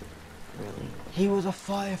 Really? He was a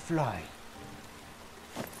firefly.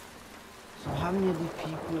 So how many of these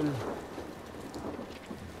people...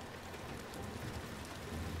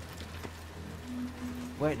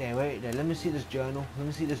 Wait there, let me see this journal.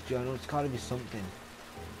 It's gotta be something.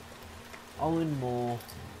 Owen Moore.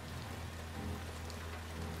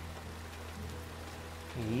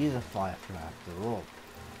 He is a firefly after all.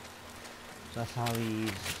 So that's how he's...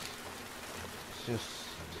 It's just...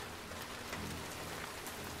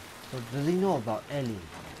 So does he know about Ellie?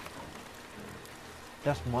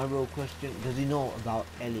 That's my real question. Does he know about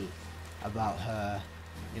Ellie? About her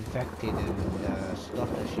infected and stuff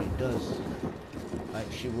that she does? Like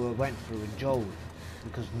she went through with Joel.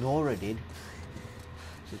 Because Nora did.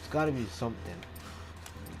 So it's gotta be something.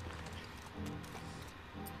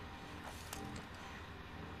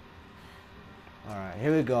 Alright,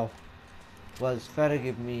 here we go. Well, it's better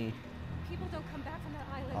give me... People don't come back from that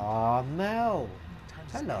island. Aw, Mel!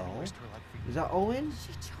 Hello. Is that Owen?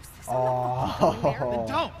 She chose this. I'm not fucking going there. Oh, Then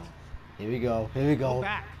don't! here we go. Go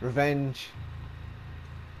back. Revenge.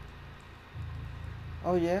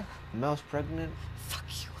 Oh yeah, Mel's pregnant. Fuck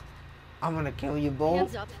you. I'm gonna kill you both.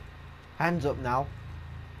 Hands up. Hands up now.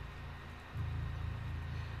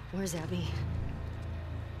 Where's Abby?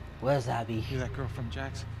 Where's Abby? You that girl from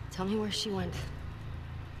Jack's? Tell me where she went.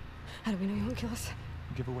 How do we know you won't kill us?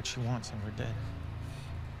 Give her what she wants and we're dead.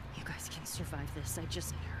 You guys can survive this. I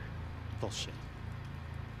just need her. Bullshit.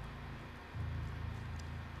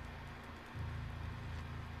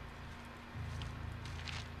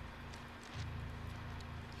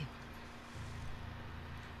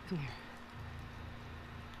 Come here.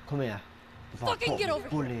 Come here. Fucking get over here.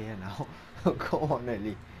 Bully here now. Go on,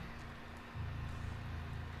 Ellie.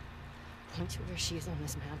 Point to where she is on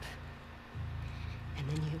this map. And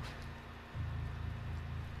then you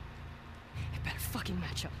better fucking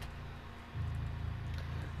match up.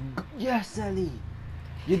 Yes, Ellie.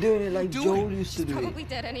 You're doing it like Joel used to do it. Probably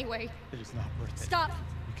dead anyway. It is not worth it. Stop.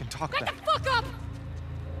 We can talk Back back. the fuck up!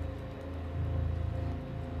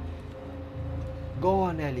 Go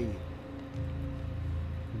on, Ellie.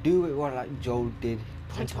 Do it what like Joel did.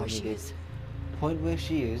 Point where she is. Point where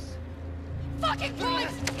she is. Fucking point!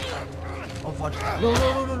 Oh, fudge.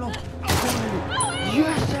 No.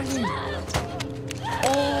 Yes, Ellie.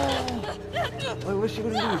 Oh. Wait, what's she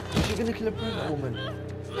gonna do? Is she gonna kill a pregnant woman?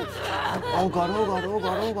 Oh god.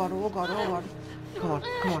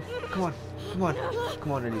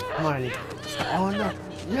 Come on, Ellie. Oh no.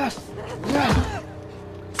 Yes.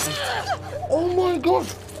 Oh my god.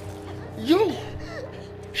 Yo.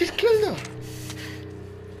 She's killed her.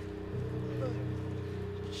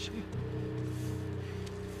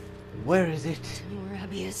 Where is it? Tell me where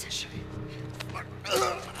Abby is. Where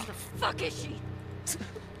the fuck is she?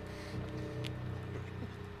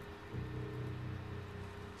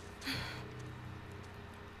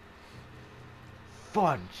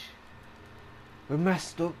 Fudge. We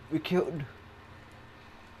messed up. We killed.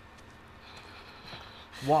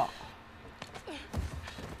 What?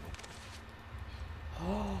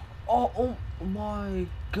 Oh my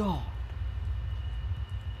god.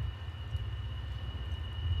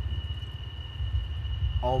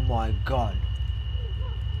 Oh my god.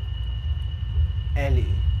 Ellie.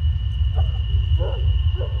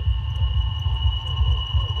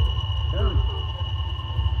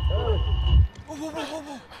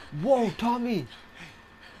 Whoa, Tommy.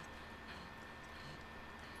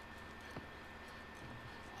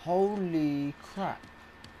 Holy crap.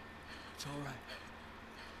 It's all right.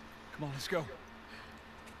 Come on, let's go.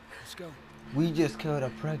 Let's go. We just killed a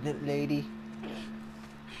pregnant lady.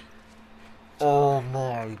 Oh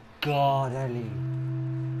my god, Ellie.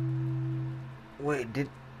 Wait,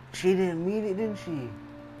 she didn't mean it, didn't she?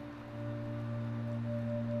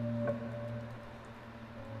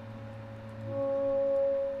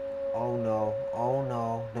 Oh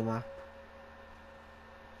no, the map.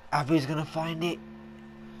 Abby's gonna find it.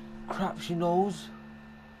 Crap, she knows.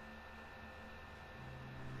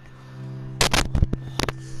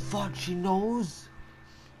 Fuck, she knows.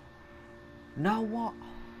 Now what?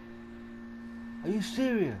 Are you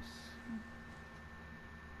serious?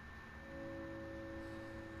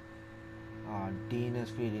 Oh, Dina's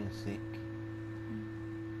feeling sick.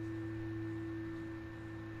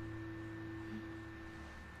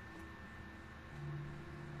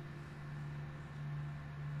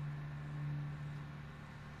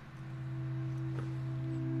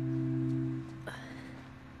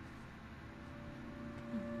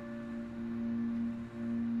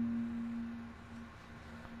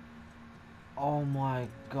 Oh my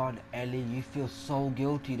god, Ellie, you feel so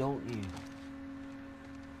guilty, don't you?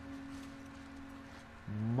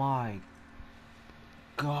 My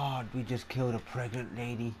god, we just killed a pregnant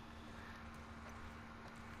lady.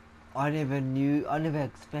 I never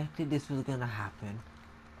expected this was gonna happen.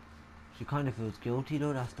 She kind of feels guilty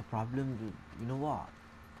though, that's the problem. You know what?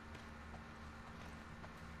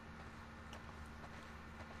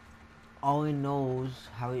 Owen knows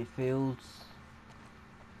how it feels.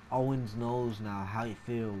 Owens knows now how it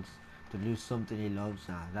feels to lose something he loves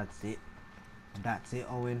now. That's it. That's it,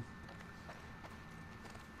 Owen.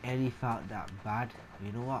 Ellie felt that bad.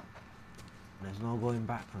 You know what? There's no going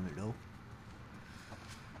back from it though.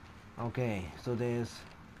 Okay, so there's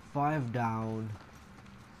 5 down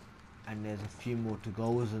and there's a few more to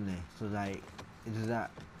go, isn't there? So like, there's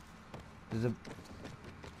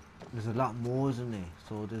a lot more, isn't there?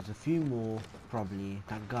 So there's a few more probably.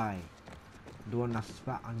 That guy, the one that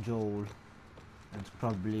spat on Joel, it's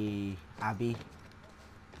probably Abby.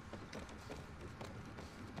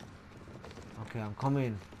 Okay, I'm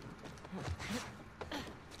coming.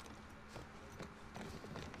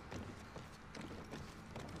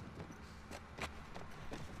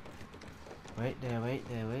 Wait there, wait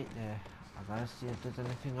there, wait there. I gotta see if there's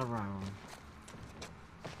anything around.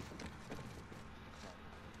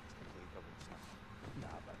 Nah,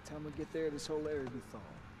 by the time we get there, this whole area will be thawed.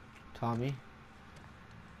 Tommy?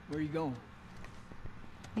 Where are you going?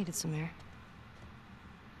 Needed some air.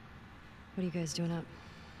 What are you guys doing up?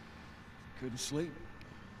 Couldn't sleep.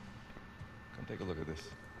 Come take a look at this.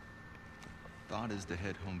 Thought is to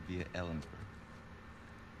head home via Ellensburg.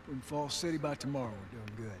 We're in Fall City by tomorrow. We're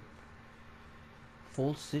doing good.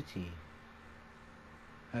 Fall City?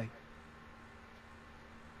 Hey.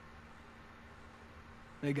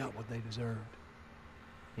 They got what they deserved.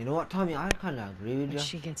 You know what, Tommy? I kinda agree with you. But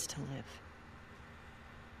she gets to live.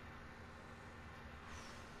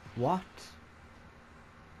 What?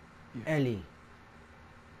 Yeah. Ellie.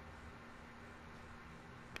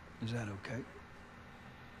 Is that okay?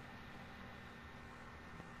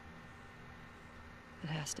 It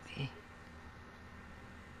has to be.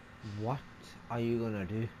 What are you gonna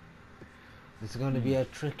do? This is gonna be a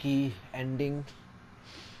tricky ending.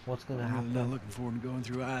 What's gonna I'm really happen? not looking forward to going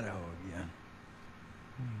through Idaho again.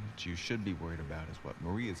 What you should be worried about is what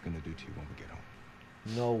Maria's gonna do to you when we get home.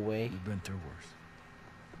 No way. We've been through worse.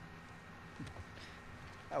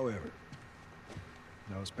 However,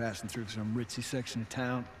 I was passing through some ritzy section of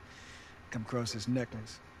town, come across this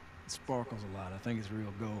necklace. It sparkles a lot. I think it's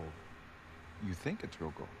real gold. You think it's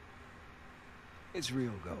real gold? It's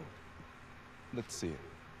real gold. Let's see it.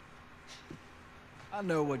 I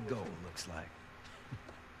know what gold looks like.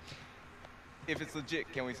 If it's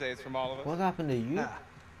legit, can we say it's from all of us? What happened to you? Ah,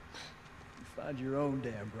 you find your own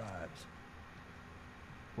damn bribes.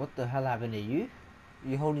 What the hell happened to you?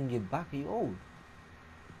 You holding your back? Are you old?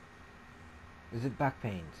 Is it back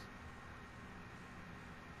pains?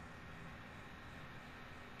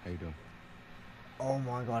 How you doing? Oh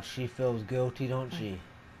my god, she feels guilty, don't she?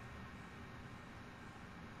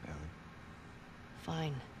 Ellie.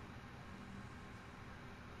 Fine.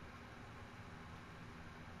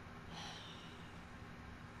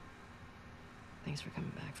 Thanks for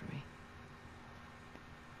coming back for me.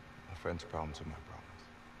 My friend's problems are my problems.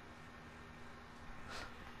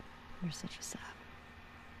 You're such a sap.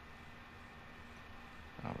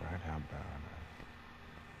 All right, how about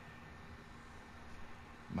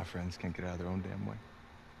my friends can't get out of their own damn way?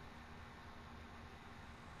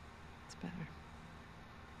 It's better.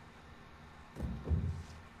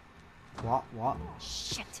 What?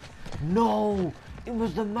 Shit! No! It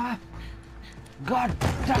was the map! God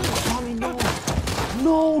damn it, Tommy, no!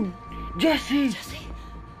 No! Jesse! Jesse!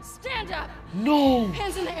 Stand up! No!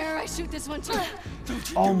 Hands in the air, I shoot this one too.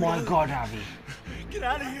 Oh my god, Abby. Get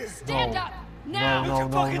out of here! Stand No. up! Now! No.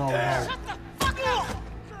 Shut the fuck up!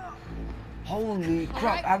 Holy crap,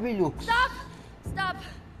 right. Abby looks... Stop! Stop!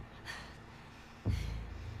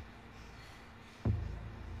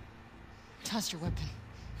 Toss your weapon.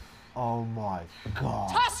 Oh my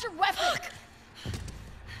god. Toss your weapon!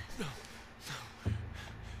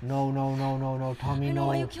 No, Tommy, I know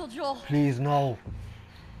why you no. killed Joel. Please, no.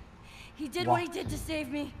 He did What? what he did to save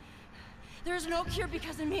me. There is no cure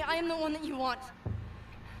because of me. I am the one that you want.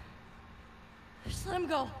 Just let him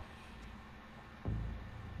go.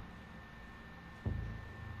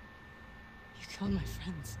 You killed my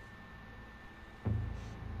friends.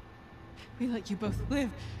 We let you both live.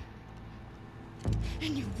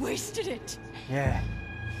 And you wasted it. Yeah.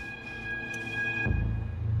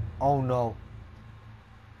 Oh no.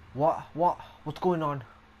 What's going on?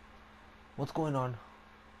 What's going on?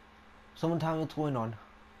 Someone tell me what's going on.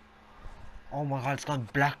 Oh my god, it's gone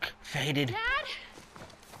black, faded. Dad?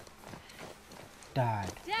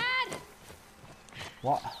 Dad. Dad!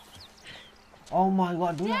 What? Oh my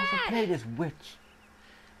god, do we have to Dad! play this witch?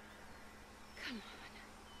 Come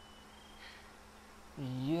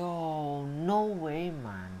Yo, no way,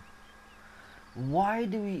 man. Why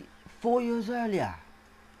do we... 4 years earlier?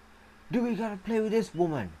 Do we gotta play with this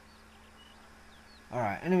woman?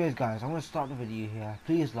 Alright, anyways guys, I'm gonna start the video here.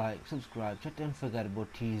 Please like, subscribe, check the unforgettable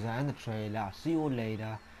teaser and the trailer. I'll see you all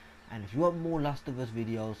later. And if you want more Last of Us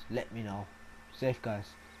videos, let me know. Safe guys.